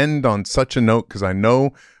to end on such a note because I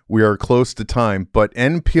know we are close to time, but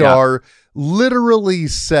NPR literally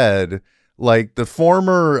said, like, the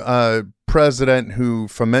former president who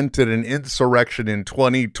fomented an insurrection in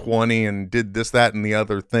 2020 and did this, that, and the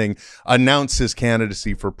other thing, announced his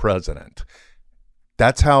candidacy for president.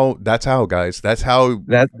 That's how, guys. That's how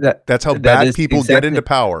bad people get into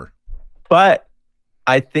power. But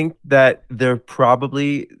I think that there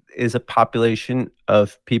probably is a population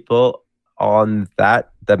of people on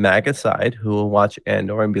the MAGA side who will watch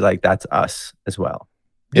Andor and be like, that's us as well.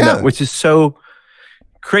 You know, which is so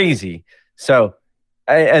crazy. So,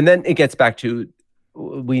 and then it gets back to,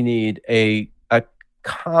 we need a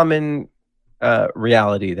common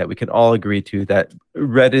reality that we can all agree to, that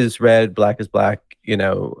red is red, black is black, you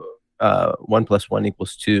know, 1 + 1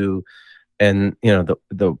 = 2. And, you know,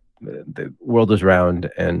 the world is round,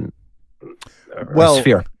 and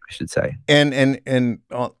sphere, I should say. And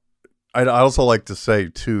I'd also like to say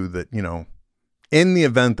too that, you know, in the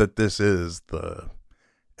event that this is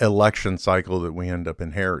election cycle that we end up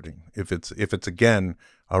inheriting. If it's again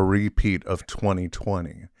a repeat of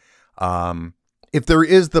 2020, if there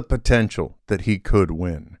is the potential that he could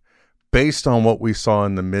win, based on what we saw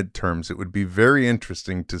in the midterms, it would be very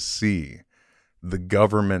interesting to see the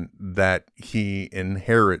government that he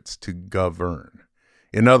inherits to govern.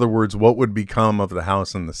 In other words, what would become of the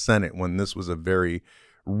House and the Senate when this was a very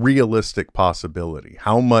realistic possibility?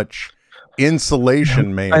 How much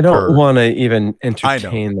insulation may occur? I don't want to even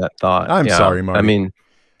entertain that thought. I'm sorry, Marty. I mean,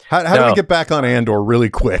 how do we get back on Andor really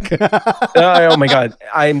quick? Oh my God.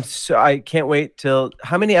 I can't wait till,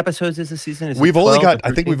 how many episodes is the season? Is we've only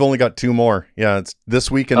got 2 more. Yeah. It's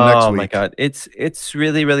this week and next week. Oh my God. It's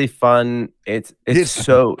really, really fun. It's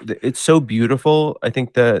so beautiful. I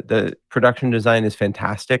think the production design is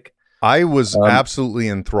fantastic. I was absolutely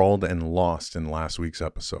enthralled and lost in last week's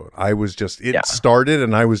episode. I was just, started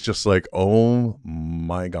and I was just like, oh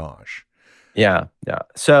my gosh. Yeah. Yeah.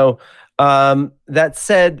 So, that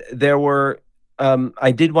said, there were,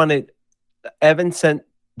 I did want to, Evan sent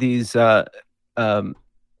these,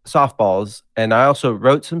 softballs, and I also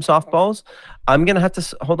wrote some softballs. I'm going to have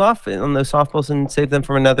to hold off on those softballs and save them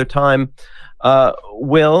for another time.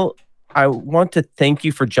 Will, I want to thank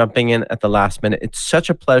you for jumping in at the last minute. It's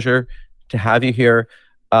such a pleasure to have you here.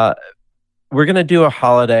 We're going to do a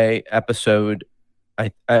holiday episode.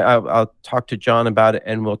 I'll talk to John about it,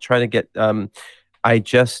 and we'll try to get, I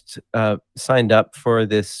just signed up for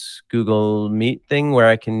this Google Meet thing where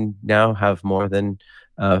I can now have more than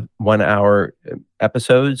 1 hour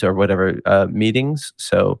episodes or whatever meetings.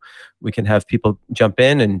 So we can have people jump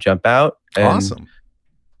in and jump out. And awesome.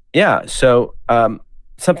 Yeah. So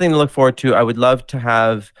something to look forward to. I would love to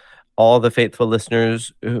have all the faithful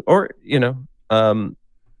listeners and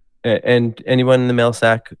anyone in the mail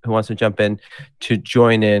sack who wants to jump in to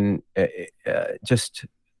join in, just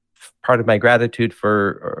part of my gratitude for,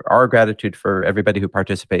 or our gratitude for everybody who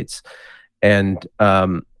participates. And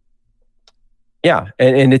and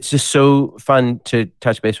it's just so fun to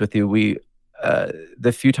touch base with you. We,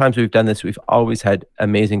 the few times we've done this, we've always had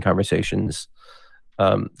amazing conversations.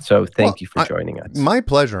 So thank you for joining us. My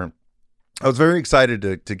pleasure. I was very excited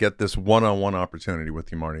to get this one-on-one opportunity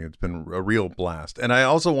with you, Marty. It's been a real blast. And I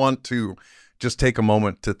also want to just take a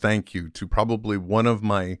moment to thank you to probably one of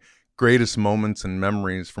my greatest moments and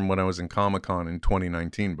memories from when I was in Comic-Con in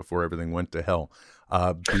 2019 before everything went to hell.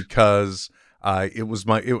 Because I was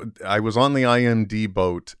on the IMD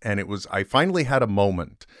boat, and I finally had a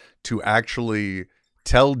moment to actually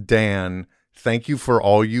tell Dan, thank you for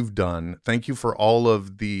all you've done. Thank you for all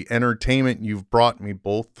of the entertainment you've brought me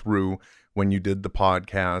both through when you did the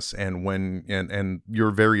podcast and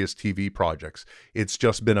your various TV projects. It's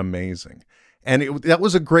just been amazing. And that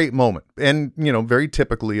was a great moment. And, very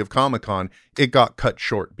typically of Comic-Con, it got cut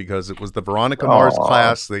short because it was the Veronica Mars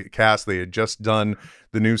cast. They had just done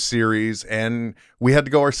the new series, and we had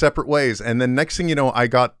to go our separate ways. And then next thing you know, I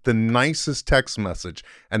got the nicest text message,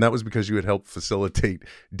 and that was because you had helped facilitate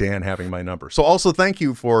Dan having my number. So also thank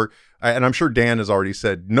you for, and I'm sure Dan has already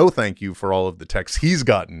said no thank you for all of the texts he's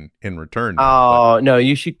gotten in return. Oh, no,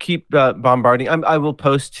 you should keep bombarding. I will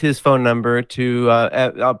post his phone number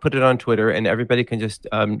I'll put it on Twitter, and everybody can just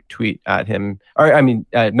tweet at him, or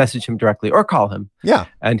message him directly or call him. Yeah.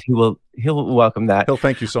 And he'll welcome that. He'll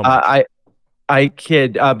thank you so much. I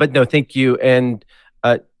kid, but no, thank you. And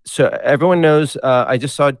so everyone knows I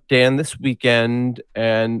just saw Dan this weekend,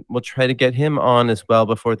 and we'll try to get him on as well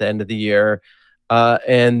before the end of the year.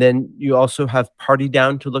 And then you also have Party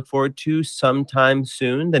Down to look forward to sometime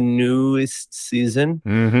soon, the newest season.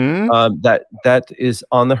 Mm-hmm. That is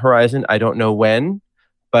on the horizon. I don't know when,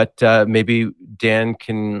 but maybe Dan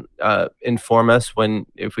can inform us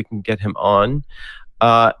if we can get him on.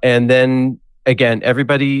 And then again,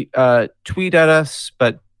 everybody tweet at us,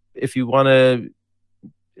 but if you want to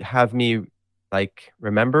have me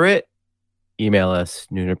remember it, email us,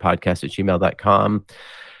 noonerpodcast@gmail.com.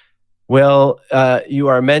 Well, you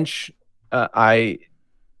are a mensch. I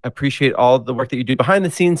appreciate all the work that you do behind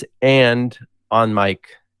the scenes and on mic.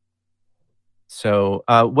 So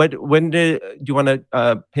when do you want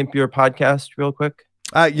to pimp your podcast real quick?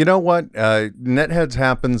 You know what? Netheads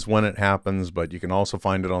happens when it happens, but you can also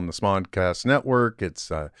find it on the Smodcast Network.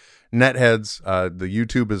 It's Netheads. The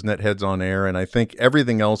YouTube is Netheads on Air, and I think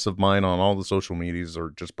everything else of mine on all the social medias are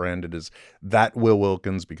just branded as That Will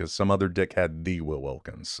Wilkins, because some other dick had The Will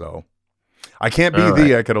Wilkins. So I can't be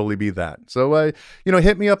the, I could only be that. So,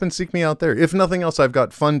 hit me up and seek me out there. If nothing else, I've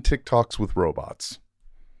got fun TikToks with robots.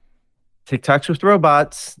 TikToks with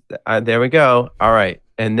robots. There we go. All right.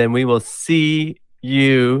 And then we will see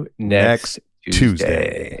you next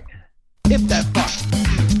Tuesday. If that fuck.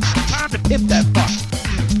 Time to if that fuck.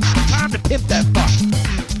 Pimp that fuck.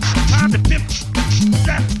 Time to pimp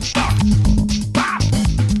that fuck. Bop,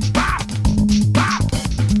 bop, bop, bop,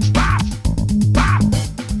 bop,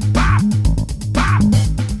 bop, bop,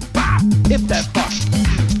 bop. Pimp that fuck.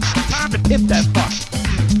 Time to pimp that fuck.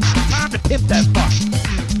 Time to pimp that fuck.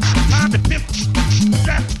 Time to pimp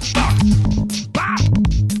that fuck. Bop,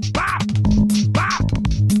 bop, bop, bop,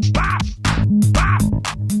 bop,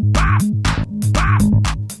 bop, bop,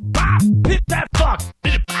 bop. Pimp that fuck.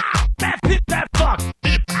 Pimp that fuck.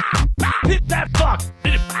 Pimp that fuck.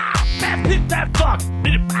 Pimp that fuck.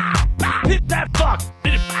 Pimp that fuck.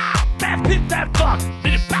 Pimp that fuck.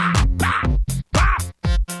 Bop, bop, bop,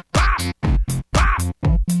 bop,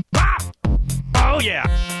 bop. Oh yeah.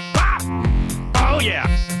 Bop. Oh yeah.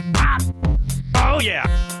 Bop. Oh yeah.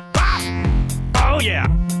 Bop. Oh yeah.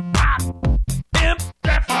 Bop. Pimp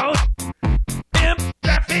that phone. Pimp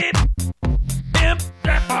that fit. Pimp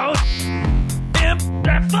that phone. Pimp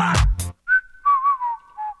that fuck.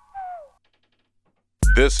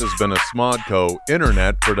 This has been a Smodco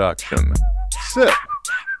internet production. Sip.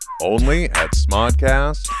 Only at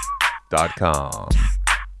smodcast.com.